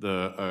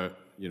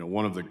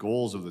 one of the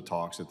goals of the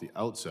talks at the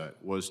outset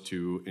was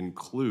to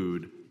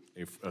include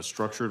a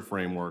structured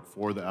framework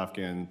for the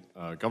Afghan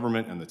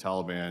government and the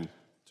Taliban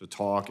to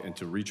talk and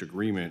to reach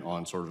agreement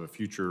on sort of a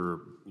future,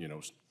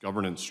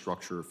 governance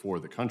structure for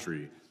the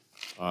country.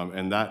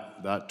 And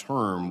that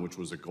term, which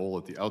was a goal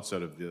at the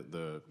outset of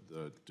the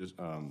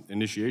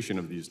initiation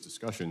of these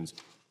discussions,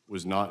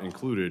 was not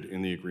included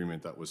in the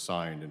agreement that was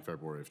signed in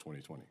February of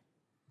 2020.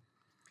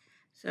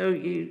 So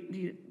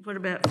what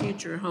about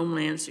future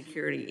Homeland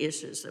Security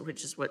issues,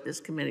 which is what this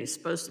committee is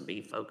supposed to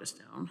be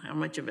focused on? How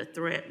much of a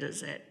threat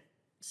does that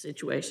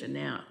situation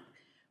now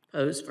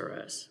pose for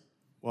us?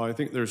 Well, I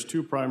think there's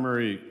two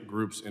primary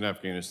groups in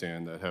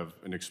Afghanistan that have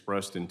an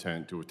expressed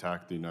intent to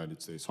attack the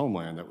United States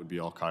homeland. That would be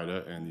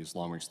Al-Qaeda and the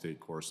Islamic State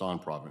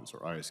Khorasan Province, or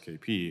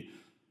ISKP.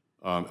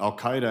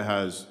 Al-Qaeda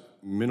has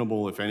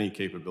minimal, if any,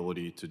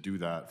 capability to do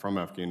that from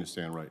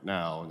Afghanistan right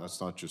now, and that's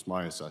not just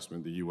my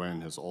assessment. The UN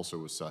has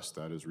also assessed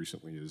that as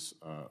recently as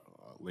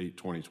late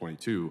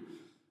 2022.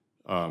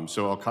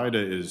 So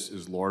Al-Qaeda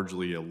is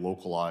largely a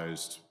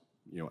localized,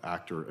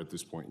 actor at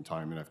this point in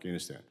time in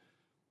Afghanistan.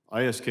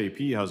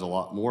 ISKP has a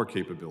lot more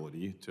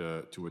capability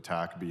to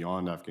attack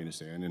beyond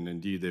Afghanistan, and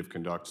indeed they've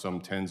conducted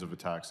some tens of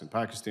attacks in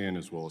Pakistan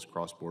as well as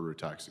cross-border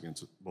attacks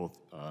against both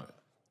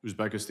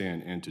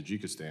Uzbekistan and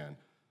Tajikistan.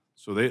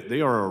 So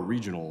they are a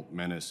regional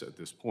menace at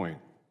this point.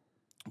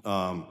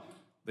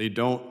 They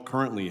don't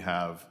currently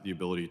have the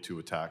ability to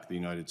attack the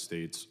United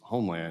States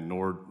homeland,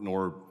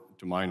 nor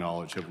to my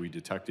knowledge have we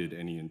detected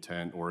any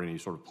intent or any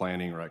sort of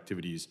planning or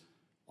activities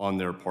on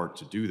their part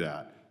to do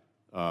that.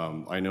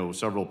 I know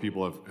several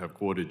people have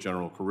quoted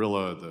General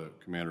Kurilla, the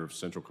commander of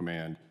Central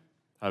Command,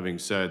 having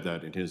said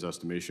that in his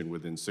estimation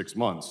within 6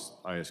 months,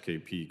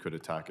 ISKP could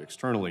attack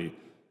externally.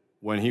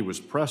 When he was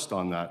pressed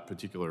on that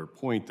particular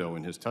point, though,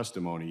 in his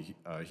testimony,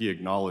 he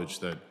acknowledged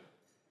that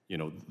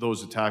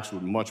those attacks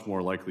would much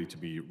more likely to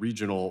be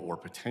regional or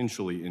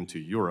potentially into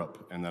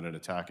Europe, and that an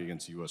attack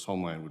against the U.S.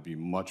 homeland would be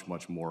much,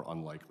 much more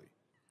unlikely.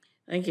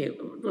 Thank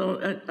you.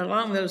 Well,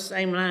 along those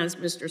same lines,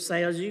 Mr.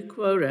 Sales, you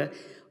quote a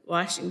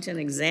Washington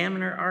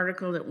Examiner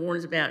article that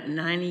warns about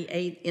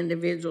 98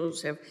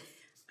 individuals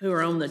who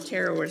are on the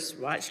terrorist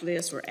watch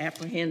list were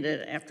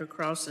apprehended after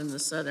crossing the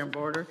southern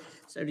border.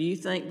 So do you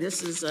think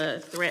this is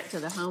a threat to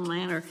the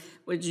homeland, or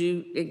would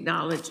you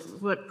acknowledge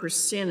what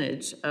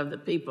percentage of the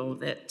people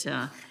that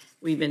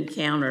we've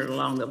encountered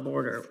along the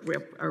border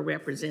are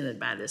represented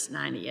by this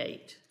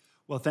 98?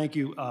 Well, thank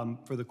you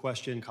for the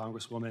question,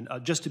 Congresswoman.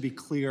 Just to be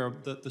clear,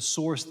 the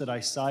source that I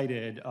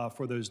cited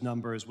for those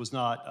numbers was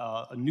not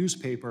a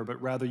newspaper,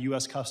 but rather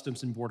U.S.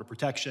 Customs and Border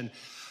Protection.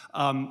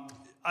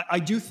 I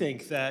do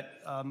think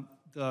that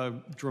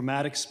the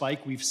dramatic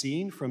spike we've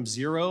seen from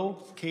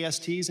 0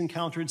 KSTs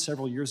encountered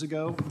several years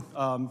ago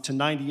to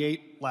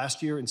 98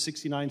 last year and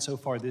 69 so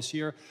far this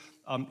year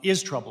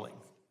is troubling.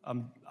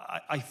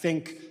 I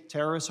think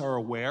terrorists are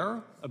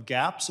aware of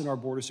gaps in our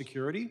border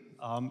security,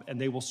 and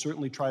they will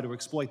certainly try to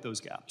exploit those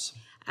gaps.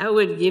 I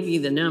would give you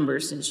the number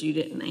since you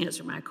didn't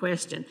answer my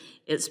question.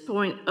 It's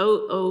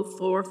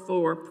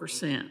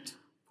 0.0044%.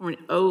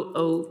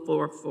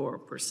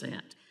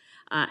 0.0044%.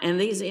 And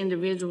these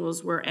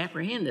individuals were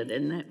apprehended,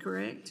 isn't that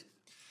correct?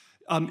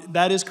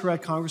 That is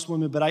correct,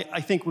 Congresswoman, but I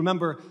think,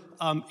 remember,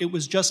 it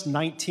was just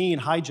 19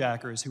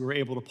 hijackers who were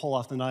able to pull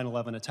off the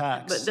 9/11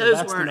 attacks. But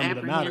those weren't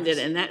apprehended,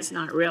 and that's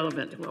not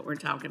relevant to what we're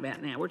talking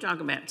about now. We're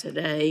talking about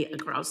today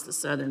across the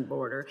southern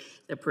border,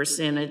 the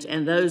percentage,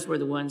 and those were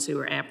the ones who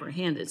were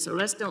apprehended. So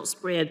let's don't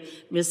spread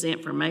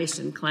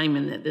misinformation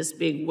claiming that this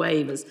big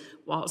wave is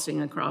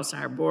waltzing across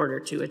our border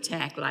to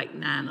attack like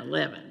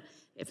 9/11.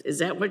 Is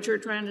that what you're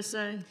trying to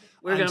say?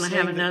 We're going to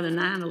have another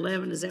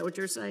 9/11? Is that what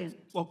you're saying?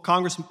 Well,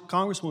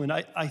 Congresswoman,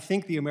 I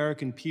think the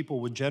American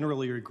people would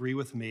generally agree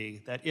with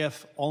me that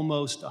if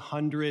almost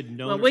 100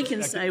 known... Well, we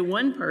can say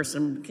one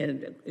person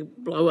can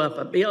blow up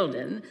a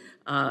building.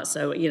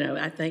 So,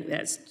 I think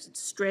that's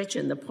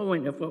stretching the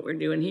point of what we're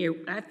doing here.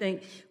 I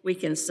think we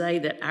can say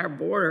that our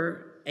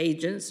border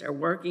agents are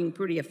working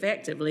pretty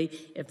effectively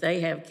if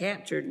they have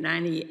captured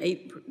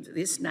 98,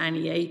 this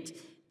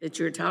 98 that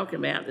you're talking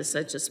about, that's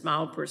such a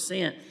small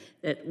percent,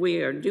 that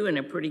we are doing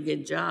a pretty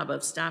good job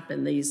of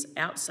stopping these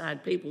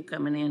outside people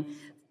coming in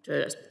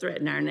to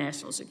threaten our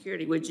national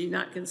security. Would you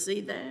not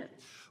concede that?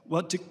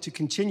 Well, to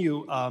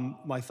continue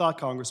my thought,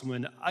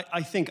 Congresswoman,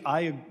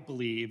 I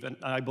believe, and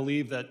I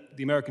believe that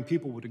the American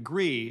people would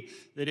agree,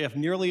 that if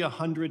nearly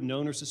 100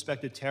 known or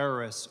suspected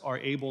terrorists are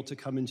able to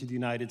come into the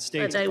United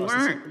States— But they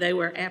weren't. They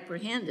were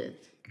apprehended.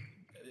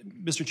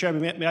 Mr.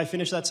 Chairman, may I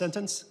finish that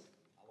sentence?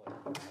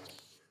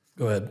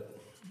 Go ahead.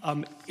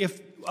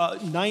 If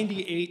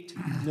 98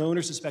 known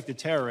or suspected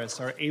terrorists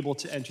are able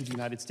to enter the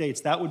United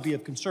States, that would be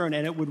of concern,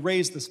 and it would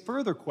raise this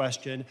further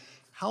question: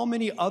 how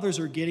many others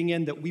are getting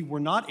in that we were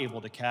not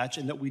able to catch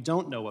and that we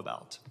don't know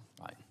about?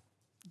 Right.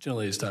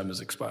 Gentlelady's time has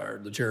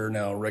expired. The chair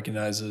now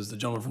recognizes the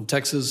gentleman from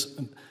Texas,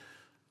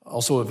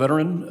 also a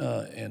veteran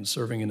and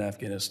serving in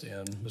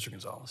Afghanistan, Mr.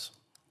 Gonzalez.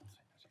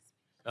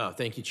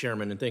 Thank you,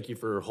 Chairman, and thank you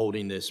for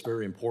holding this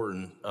very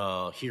important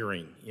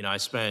hearing. You know, I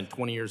spent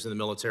 20 years in the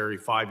military,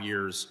 5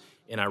 years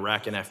in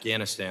Iraq and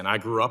Afghanistan. I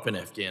grew up in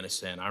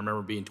Afghanistan. I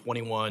remember being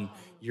 21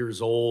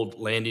 years old,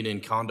 landing in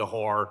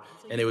Kandahar,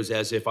 and it was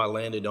as if I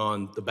landed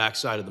on the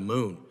backside of the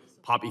moon.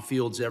 Poppy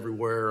fields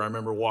everywhere. I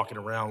remember walking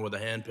around with a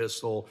hand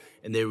pistol,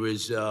 and there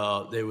was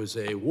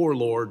a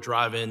warlord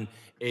driving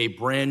a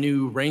brand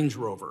new Range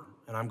Rover.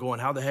 And I'm going,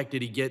 how the heck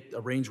did he get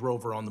a Range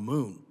Rover on the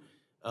moon?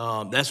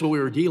 That's what we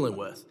were dealing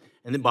with.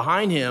 And then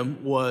behind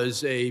him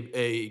was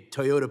a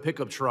Toyota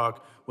pickup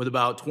truck with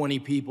about 20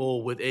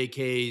 people with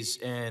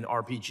AKs and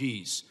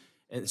RPGs.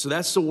 And so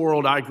that's the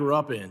world I grew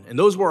up in. And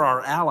those were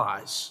our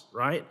allies,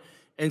 right?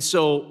 And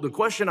so the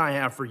question I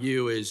have for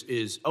you is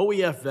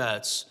OEF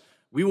vets,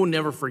 we will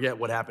never forget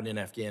what happened in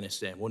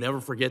Afghanistan. We'll never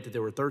forget that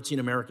there were 13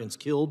 Americans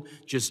killed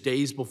just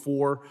days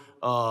before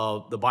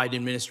the Biden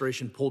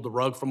administration pulled the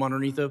rug from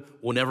underneath them.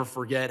 We'll never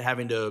forget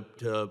having to,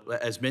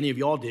 as many of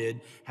y'all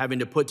did, having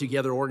to put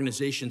together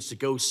organizations to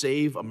go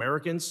save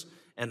Americans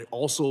and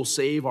also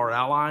save our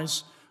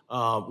allies.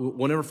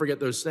 We'll never forget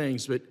those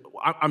things, but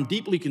I'm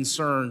deeply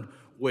concerned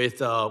with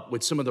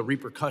some of the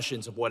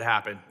repercussions of what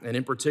happened. And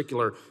in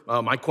particular,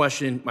 my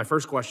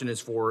first question is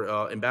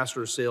for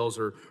Ambassador Sales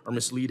or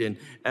Ms. Leadin.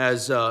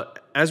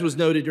 As was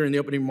noted during the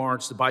opening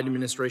remarks, the Biden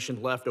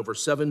administration left over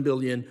 $7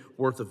 billion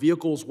worth of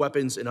vehicles,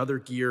 weapons, and other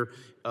gear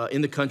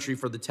in the country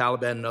for the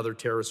Taliban and other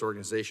terrorist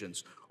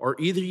organizations. Are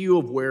either of you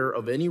aware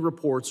of any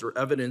reports or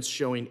evidence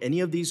showing any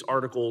of these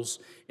articles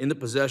in the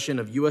possession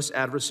of U.S.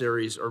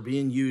 adversaries are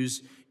being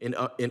used in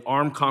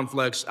armed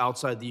conflicts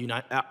outside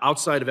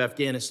of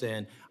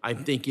Afghanistan?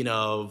 I'm thinking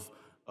of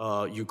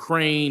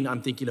Ukraine.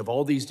 I'm thinking of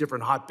all these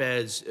different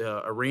hotbeds,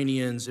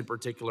 Iranians in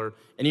particular.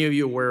 Any of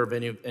you aware of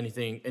any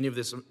of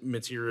this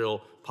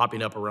material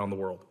popping up around the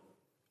world?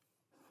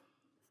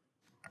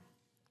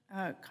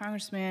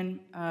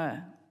 Congressman,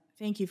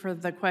 thank you for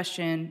the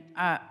question.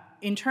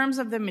 In terms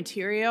of the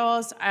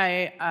materials,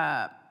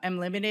 I am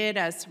limited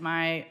as to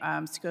my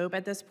scope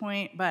at this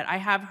point, but I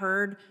have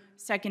heard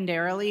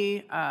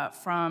secondarily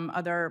from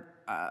other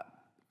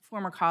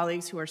former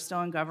colleagues who are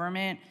still in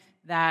government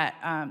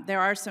that there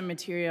are some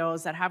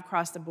materials that have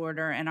crossed the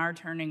border and are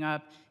turning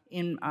up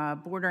in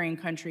bordering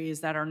countries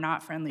that are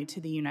not friendly to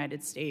the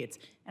United States.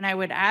 And I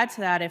would add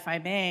to that, if I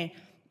may,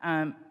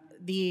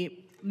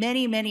 the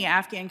many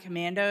Afghan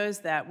commandos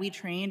that we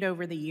trained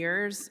over the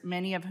years,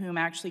 many of whom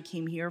actually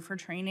came here for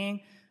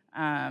training,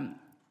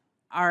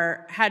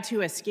 had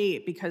to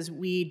escape because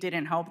we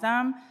didn't help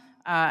them.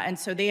 And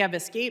so they have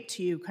escaped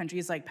to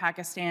countries like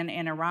Pakistan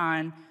and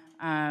Iran.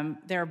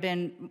 There have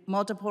been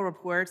multiple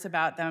reports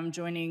about them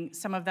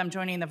some of them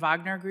joining the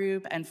Wagner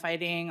Group and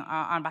fighting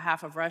on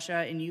behalf of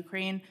Russia in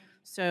Ukraine.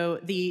 So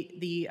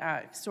the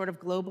sort of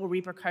global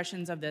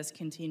repercussions of this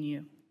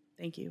continue.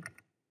 Thank you.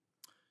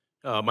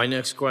 My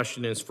next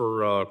question is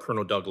for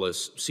Colonel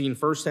Douglas. Seeing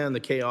firsthand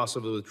the chaos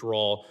of the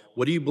withdrawal,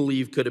 what do you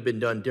believe could have been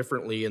done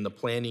differently in the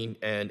planning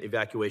and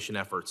evacuation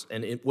efforts?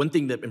 And one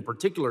thing that in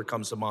particular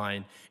comes to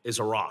mind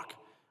is Iraq.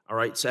 All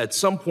right, so at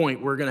some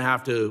point we're going to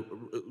have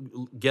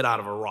to get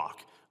out of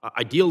Iraq.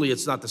 Ideally,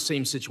 it's not the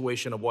same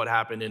situation of what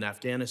happened in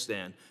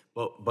Afghanistan,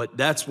 but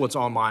that's what's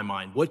on my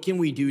mind. What can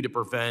we do to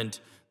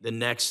prevent the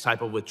next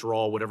type of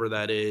withdrawal, whatever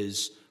that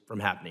is, from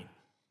happening?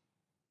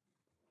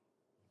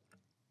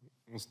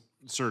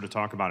 Sir, to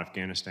talk about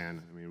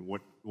Afghanistan, I mean,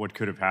 what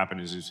could have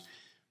happened is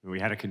we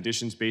had a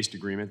conditions-based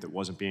agreement that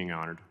wasn't being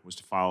honored, was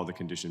to follow the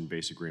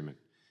condition-based agreement.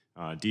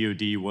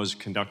 DOD was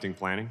conducting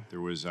planning. There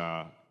was,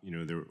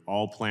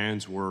 all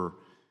plans were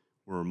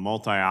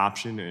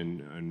multi-option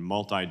and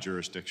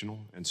multi-jurisdictional.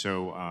 And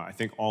so I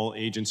think all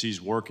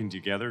agencies working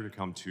together to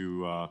come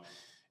to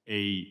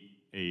a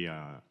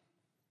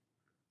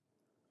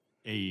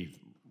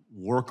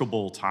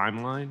workable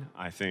timeline,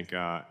 I think,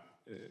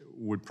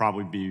 would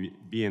probably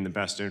be in the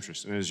best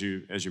interest. And as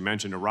you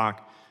mentioned,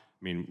 Iraq,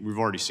 I mean, we've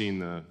already seen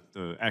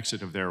the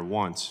exit of there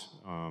once,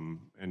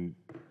 and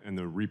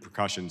the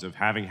repercussions of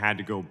having had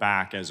to go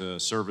back as a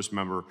service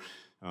member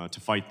to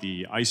fight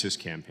the ISIS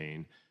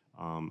campaign.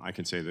 I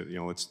can say that,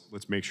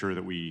 let's make sure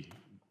that we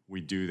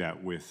do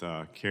that with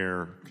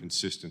care,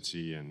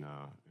 consistency, and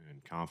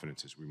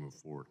confidence as we move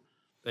forward.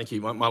 Thank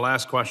you. My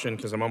last question,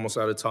 because I'm almost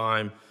out of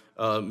time,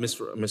 Ms.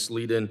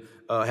 Leedon,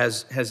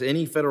 has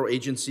any federal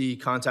agency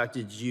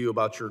contacted you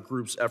about your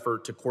group's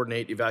effort to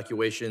coordinate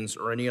evacuations,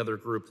 or any other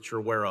group that you're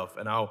aware of?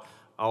 And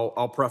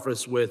I'll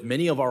preface with,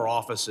 many of our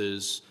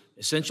offices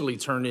essentially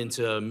turned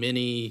into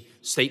mini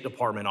State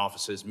Department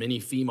offices,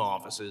 mini FEMA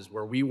offices,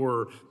 where we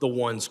were the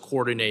ones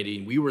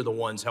coordinating, we were the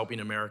ones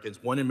helping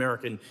Americans. One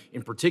American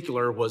in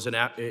particular was an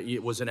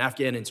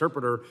Afghan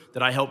interpreter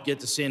that I helped get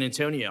to San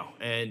Antonio,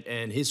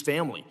 and his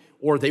family,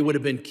 or they would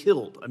have been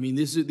killed. I mean,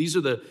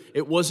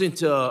 it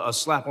wasn't a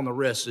slap on the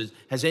wrist.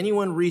 Has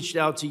anyone reached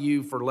out to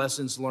you for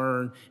lessons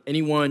learned?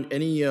 Any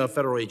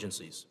federal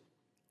agencies?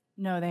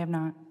 No, they have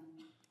not.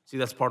 See,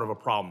 that's part of a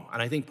problem.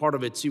 And I think part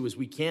of it too is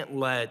we can't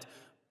let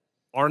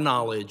our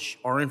knowledge,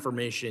 our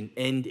information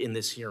end in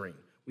this hearing.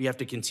 We have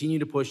to continue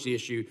to push the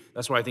issue.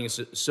 That's why I think it's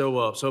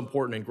so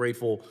important, and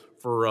grateful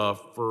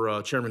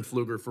for Chairman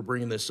Pfluger for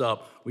bringing this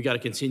up. We got to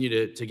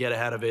continue to get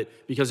ahead of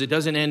it, because it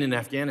doesn't end in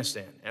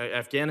Afghanistan.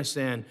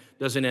 Afghanistan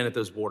doesn't end at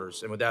those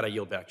borders. And with that, I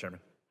yield back, Chairman.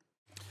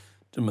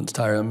 Gentleman's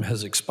time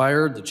has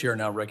expired. The chair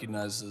now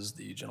recognizes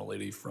the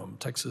gentlelady from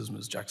Texas,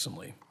 Ms. Jackson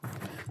Lee.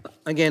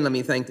 Again, let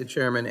me thank the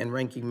chairman and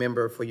ranking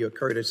member for your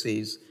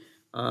courtesies.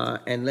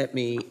 And let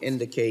me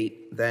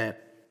indicate that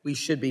we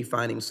should be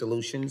finding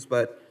solutions,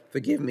 but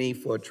forgive me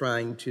for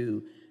trying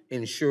to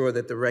ensure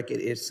that the record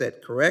is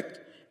set correct.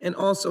 And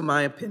also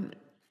my opinion,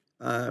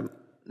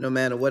 no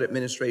matter what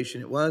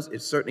administration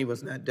it certainly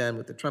was not done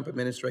with the Trump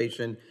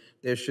administration.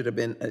 There should have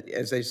been,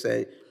 as they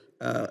say,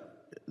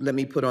 let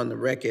me put on the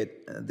record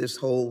this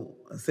whole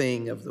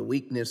thing of the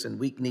weakness and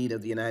weak need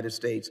of the United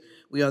States.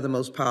 We are the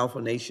most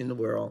powerful nation in the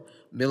world,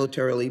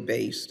 militarily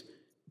based,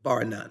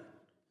 bar none.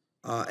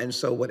 And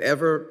so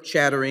whatever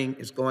chattering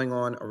is going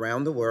on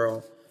around the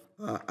world,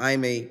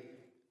 I'm a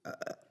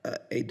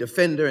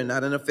defender and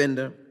not an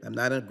offender. I'm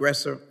not an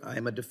aggressor. I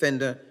am a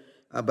defender.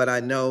 But I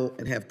know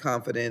and have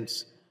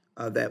confidence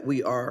that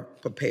we are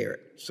prepared.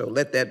 So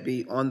let that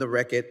be on the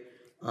record,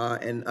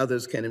 and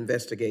others can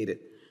investigate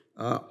it.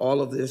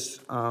 All of this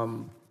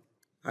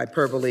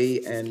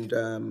hyperbole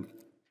and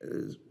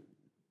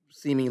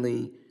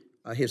seemingly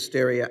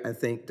hysteria, I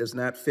think, does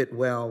not fit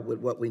well with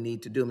what we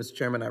need to do. Mr.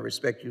 Chairman, I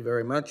respect you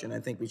very much, and I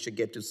think we should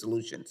get to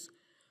solutions.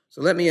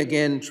 So let me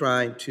again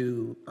try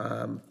to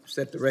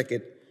set the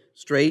record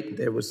straight.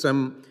 There were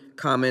some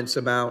comments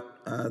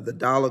about the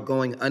dollar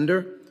going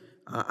under.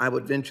 I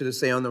would venture to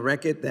say on the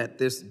record that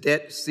this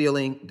debt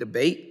ceiling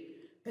debate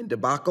and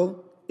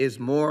debacle is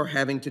more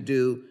having to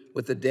do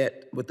with the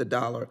debt, with the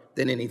dollar,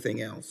 than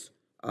anything else.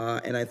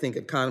 And I think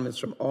economists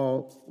from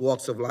all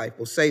walks of life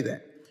will say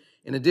that.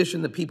 In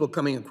addition, the people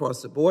coming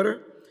across the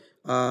border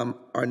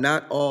are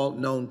not all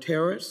known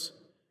terrorists.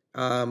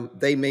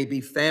 They may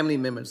be family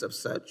members of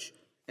such,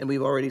 and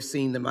we've already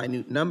seen the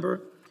minute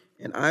number.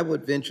 And I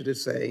would venture to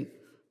say,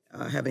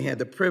 having had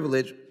the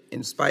privilege,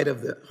 in spite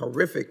of the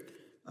horrific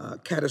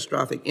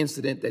catastrophic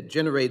incident that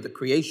generated the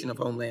creation of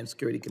Homeland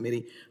Security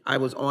Committee, I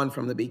was on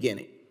from the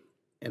beginning.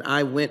 And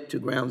I went to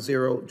ground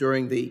zero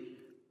during the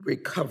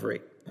recovery.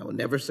 I will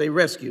never say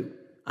rescue.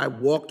 I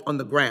walked on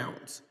the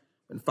grounds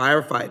when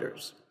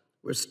firefighters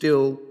were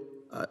still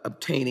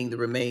obtaining the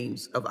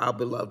remains of our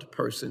beloved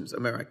persons,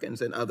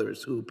 Americans and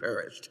others who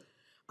perished.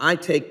 I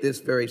take this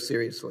very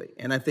seriously,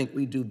 and I think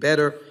we do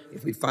better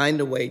if we find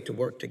a way to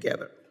work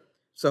together.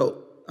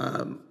 So,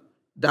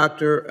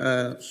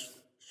 Dr.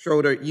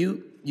 Schroeder,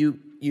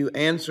 you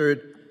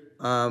answered,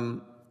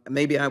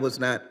 maybe I was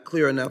not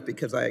clear enough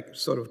because I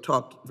sort of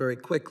talked very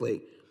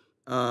quickly,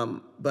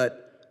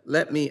 but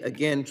let me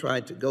again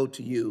try to go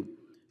to you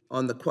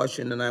on the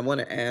question, and I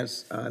want to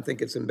ask, I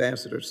think it's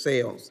Ambassador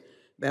Sales.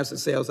 Ambassador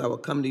Sales, I will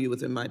come to you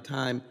within my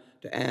time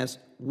to ask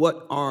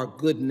what are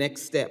good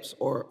next steps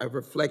or a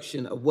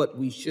reflection of what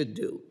we should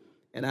do,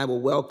 and I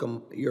will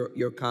welcome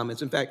your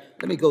comments. In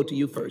fact, let me go to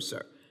you first,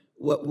 sir.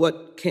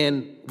 What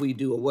can we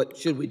do, or what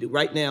should we do?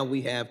 Right now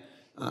we have,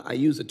 I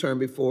used the term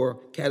before,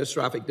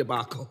 catastrophic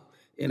debacle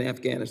in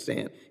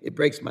Afghanistan. It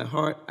breaks my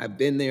heart. I've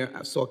been there.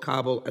 I saw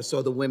Kabul. I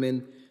saw the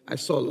women. I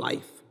saw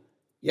life.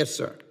 Yes,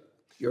 sir,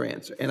 your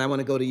answer. And I want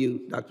to go to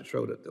you, Dr.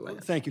 Schroeder, the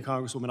last. Thank you,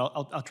 Congresswoman.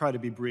 I'll try to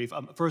be brief.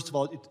 First of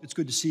all, it's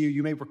good to see you.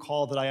 You may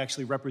recall that I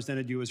actually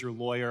represented you as your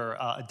lawyer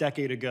a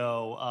decade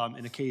ago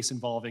in a case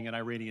involving an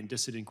Iranian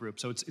dissident group.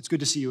 So it's good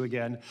to see you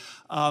again.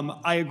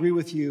 I agree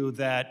with you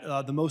that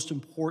the most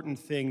important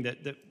thing that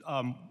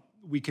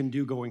we can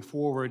do going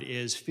forward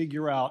is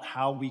figure out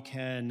how we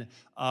can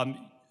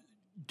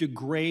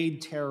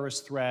degrade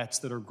terrorist threats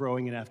that are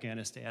growing in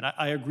Afghanistan.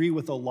 I agree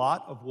with a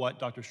lot of what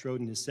Dr.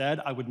 Schroeder has said.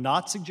 I would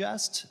not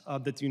suggest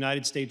that the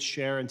United States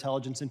share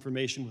intelligence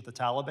information with the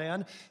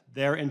Taliban.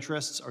 Their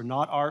interests are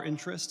not our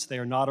interests. They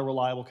are not a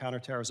reliable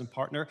counterterrorism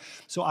partner.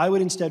 So I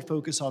would instead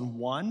focus on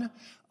one,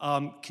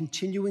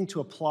 continuing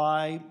to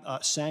apply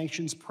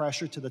sanctions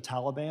pressure to the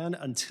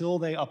Taliban until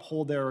they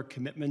uphold their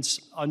commitments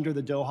under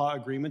the Doha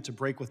Agreement to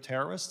break with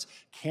terrorists.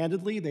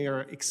 Candidly, they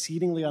are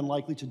exceedingly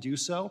unlikely to do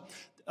so.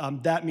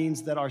 That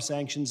means that our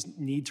sanctions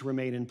need to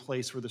remain in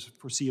place for the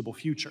foreseeable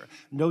future.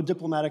 No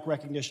diplomatic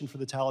recognition for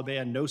the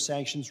Taliban, no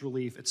sanctions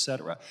relief, et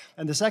cetera.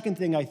 And the second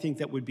thing I think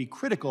that would be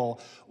critical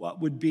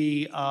would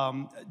be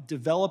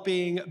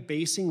developing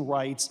basing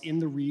rights in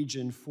the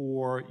region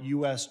for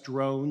U.S.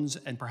 drones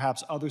and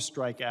perhaps other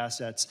strike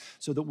assets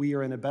so that we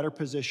are in a better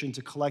position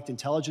to collect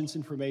intelligence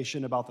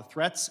information about the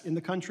threats in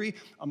the country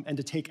and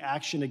to take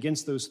action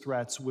against those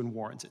threats when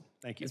warranted.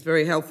 Thank you. It's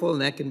very helpful,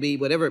 and that can be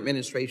whatever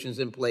administration's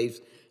in place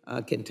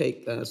can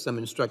take some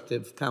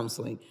instructive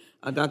counseling.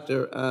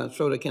 Dr.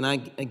 Schroeder, can I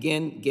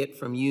again get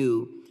from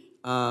you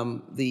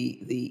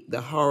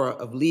the horror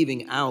of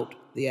leaving out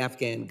the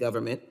Afghan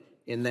government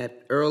in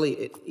that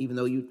early, even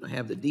though you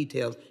have the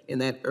details, in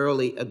that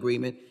early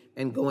agreement,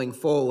 and going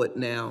forward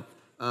now,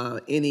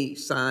 any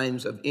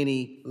signs of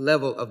any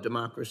level of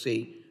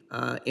democracy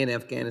in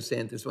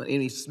Afghanistan,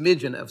 any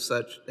smidgen of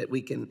such that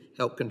we can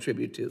help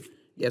contribute to?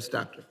 Yes,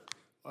 Doctor.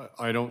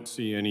 I don't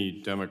see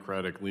any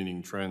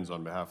democratic-leaning trends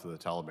on behalf of the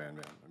Taliban,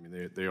 man. I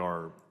mean, they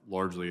are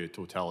largely a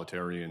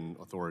totalitarian,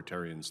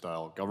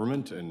 authoritarian-style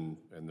government, and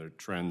their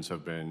trends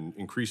have been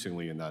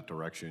increasingly in that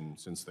direction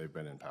since they've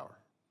been in power.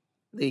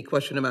 The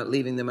question about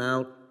leaving them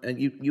out, and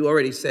you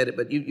already said it,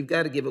 but you've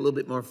got to give a little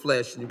bit more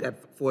flesh, and you've got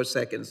 4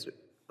 seconds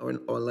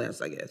or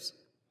less, I guess.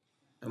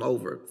 I'm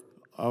over.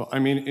 I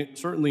mean,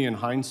 certainly in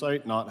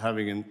hindsight, not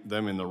having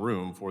them in the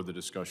room for the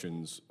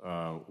discussions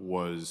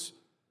was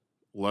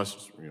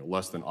less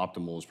than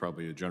optimal is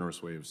probably a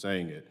generous way of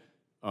saying it.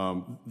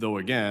 Though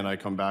again, I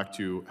come back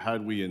to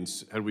had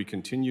we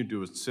continued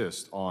to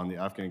insist on the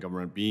Afghan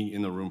government being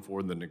in the room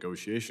for the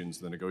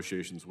negotiations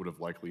would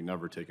have likely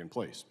never taken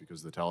place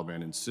because the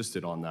Taliban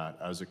insisted on that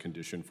as a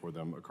condition for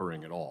them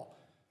occurring at all.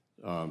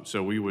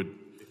 So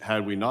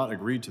had we not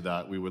agreed to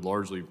that, we would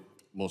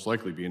most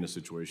likely be in a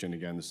situation,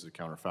 again, this is a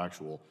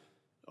counterfactual,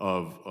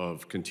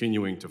 of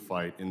continuing to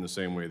fight in the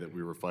same way that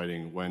we were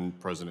fighting when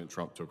President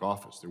Trump took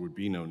office. There would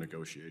be no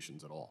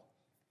negotiations at all.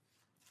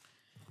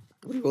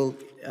 Well,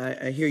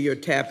 I hear you're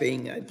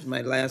tapping.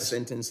 My last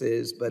sentence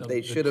is, but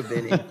they should have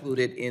been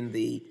included in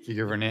the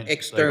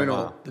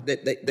external.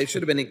 They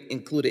should have been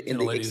included in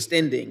the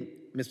extending,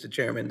 Mr.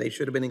 Chairman. They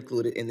should have been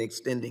included in the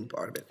extending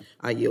part of it.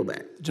 I yield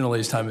back. The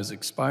gentlelady's time has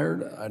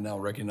expired. I now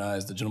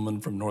recognize the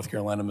gentleman from North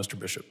Carolina, Mr.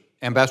 Bishop.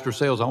 Ambassador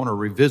Sales, I want to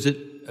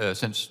revisit,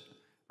 since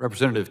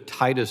Representative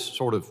Titus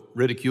sort of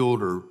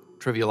ridiculed or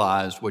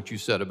trivialized what you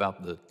said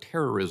about the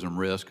terrorism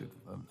risk of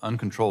an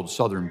uncontrolled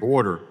southern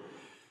border.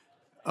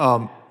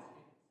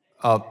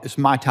 It's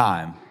my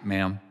time,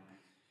 ma'am.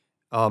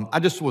 I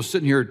just was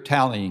sitting here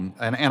tallying,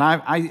 and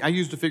I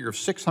used a figure of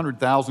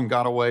 600,000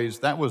 gotaways.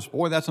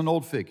 That's an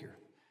old figure.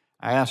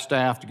 I asked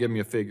staff to give me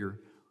a figure.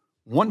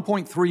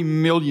 1.3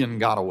 million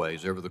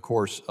gotaways over the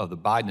course of the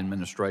Biden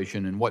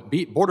administration, and what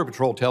Border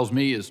Patrol tells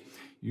me is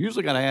you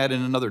usually got to add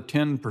in another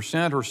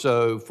 10% or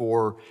so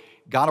for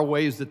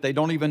gotaways that they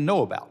don't even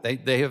know about.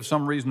 They have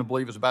some reason to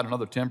believe it's about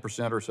another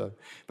 10% or so.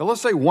 But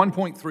let's say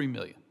 1.3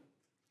 million.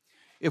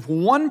 If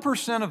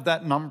 1% of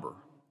that number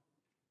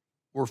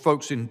were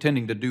folks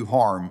intending to do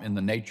harm in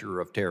the nature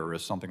of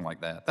terrorists, something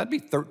like that, that'd be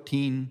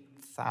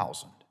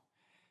 13,000.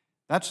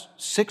 That's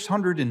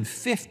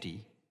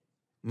 650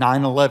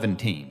 9/11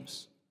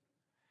 teams.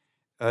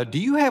 Do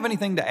you have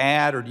anything to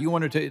add, or do you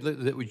want to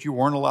that you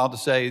weren't allowed to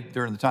say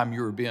during the time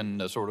you were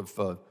being sort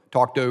of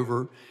talked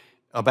over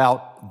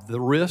about the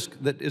risk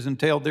that is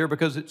entailed there?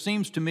 Because it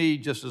seems to me,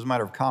 just as a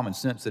matter of common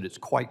sense, that it's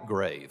quite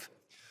grave.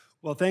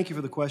 Well, thank you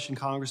for the question,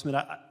 Congressman.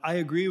 I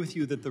agree with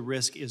you that the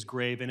risk is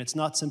grave, and it's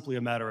not simply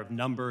a matter of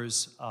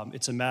numbers.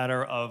 It's a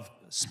matter of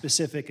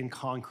specific and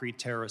concrete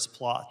terrorist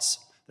plots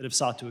that have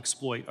sought to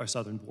exploit our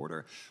southern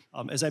border.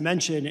 As I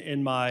mentioned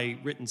in my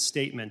written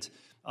statement,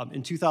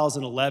 in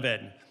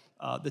 2011,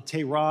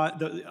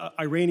 the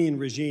Iranian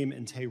regime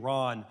in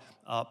Tehran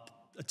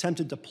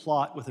attempted to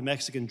plot with a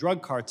Mexican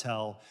drug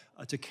cartel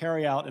to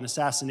carry out an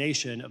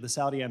assassination of the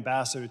Saudi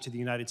ambassador to the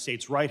United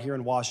States right here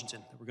in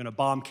Washington. We're going to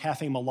bomb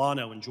Cafe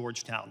Milano in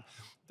Georgetown.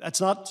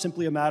 That's not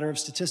simply a matter of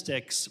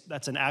statistics.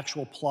 That's an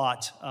actual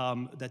plot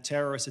that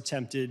terrorists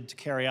attempted to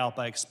carry out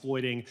by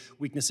exploiting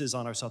weaknesses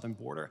on our southern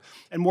border.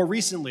 And more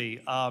recently,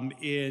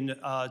 in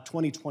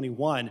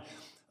 2021,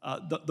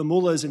 the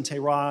mullahs in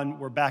Tehran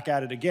were back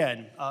at it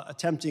again,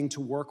 attempting to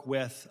work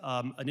with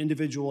an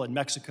individual in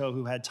Mexico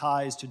who had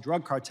ties to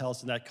drug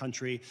cartels in that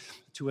country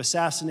to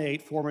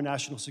assassinate former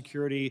National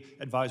Security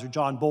Advisor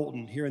John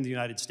Bolton here in the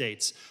United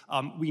States.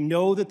 We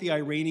know that the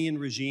Iranian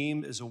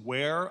regime is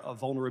aware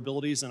of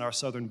vulnerabilities in our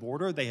southern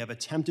border. They have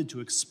attempted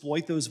to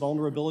exploit those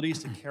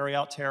vulnerabilities to carry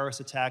out terrorist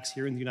attacks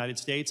here in the United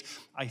States.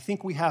 I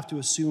think we have to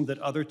assume that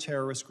other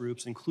terrorist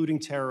groups, including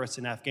terrorists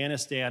in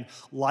Afghanistan,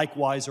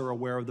 likewise are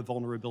aware of the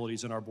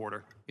vulnerabilities in our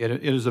border.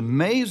 It is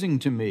amazing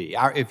to me,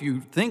 if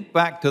you think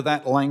back to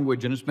that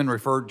language, and it's been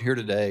referred to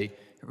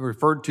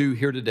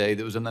here today,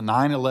 that was in the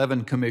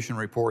 9/11 Commission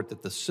report,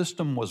 that the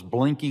system was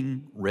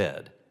blinking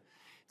red.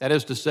 That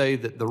is to say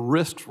that the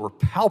risks were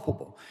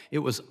palpable. It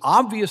was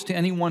obvious to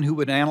anyone who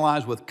would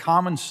analyze with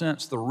common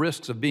sense the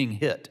risks of being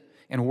hit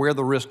and where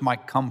the risk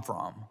might come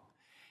from.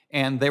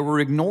 and they were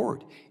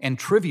ignored and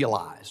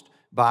trivialized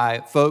by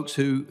folks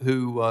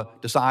who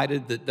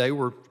decided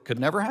that could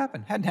never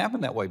happen, hadn't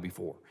happened that way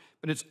before.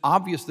 But it's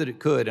obvious that it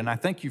could, and I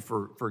thank you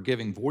for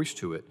giving voice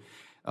to it.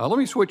 Let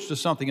me switch to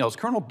something else.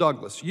 Colonel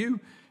Douglas,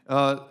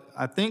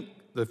 I think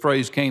the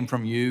phrase came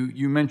from you.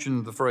 You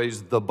mentioned the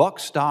phrase, "the buck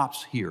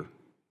stops here."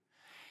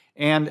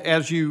 And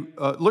as you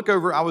look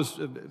over, I was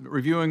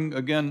reviewing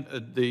again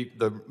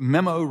the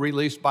memo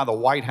released by the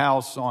White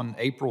House on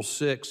April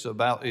 6th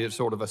about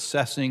sort of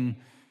assessing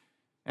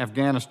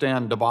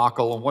Afghanistan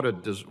debacle and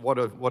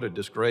what a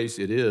disgrace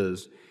it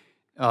is.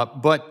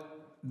 But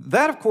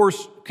that, of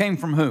course, came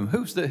from whom?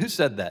 Who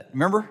said that?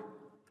 Remember?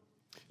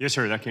 Yes,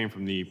 sir. That came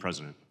from the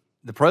president.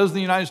 The President of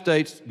the United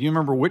States. Do you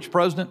remember which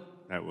president?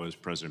 That was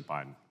President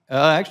Biden.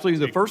 Actually,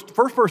 the first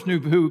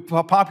person who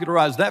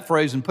popularized that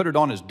phrase and put it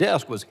on his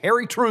desk was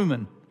Harry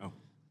Truman. Oh.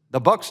 The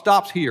buck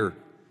stops here.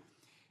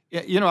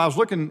 You know, I was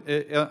looking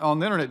on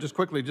the internet just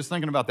quickly, just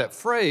thinking about that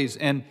phrase,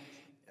 and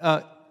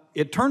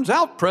it turns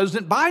out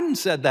President Biden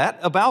said that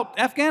about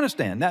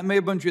Afghanistan. That may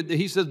have been true.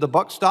 He said, "The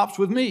buck stops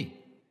with me."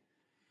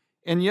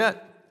 And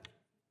yet,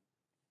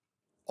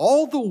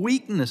 all the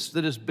weakness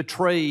that is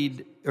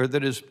betrayed or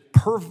that is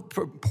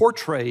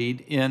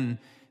portrayed in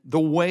the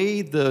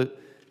way the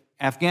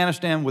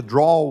Afghanistan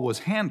withdrawal was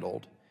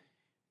handled,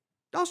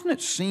 doesn't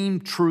it seem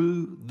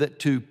true that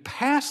to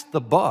pass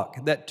the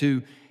buck, that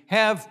to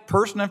have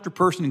person after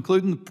person,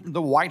 including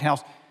the White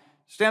House,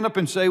 stand up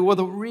and say, well,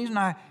 the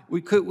reason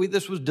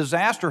this was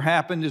disaster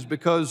happened is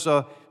because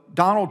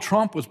Donald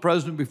Trump was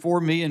president before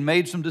me and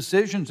made some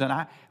decisions, and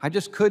I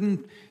just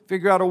couldn't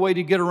figure out a way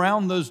to get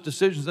around those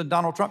decisions of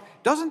Donald Trump.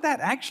 Doesn't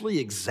that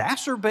actually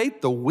exacerbate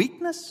the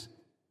weakness?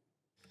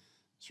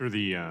 Sir,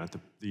 the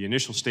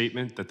initial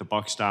statement that the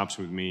buck stops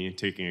with me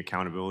taking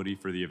accountability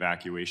for the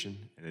evacuation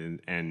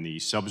and the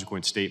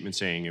subsequent statement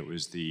saying it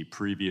was the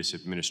previous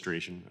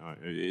administration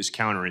is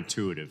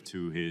counterintuitive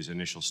to his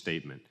initial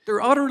statement.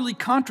 They're utterly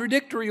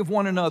contradictory of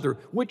one another,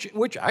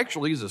 which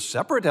actually is a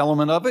separate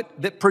element of it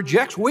that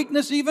projects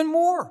weakness even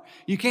more.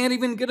 You can't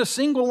even get a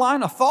single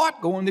line of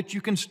thought going that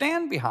you can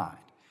stand behind.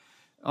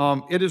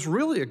 It is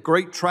really a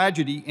great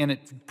tragedy, and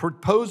it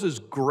poses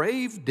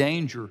grave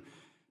danger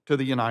to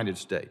the United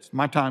States.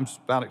 My time's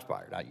about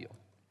expired. I yield.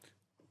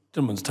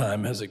 Gentleman's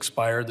time has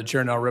expired. The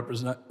chair now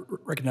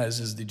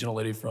recognizes the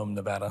gentlelady from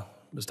Nevada,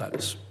 Ms.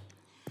 Titus.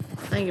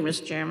 Thank you,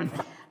 Mr. Chairman.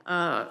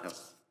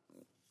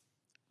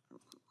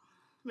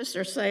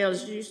 Mr.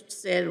 Sayles, you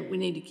said we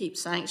need to keep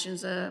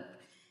sanctions up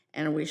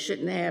and we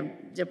shouldn't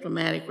have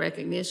diplomatic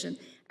recognition.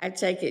 I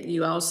take it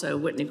you also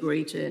wouldn't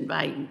agree to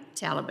inviting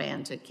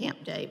Taliban to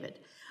Camp David.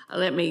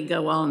 Let me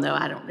go on, though.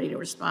 I don't need a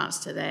response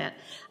to that.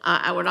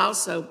 I would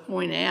also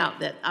point out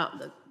that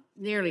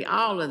nearly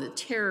all of the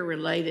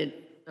terror-related,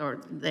 or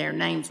their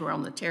names were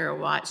on the terror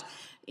watch,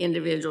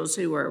 individuals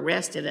who were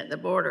arrested at the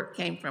border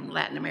came from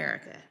Latin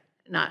America,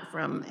 not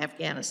from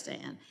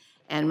Afghanistan.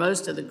 And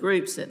most of the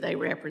groups that they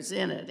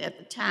represented at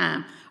the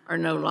time are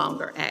no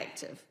longer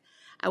active.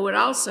 I would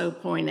also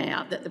point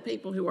out that the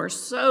people who are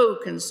so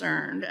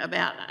concerned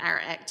about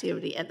our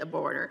activity at the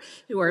border,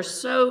 who are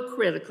so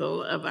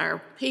critical of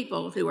our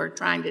people who are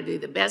trying to do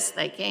the best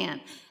they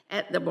can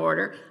at the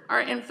border,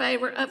 are in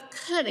favor of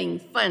cutting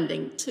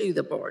funding to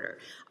the border.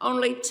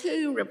 Only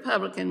 2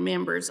 Republican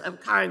members of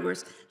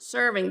Congress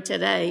serving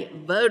today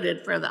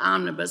voted for the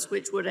omnibus,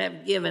 which would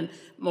have given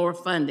more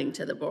funding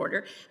to the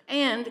border,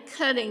 and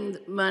cutting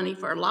money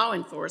for law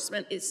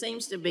enforcement. It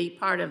seems to be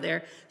part of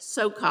their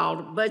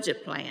so-called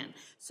budget plan.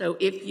 So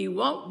if you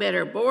want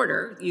better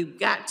border, you've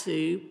got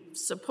to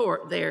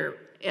support their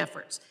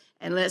efforts.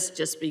 And let's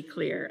just be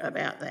clear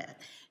about that.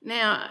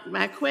 Now,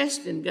 my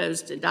question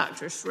goes to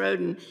Dr.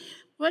 Schroden.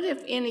 What,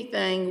 if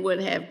anything,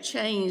 would have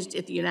changed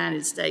if the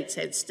United States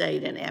had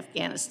stayed in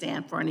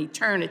Afghanistan for an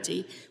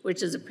eternity,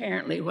 which is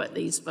apparently what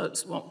these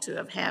folks want to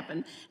have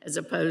happened, as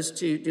opposed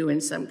to doing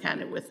some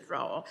kind of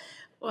withdrawal?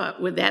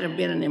 Would that have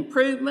been an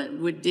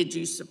improvement? Did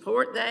you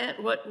support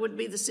that? What would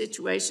be the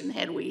situation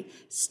had we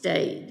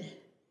stayed?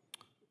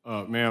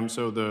 Ma'am,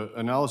 so the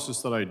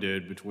analysis that I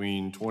did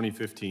between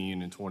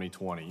 2015 and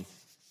 2020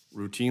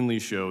 routinely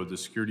showed the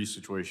security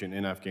situation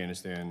in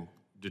Afghanistan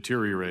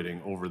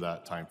deteriorating over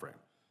that time frame.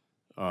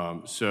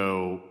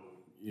 So,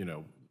 you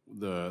know,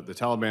 the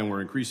Taliban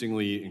were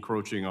increasingly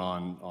encroaching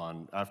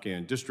on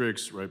Afghan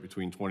districts. Right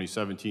between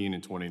 2017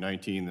 and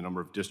 2019, the number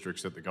of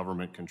districts that the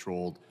government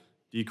controlled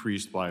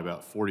decreased by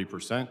about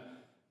 40%.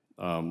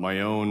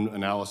 My own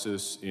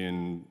analysis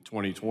in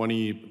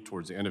 2020,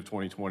 towards the end of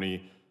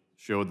 2020,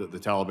 showed that the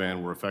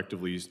Taliban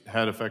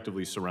had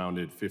effectively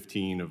surrounded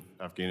 15 of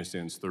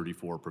Afghanistan's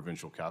 34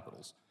 provincial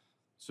capitals.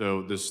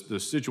 So the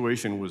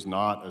situation was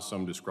not, as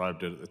some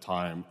described it at the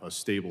time, a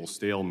stable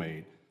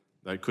stalemate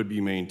that could be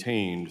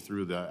maintained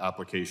through the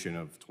application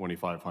of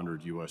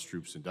 2,500 U.S.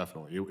 troops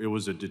indefinitely. It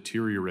was a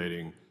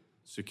deteriorating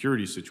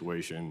security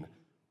situation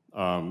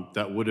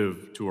that would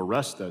have, to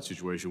arrest that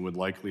situation, would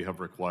likely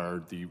have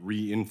required the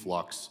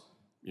re-influx,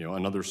 you know,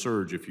 another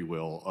surge, if you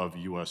will, of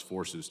U.S.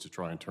 forces to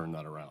try and turn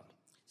that around.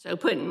 So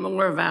putting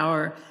more of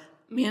our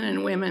men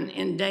and women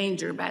in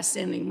danger by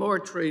sending more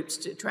troops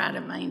to try to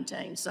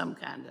maintain some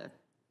kind of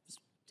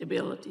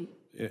stability?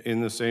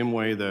 In the same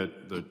way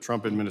that the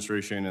Trump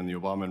administration and the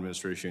Obama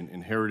administration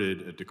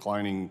inherited a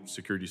declining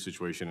security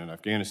situation in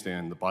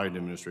Afghanistan, the Biden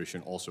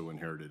administration also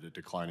inherited a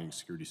declining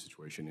security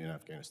situation in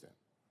Afghanistan.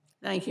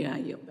 Thank you. I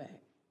yield back.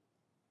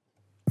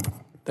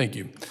 Thank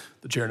you.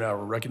 The chair now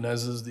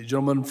recognizes the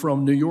gentleman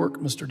from New York,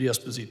 Mr.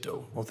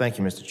 D'Esposito. Well, thank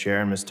you, Mr. Chair.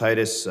 And Ms.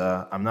 Titus,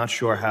 I'm not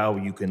sure how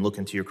you can look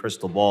into your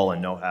crystal ball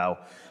and know how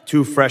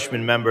 2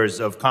 freshman members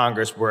of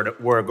Congress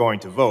were going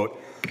to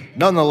vote.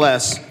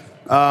 Nonetheless,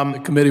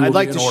 the committee will I'd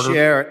like be to in order.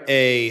 share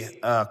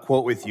a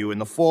quote with you. In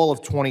the fall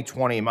of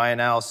 2020, my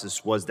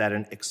analysis was that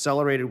an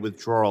accelerated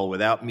withdrawal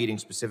without meeting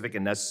specific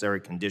and necessary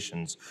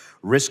conditions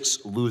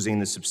risks losing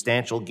the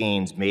substantial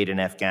gains made in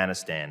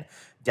Afghanistan,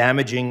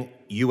 damaging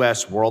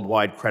U.S.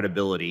 worldwide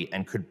credibility,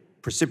 and could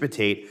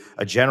precipitate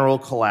a general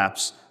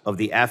collapse of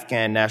the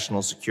Afghan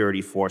National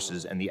Security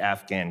Forces and the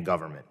Afghan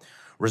government,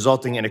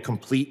 resulting in a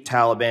complete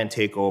Taliban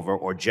takeover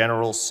or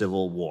general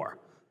civil war.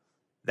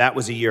 That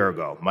was a year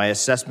ago. My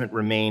assessment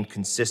remained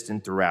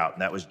consistent throughout.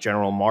 That was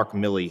General Mark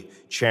Milley,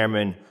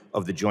 Chairman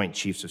of the Joint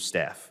Chiefs of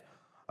Staff.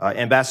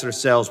 Ambassador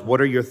Sales,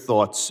 what are your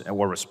thoughts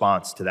or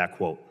response to that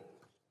quote?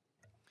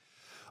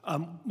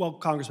 Well,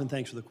 Congressman,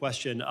 thanks for the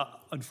question.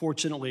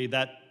 Unfortunately,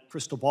 that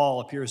crystal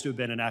ball appears to have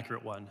been an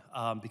accurate one,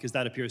 because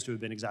that appears to have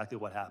been exactly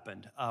what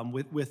happened.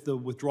 With the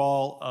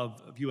withdrawal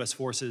of U.S.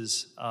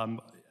 forces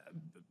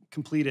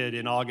completed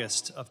in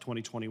August of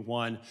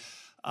 2021,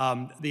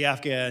 the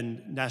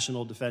Afghan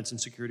National Defense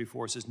and Security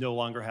Forces no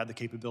longer had the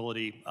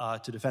capability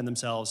to defend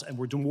themselves and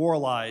were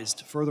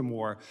demoralized,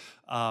 furthermore,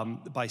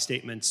 by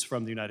statements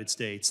from the United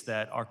States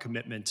that our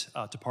commitment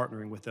to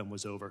partnering with them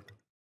was over.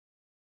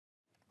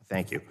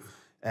 Thank you.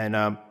 And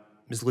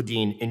Ms.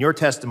 Ledeen, in your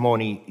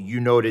testimony, you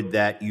noted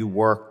that you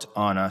worked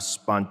on a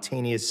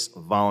spontaneous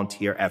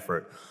volunteer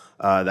effort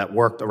that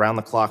worked around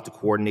the clock to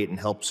coordinate and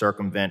help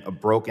circumvent a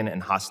broken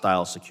and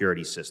hostile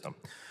security system.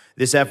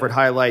 This effort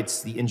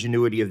highlights the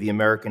ingenuity of the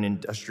American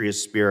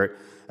industrious spirit,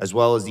 as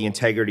well as the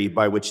integrity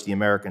by which the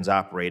Americans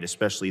operate,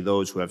 especially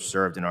those who have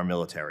served in our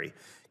military.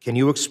 Can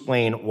you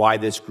explain why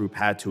this group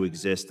had to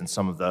exist and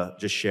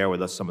just share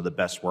with us some of the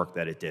best work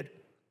that it did?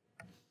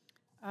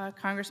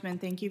 Congressman,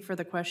 thank you for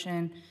the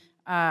question.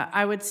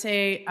 I would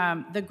say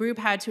the group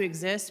had to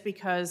exist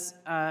because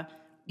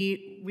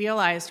we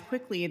realized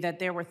quickly that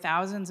there were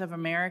thousands of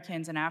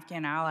Americans and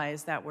Afghan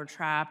allies that were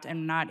trapped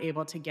and not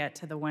able to get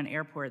to the one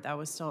airport that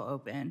was still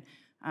open.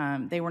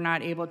 They were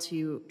not able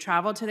to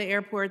travel to the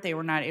airport. They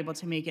were not able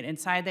to make it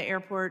inside the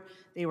airport.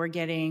 They were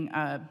getting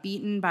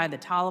beaten by the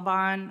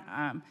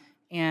Taliban,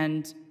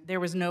 and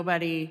there was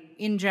nobody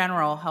in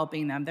general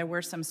helping them. There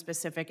were some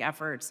specific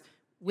efforts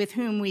with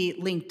whom we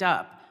linked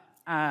up.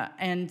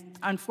 And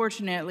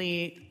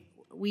unfortunately,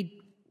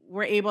 we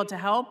were able to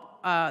help.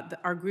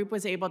 Our group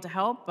was able to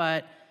help,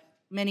 but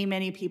many,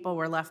 many people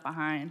were left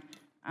behind.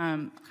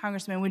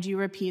 Congressman, would you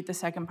repeat the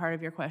second part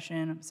of your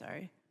question? I'm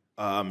sorry.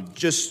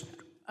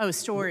 Oh,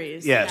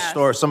 stories. Yeah,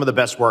 yes. Some of the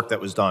best work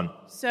that was done.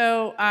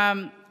 So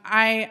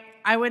I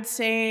would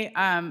say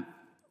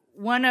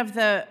one of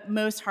the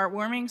most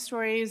heartwarming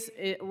stories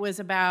was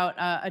about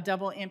a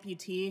double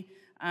amputee.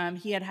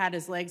 He had had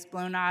his legs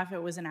blown off.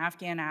 It was an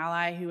Afghan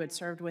ally who had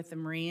served with the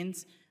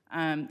Marines.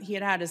 He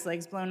had had his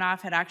legs blown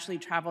off, had actually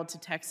traveled to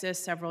Texas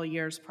several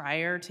years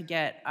prior to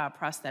get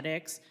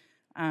prosthetics,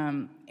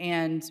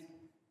 and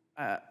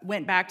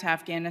went back to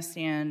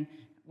Afghanistan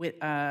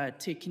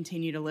to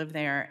continue to live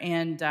there.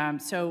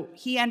 And so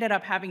he ended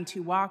up having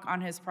to walk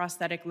on his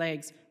prosthetic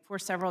legs for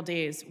several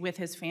days with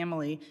his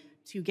family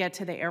to get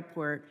to the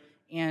airport.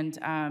 And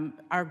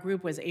our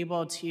group was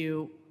able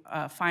to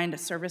find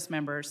service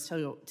members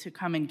to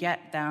come and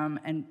get them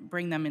and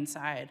bring them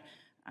inside.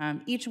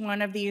 Each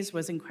one of these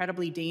was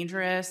incredibly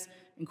dangerous,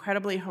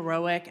 incredibly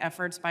heroic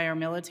efforts by our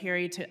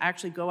military to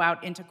actually go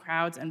out into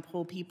crowds and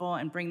pull people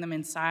and bring them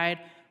inside,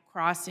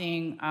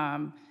 crossing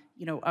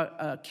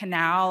a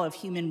canal of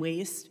human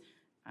waste.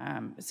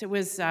 So it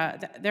was,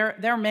 there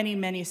are many,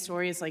 many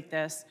stories like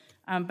this.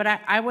 But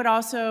I would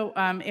also,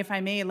 if I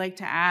may, like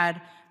to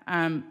add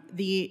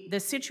the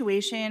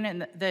situation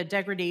and the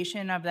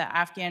degradation of the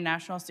Afghan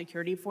National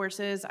Security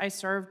Forces. I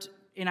served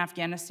in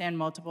Afghanistan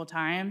multiple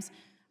times.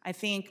 I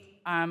think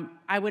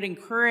I would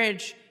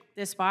encourage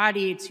this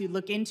body to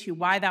look into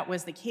why that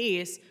was the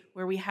case,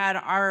 where we had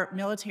our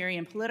military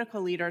and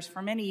political leaders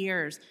for many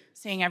years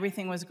saying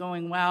everything was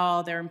going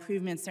well, there are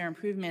improvements, there are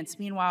improvements.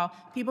 Meanwhile,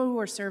 people who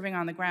were serving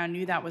on the ground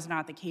knew that was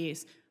not the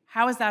case.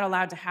 How is that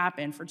allowed to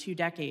happen for 2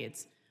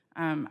 decades?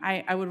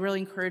 I would really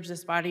encourage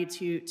this body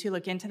to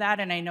look into that,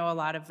 and I know a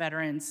lot of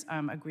veterans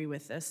agree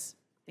with this.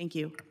 Thank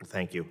you.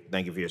 Thank you.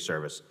 Thank you for your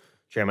service.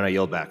 Chairman, I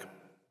yield back.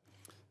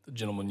 The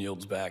gentleman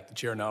yields back. The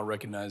chair now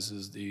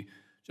recognizes the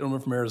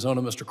gentleman from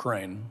Arizona, Mr.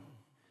 Crane.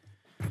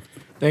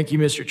 Thank you,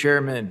 Mr.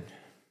 Chairman.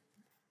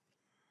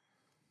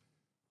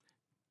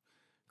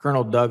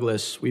 Colonel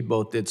Douglas, we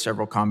both did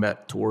several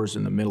combat tours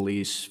in the Middle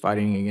East,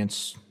 fighting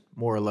against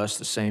more or less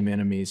the same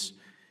enemies.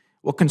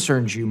 What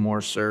concerns you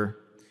more, sir?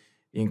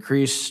 The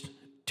increased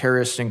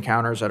terrorist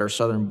encounters at our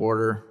southern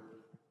border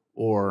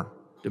or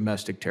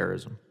domestic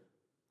terrorism?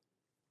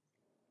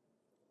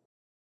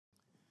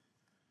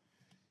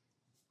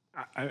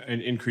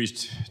 And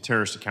increased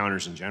terrorist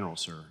encounters in general,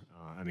 sir.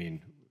 I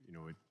mean, you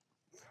know,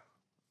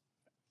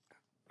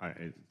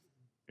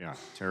 yeah,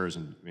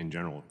 terrorism in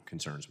general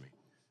concerns me.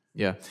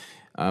 Yeah.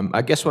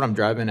 I guess what I'm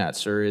driving at,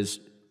 sir, is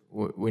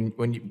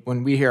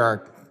when we hear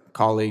our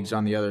colleagues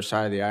on the other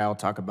side of the aisle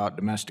talk about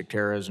domestic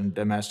terrorism,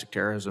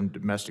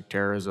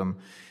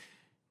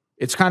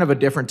 it's kind of a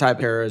different type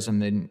of terrorism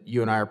than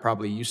you and I are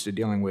probably used to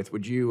dealing with.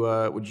 Would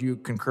you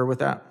concur with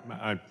that?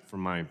 From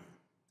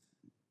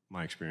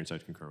my experience,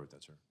 I'd concur with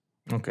that, sir.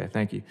 Okay,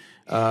 thank you.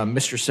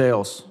 Mr.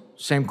 Sales,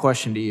 same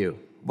question to you.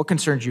 What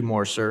concerns you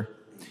more, sir?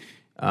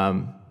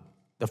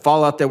 The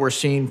fallout that we're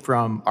seeing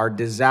from our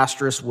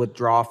disastrous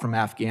withdrawal from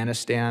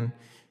Afghanistan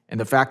and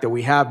the fact that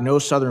we have no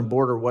southern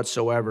border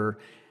whatsoever,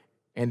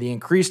 and the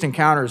increased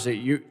encounters that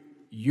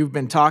you've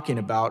been talking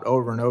about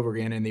over and over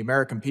again, and the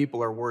American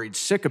people are worried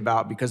sick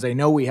about because they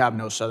know we have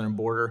no southern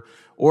border,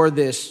 or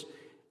this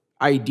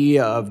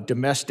idea of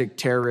domestic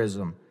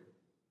terrorism.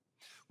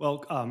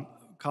 Well,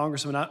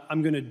 Congressman,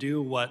 I'm going to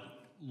do what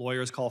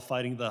lawyers call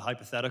fighting the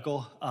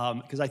hypothetical,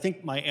 because I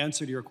think my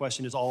answer to your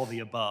question is all of the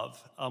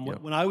above.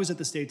 When I was at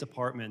the State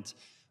Department,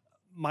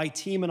 my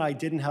team and I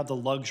didn't have the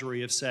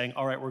luxury of saying,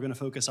 all right, we're going to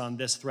focus on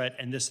this threat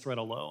and this threat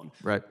alone.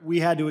 Right. We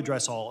had to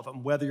address all of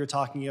them, whether you're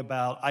talking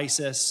about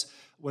ISIS,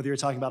 whether you're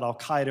talking about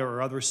Al-Qaeda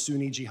or other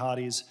Sunni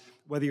jihadis,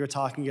 whether you're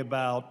talking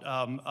about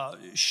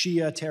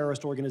Shia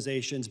terrorist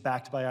organizations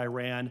backed by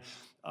Iran,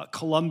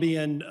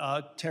 Colombian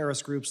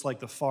terrorist groups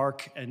like the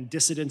FARC and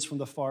dissidents from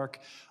the FARC.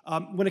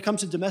 When it comes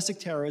to domestic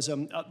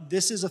terrorism,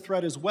 this is a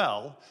threat as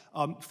well.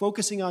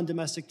 Focusing on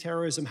domestic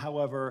terrorism,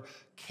 however,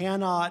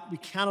 we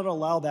cannot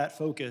allow that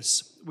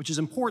focus, which is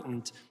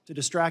important, to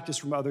distract us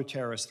from other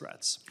terrorist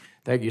threats.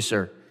 Thank you,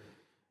 sir.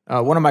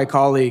 One of my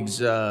colleagues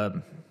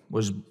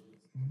was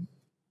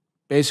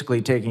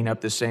basically taking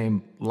up the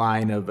same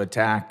line of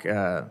attack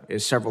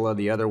as several of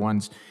the other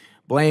ones,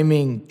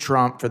 blaming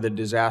Trump for the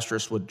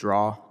disastrous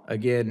withdrawal.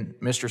 Again,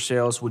 Mr.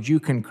 Sales, would you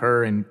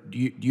concur and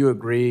do you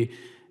agree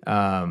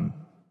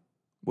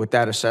with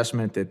that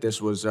assessment that this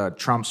was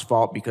Trump's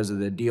fault because of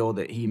the deal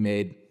that he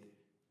made?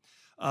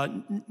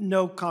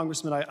 No,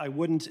 Congressman, I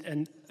wouldn't.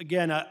 And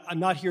again, I'm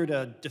not here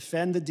to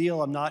defend the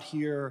deal. I'm not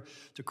here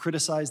to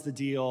criticize the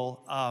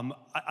deal.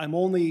 I'm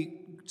only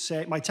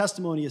saying, my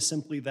testimony is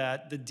simply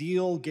that the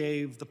deal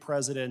gave the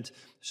president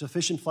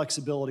sufficient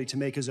flexibility to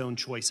make his own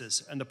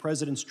choices, and the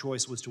president's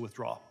choice was to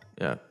withdraw.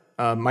 Yeah.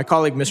 My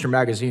colleague, Mr.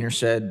 Magaziner,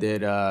 said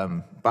that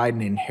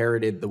Biden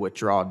inherited the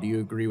withdrawal. Do you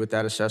agree with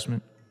that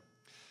assessment?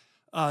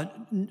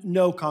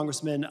 No,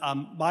 Congressman.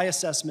 My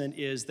assessment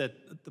is that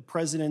the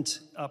President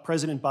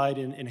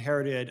Biden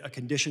inherited a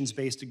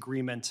conditions-based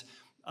agreement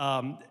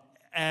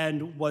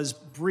and was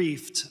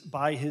briefed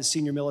by his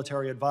senior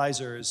military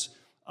advisors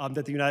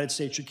that the United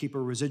States should keep a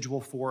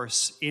residual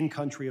force in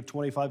country of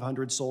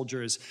 2,500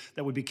 soldiers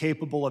that would be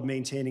capable of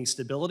maintaining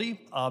stability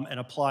and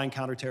applying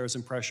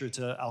counterterrorism pressure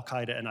to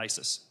Al-Qaeda and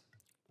ISIS.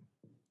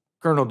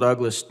 Colonel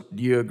Douglas,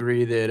 do you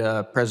agree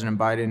that President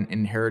Biden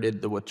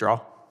inherited the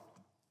withdrawal?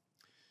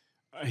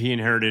 He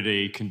inherited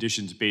a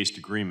conditions-based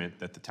agreement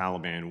that the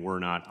Taliban were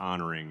not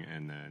honoring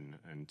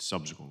and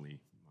subsequently.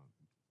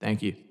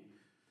 Thank you.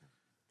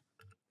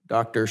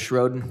 Dr.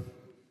 Schroden,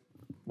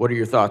 what are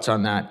your thoughts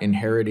on that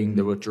inheriting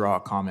the withdrawal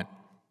comment?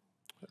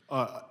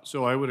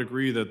 So I would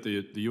agree that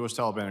the U.S.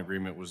 Taliban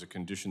agreement was a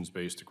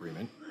conditions-based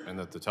agreement and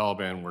that the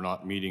Taliban were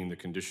not meeting the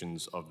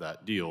conditions of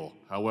that deal.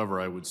 However,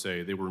 I would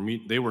say they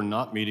were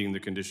not meeting the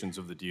conditions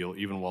of the deal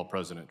even while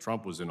President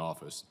Trump was in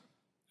office.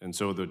 And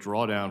so the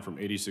drawdown from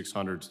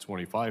 8,600 to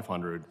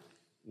 2,500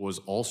 was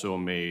also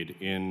made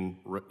in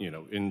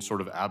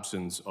sort of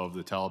absence of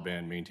the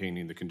Taliban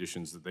maintaining the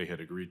conditions that they had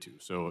agreed to.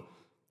 So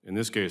in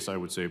this case, I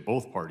would say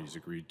both parties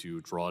agreed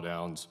to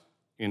drawdowns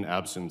in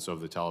absence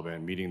of the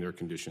Taliban meeting their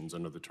conditions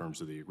under the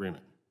terms of the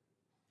agreement.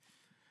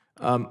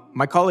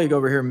 My colleague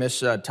over here,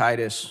 Ms.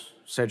 Titus,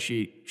 said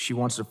she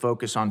wants to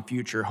focus on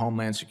future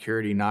Homeland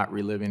Security, not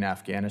reliving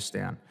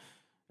Afghanistan,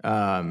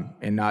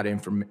 and not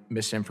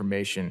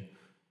misinformation.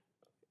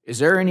 Is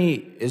there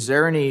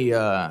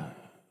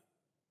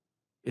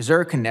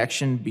a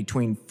connection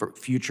between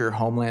future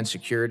Homeland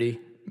Security,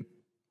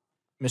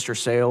 Mr.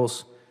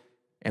 Sales,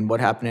 and what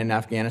happened in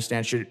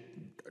Afghanistan?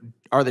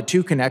 Are the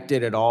two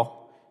connected at all?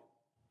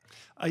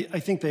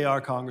 I think they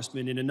are,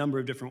 Congressman, in a number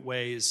of different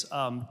ways.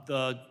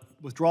 The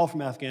withdrawal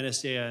from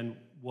Afghanistan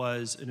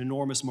was an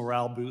enormous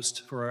morale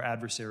boost for our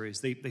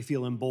adversaries. They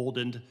feel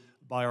emboldened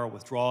by our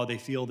withdrawal. They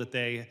feel that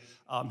they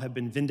have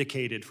been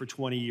vindicated for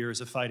 20 years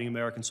of fighting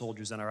American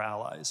soldiers and our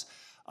allies.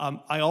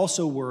 I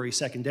also worry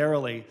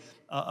secondarily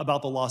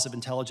about the loss of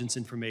intelligence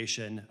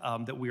information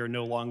that we are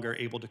no longer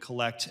able to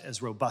collect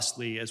as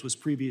robustly as was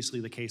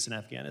previously the case in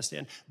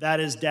Afghanistan. That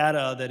is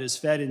data that is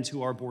fed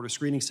into our border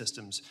screening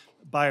systems,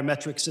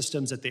 biometric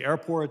systems at the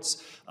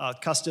airports,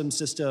 customs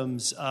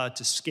systems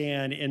to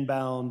scan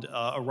inbound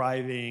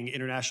arriving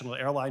international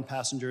airline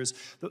passengers.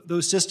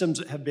 Those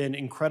systems have been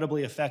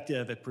incredibly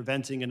effective at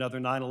preventing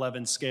another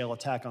 9/11 scale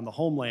attack on the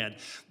homeland.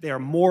 They are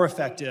more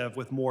effective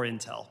with more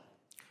intel.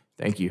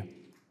 Thank you.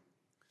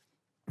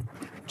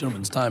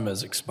 Gentleman's time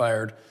has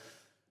expired.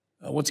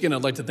 Once again,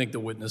 I'd like to thank the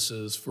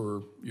witnesses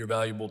for your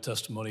valuable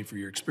testimony, for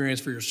your experience,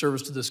 for your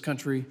service to this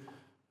country.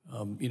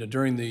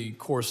 During the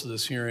course of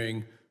this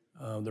hearing,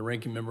 the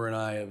ranking member and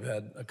I have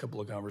had a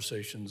couple of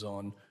conversations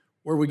on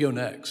where we go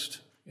next,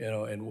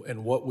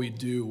 and what we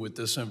do with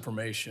this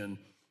information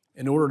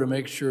in order to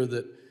make sure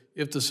that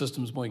if the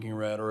system's blinking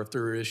red or if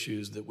there are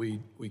issues that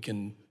we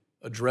can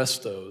address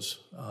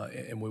those,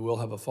 and we will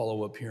have a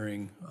follow-up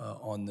hearing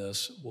on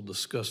this. We'll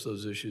discuss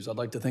those issues. I'd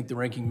like to thank the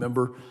ranking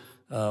member,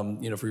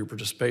 for your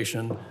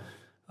participation,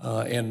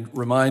 and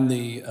remind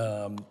the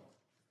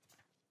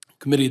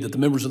committee that the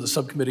members of the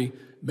subcommittee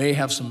may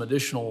have some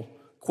additional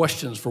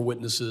questions for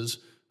witnesses,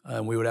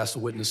 and we would ask the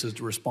witnesses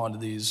to respond to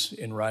these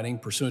in writing.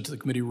 Pursuant to the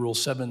committee rule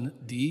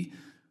 7D,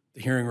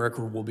 the hearing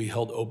record will be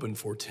held open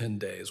for 10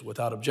 days.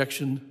 Without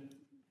objection,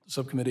 the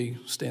subcommittee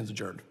stands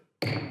adjourned.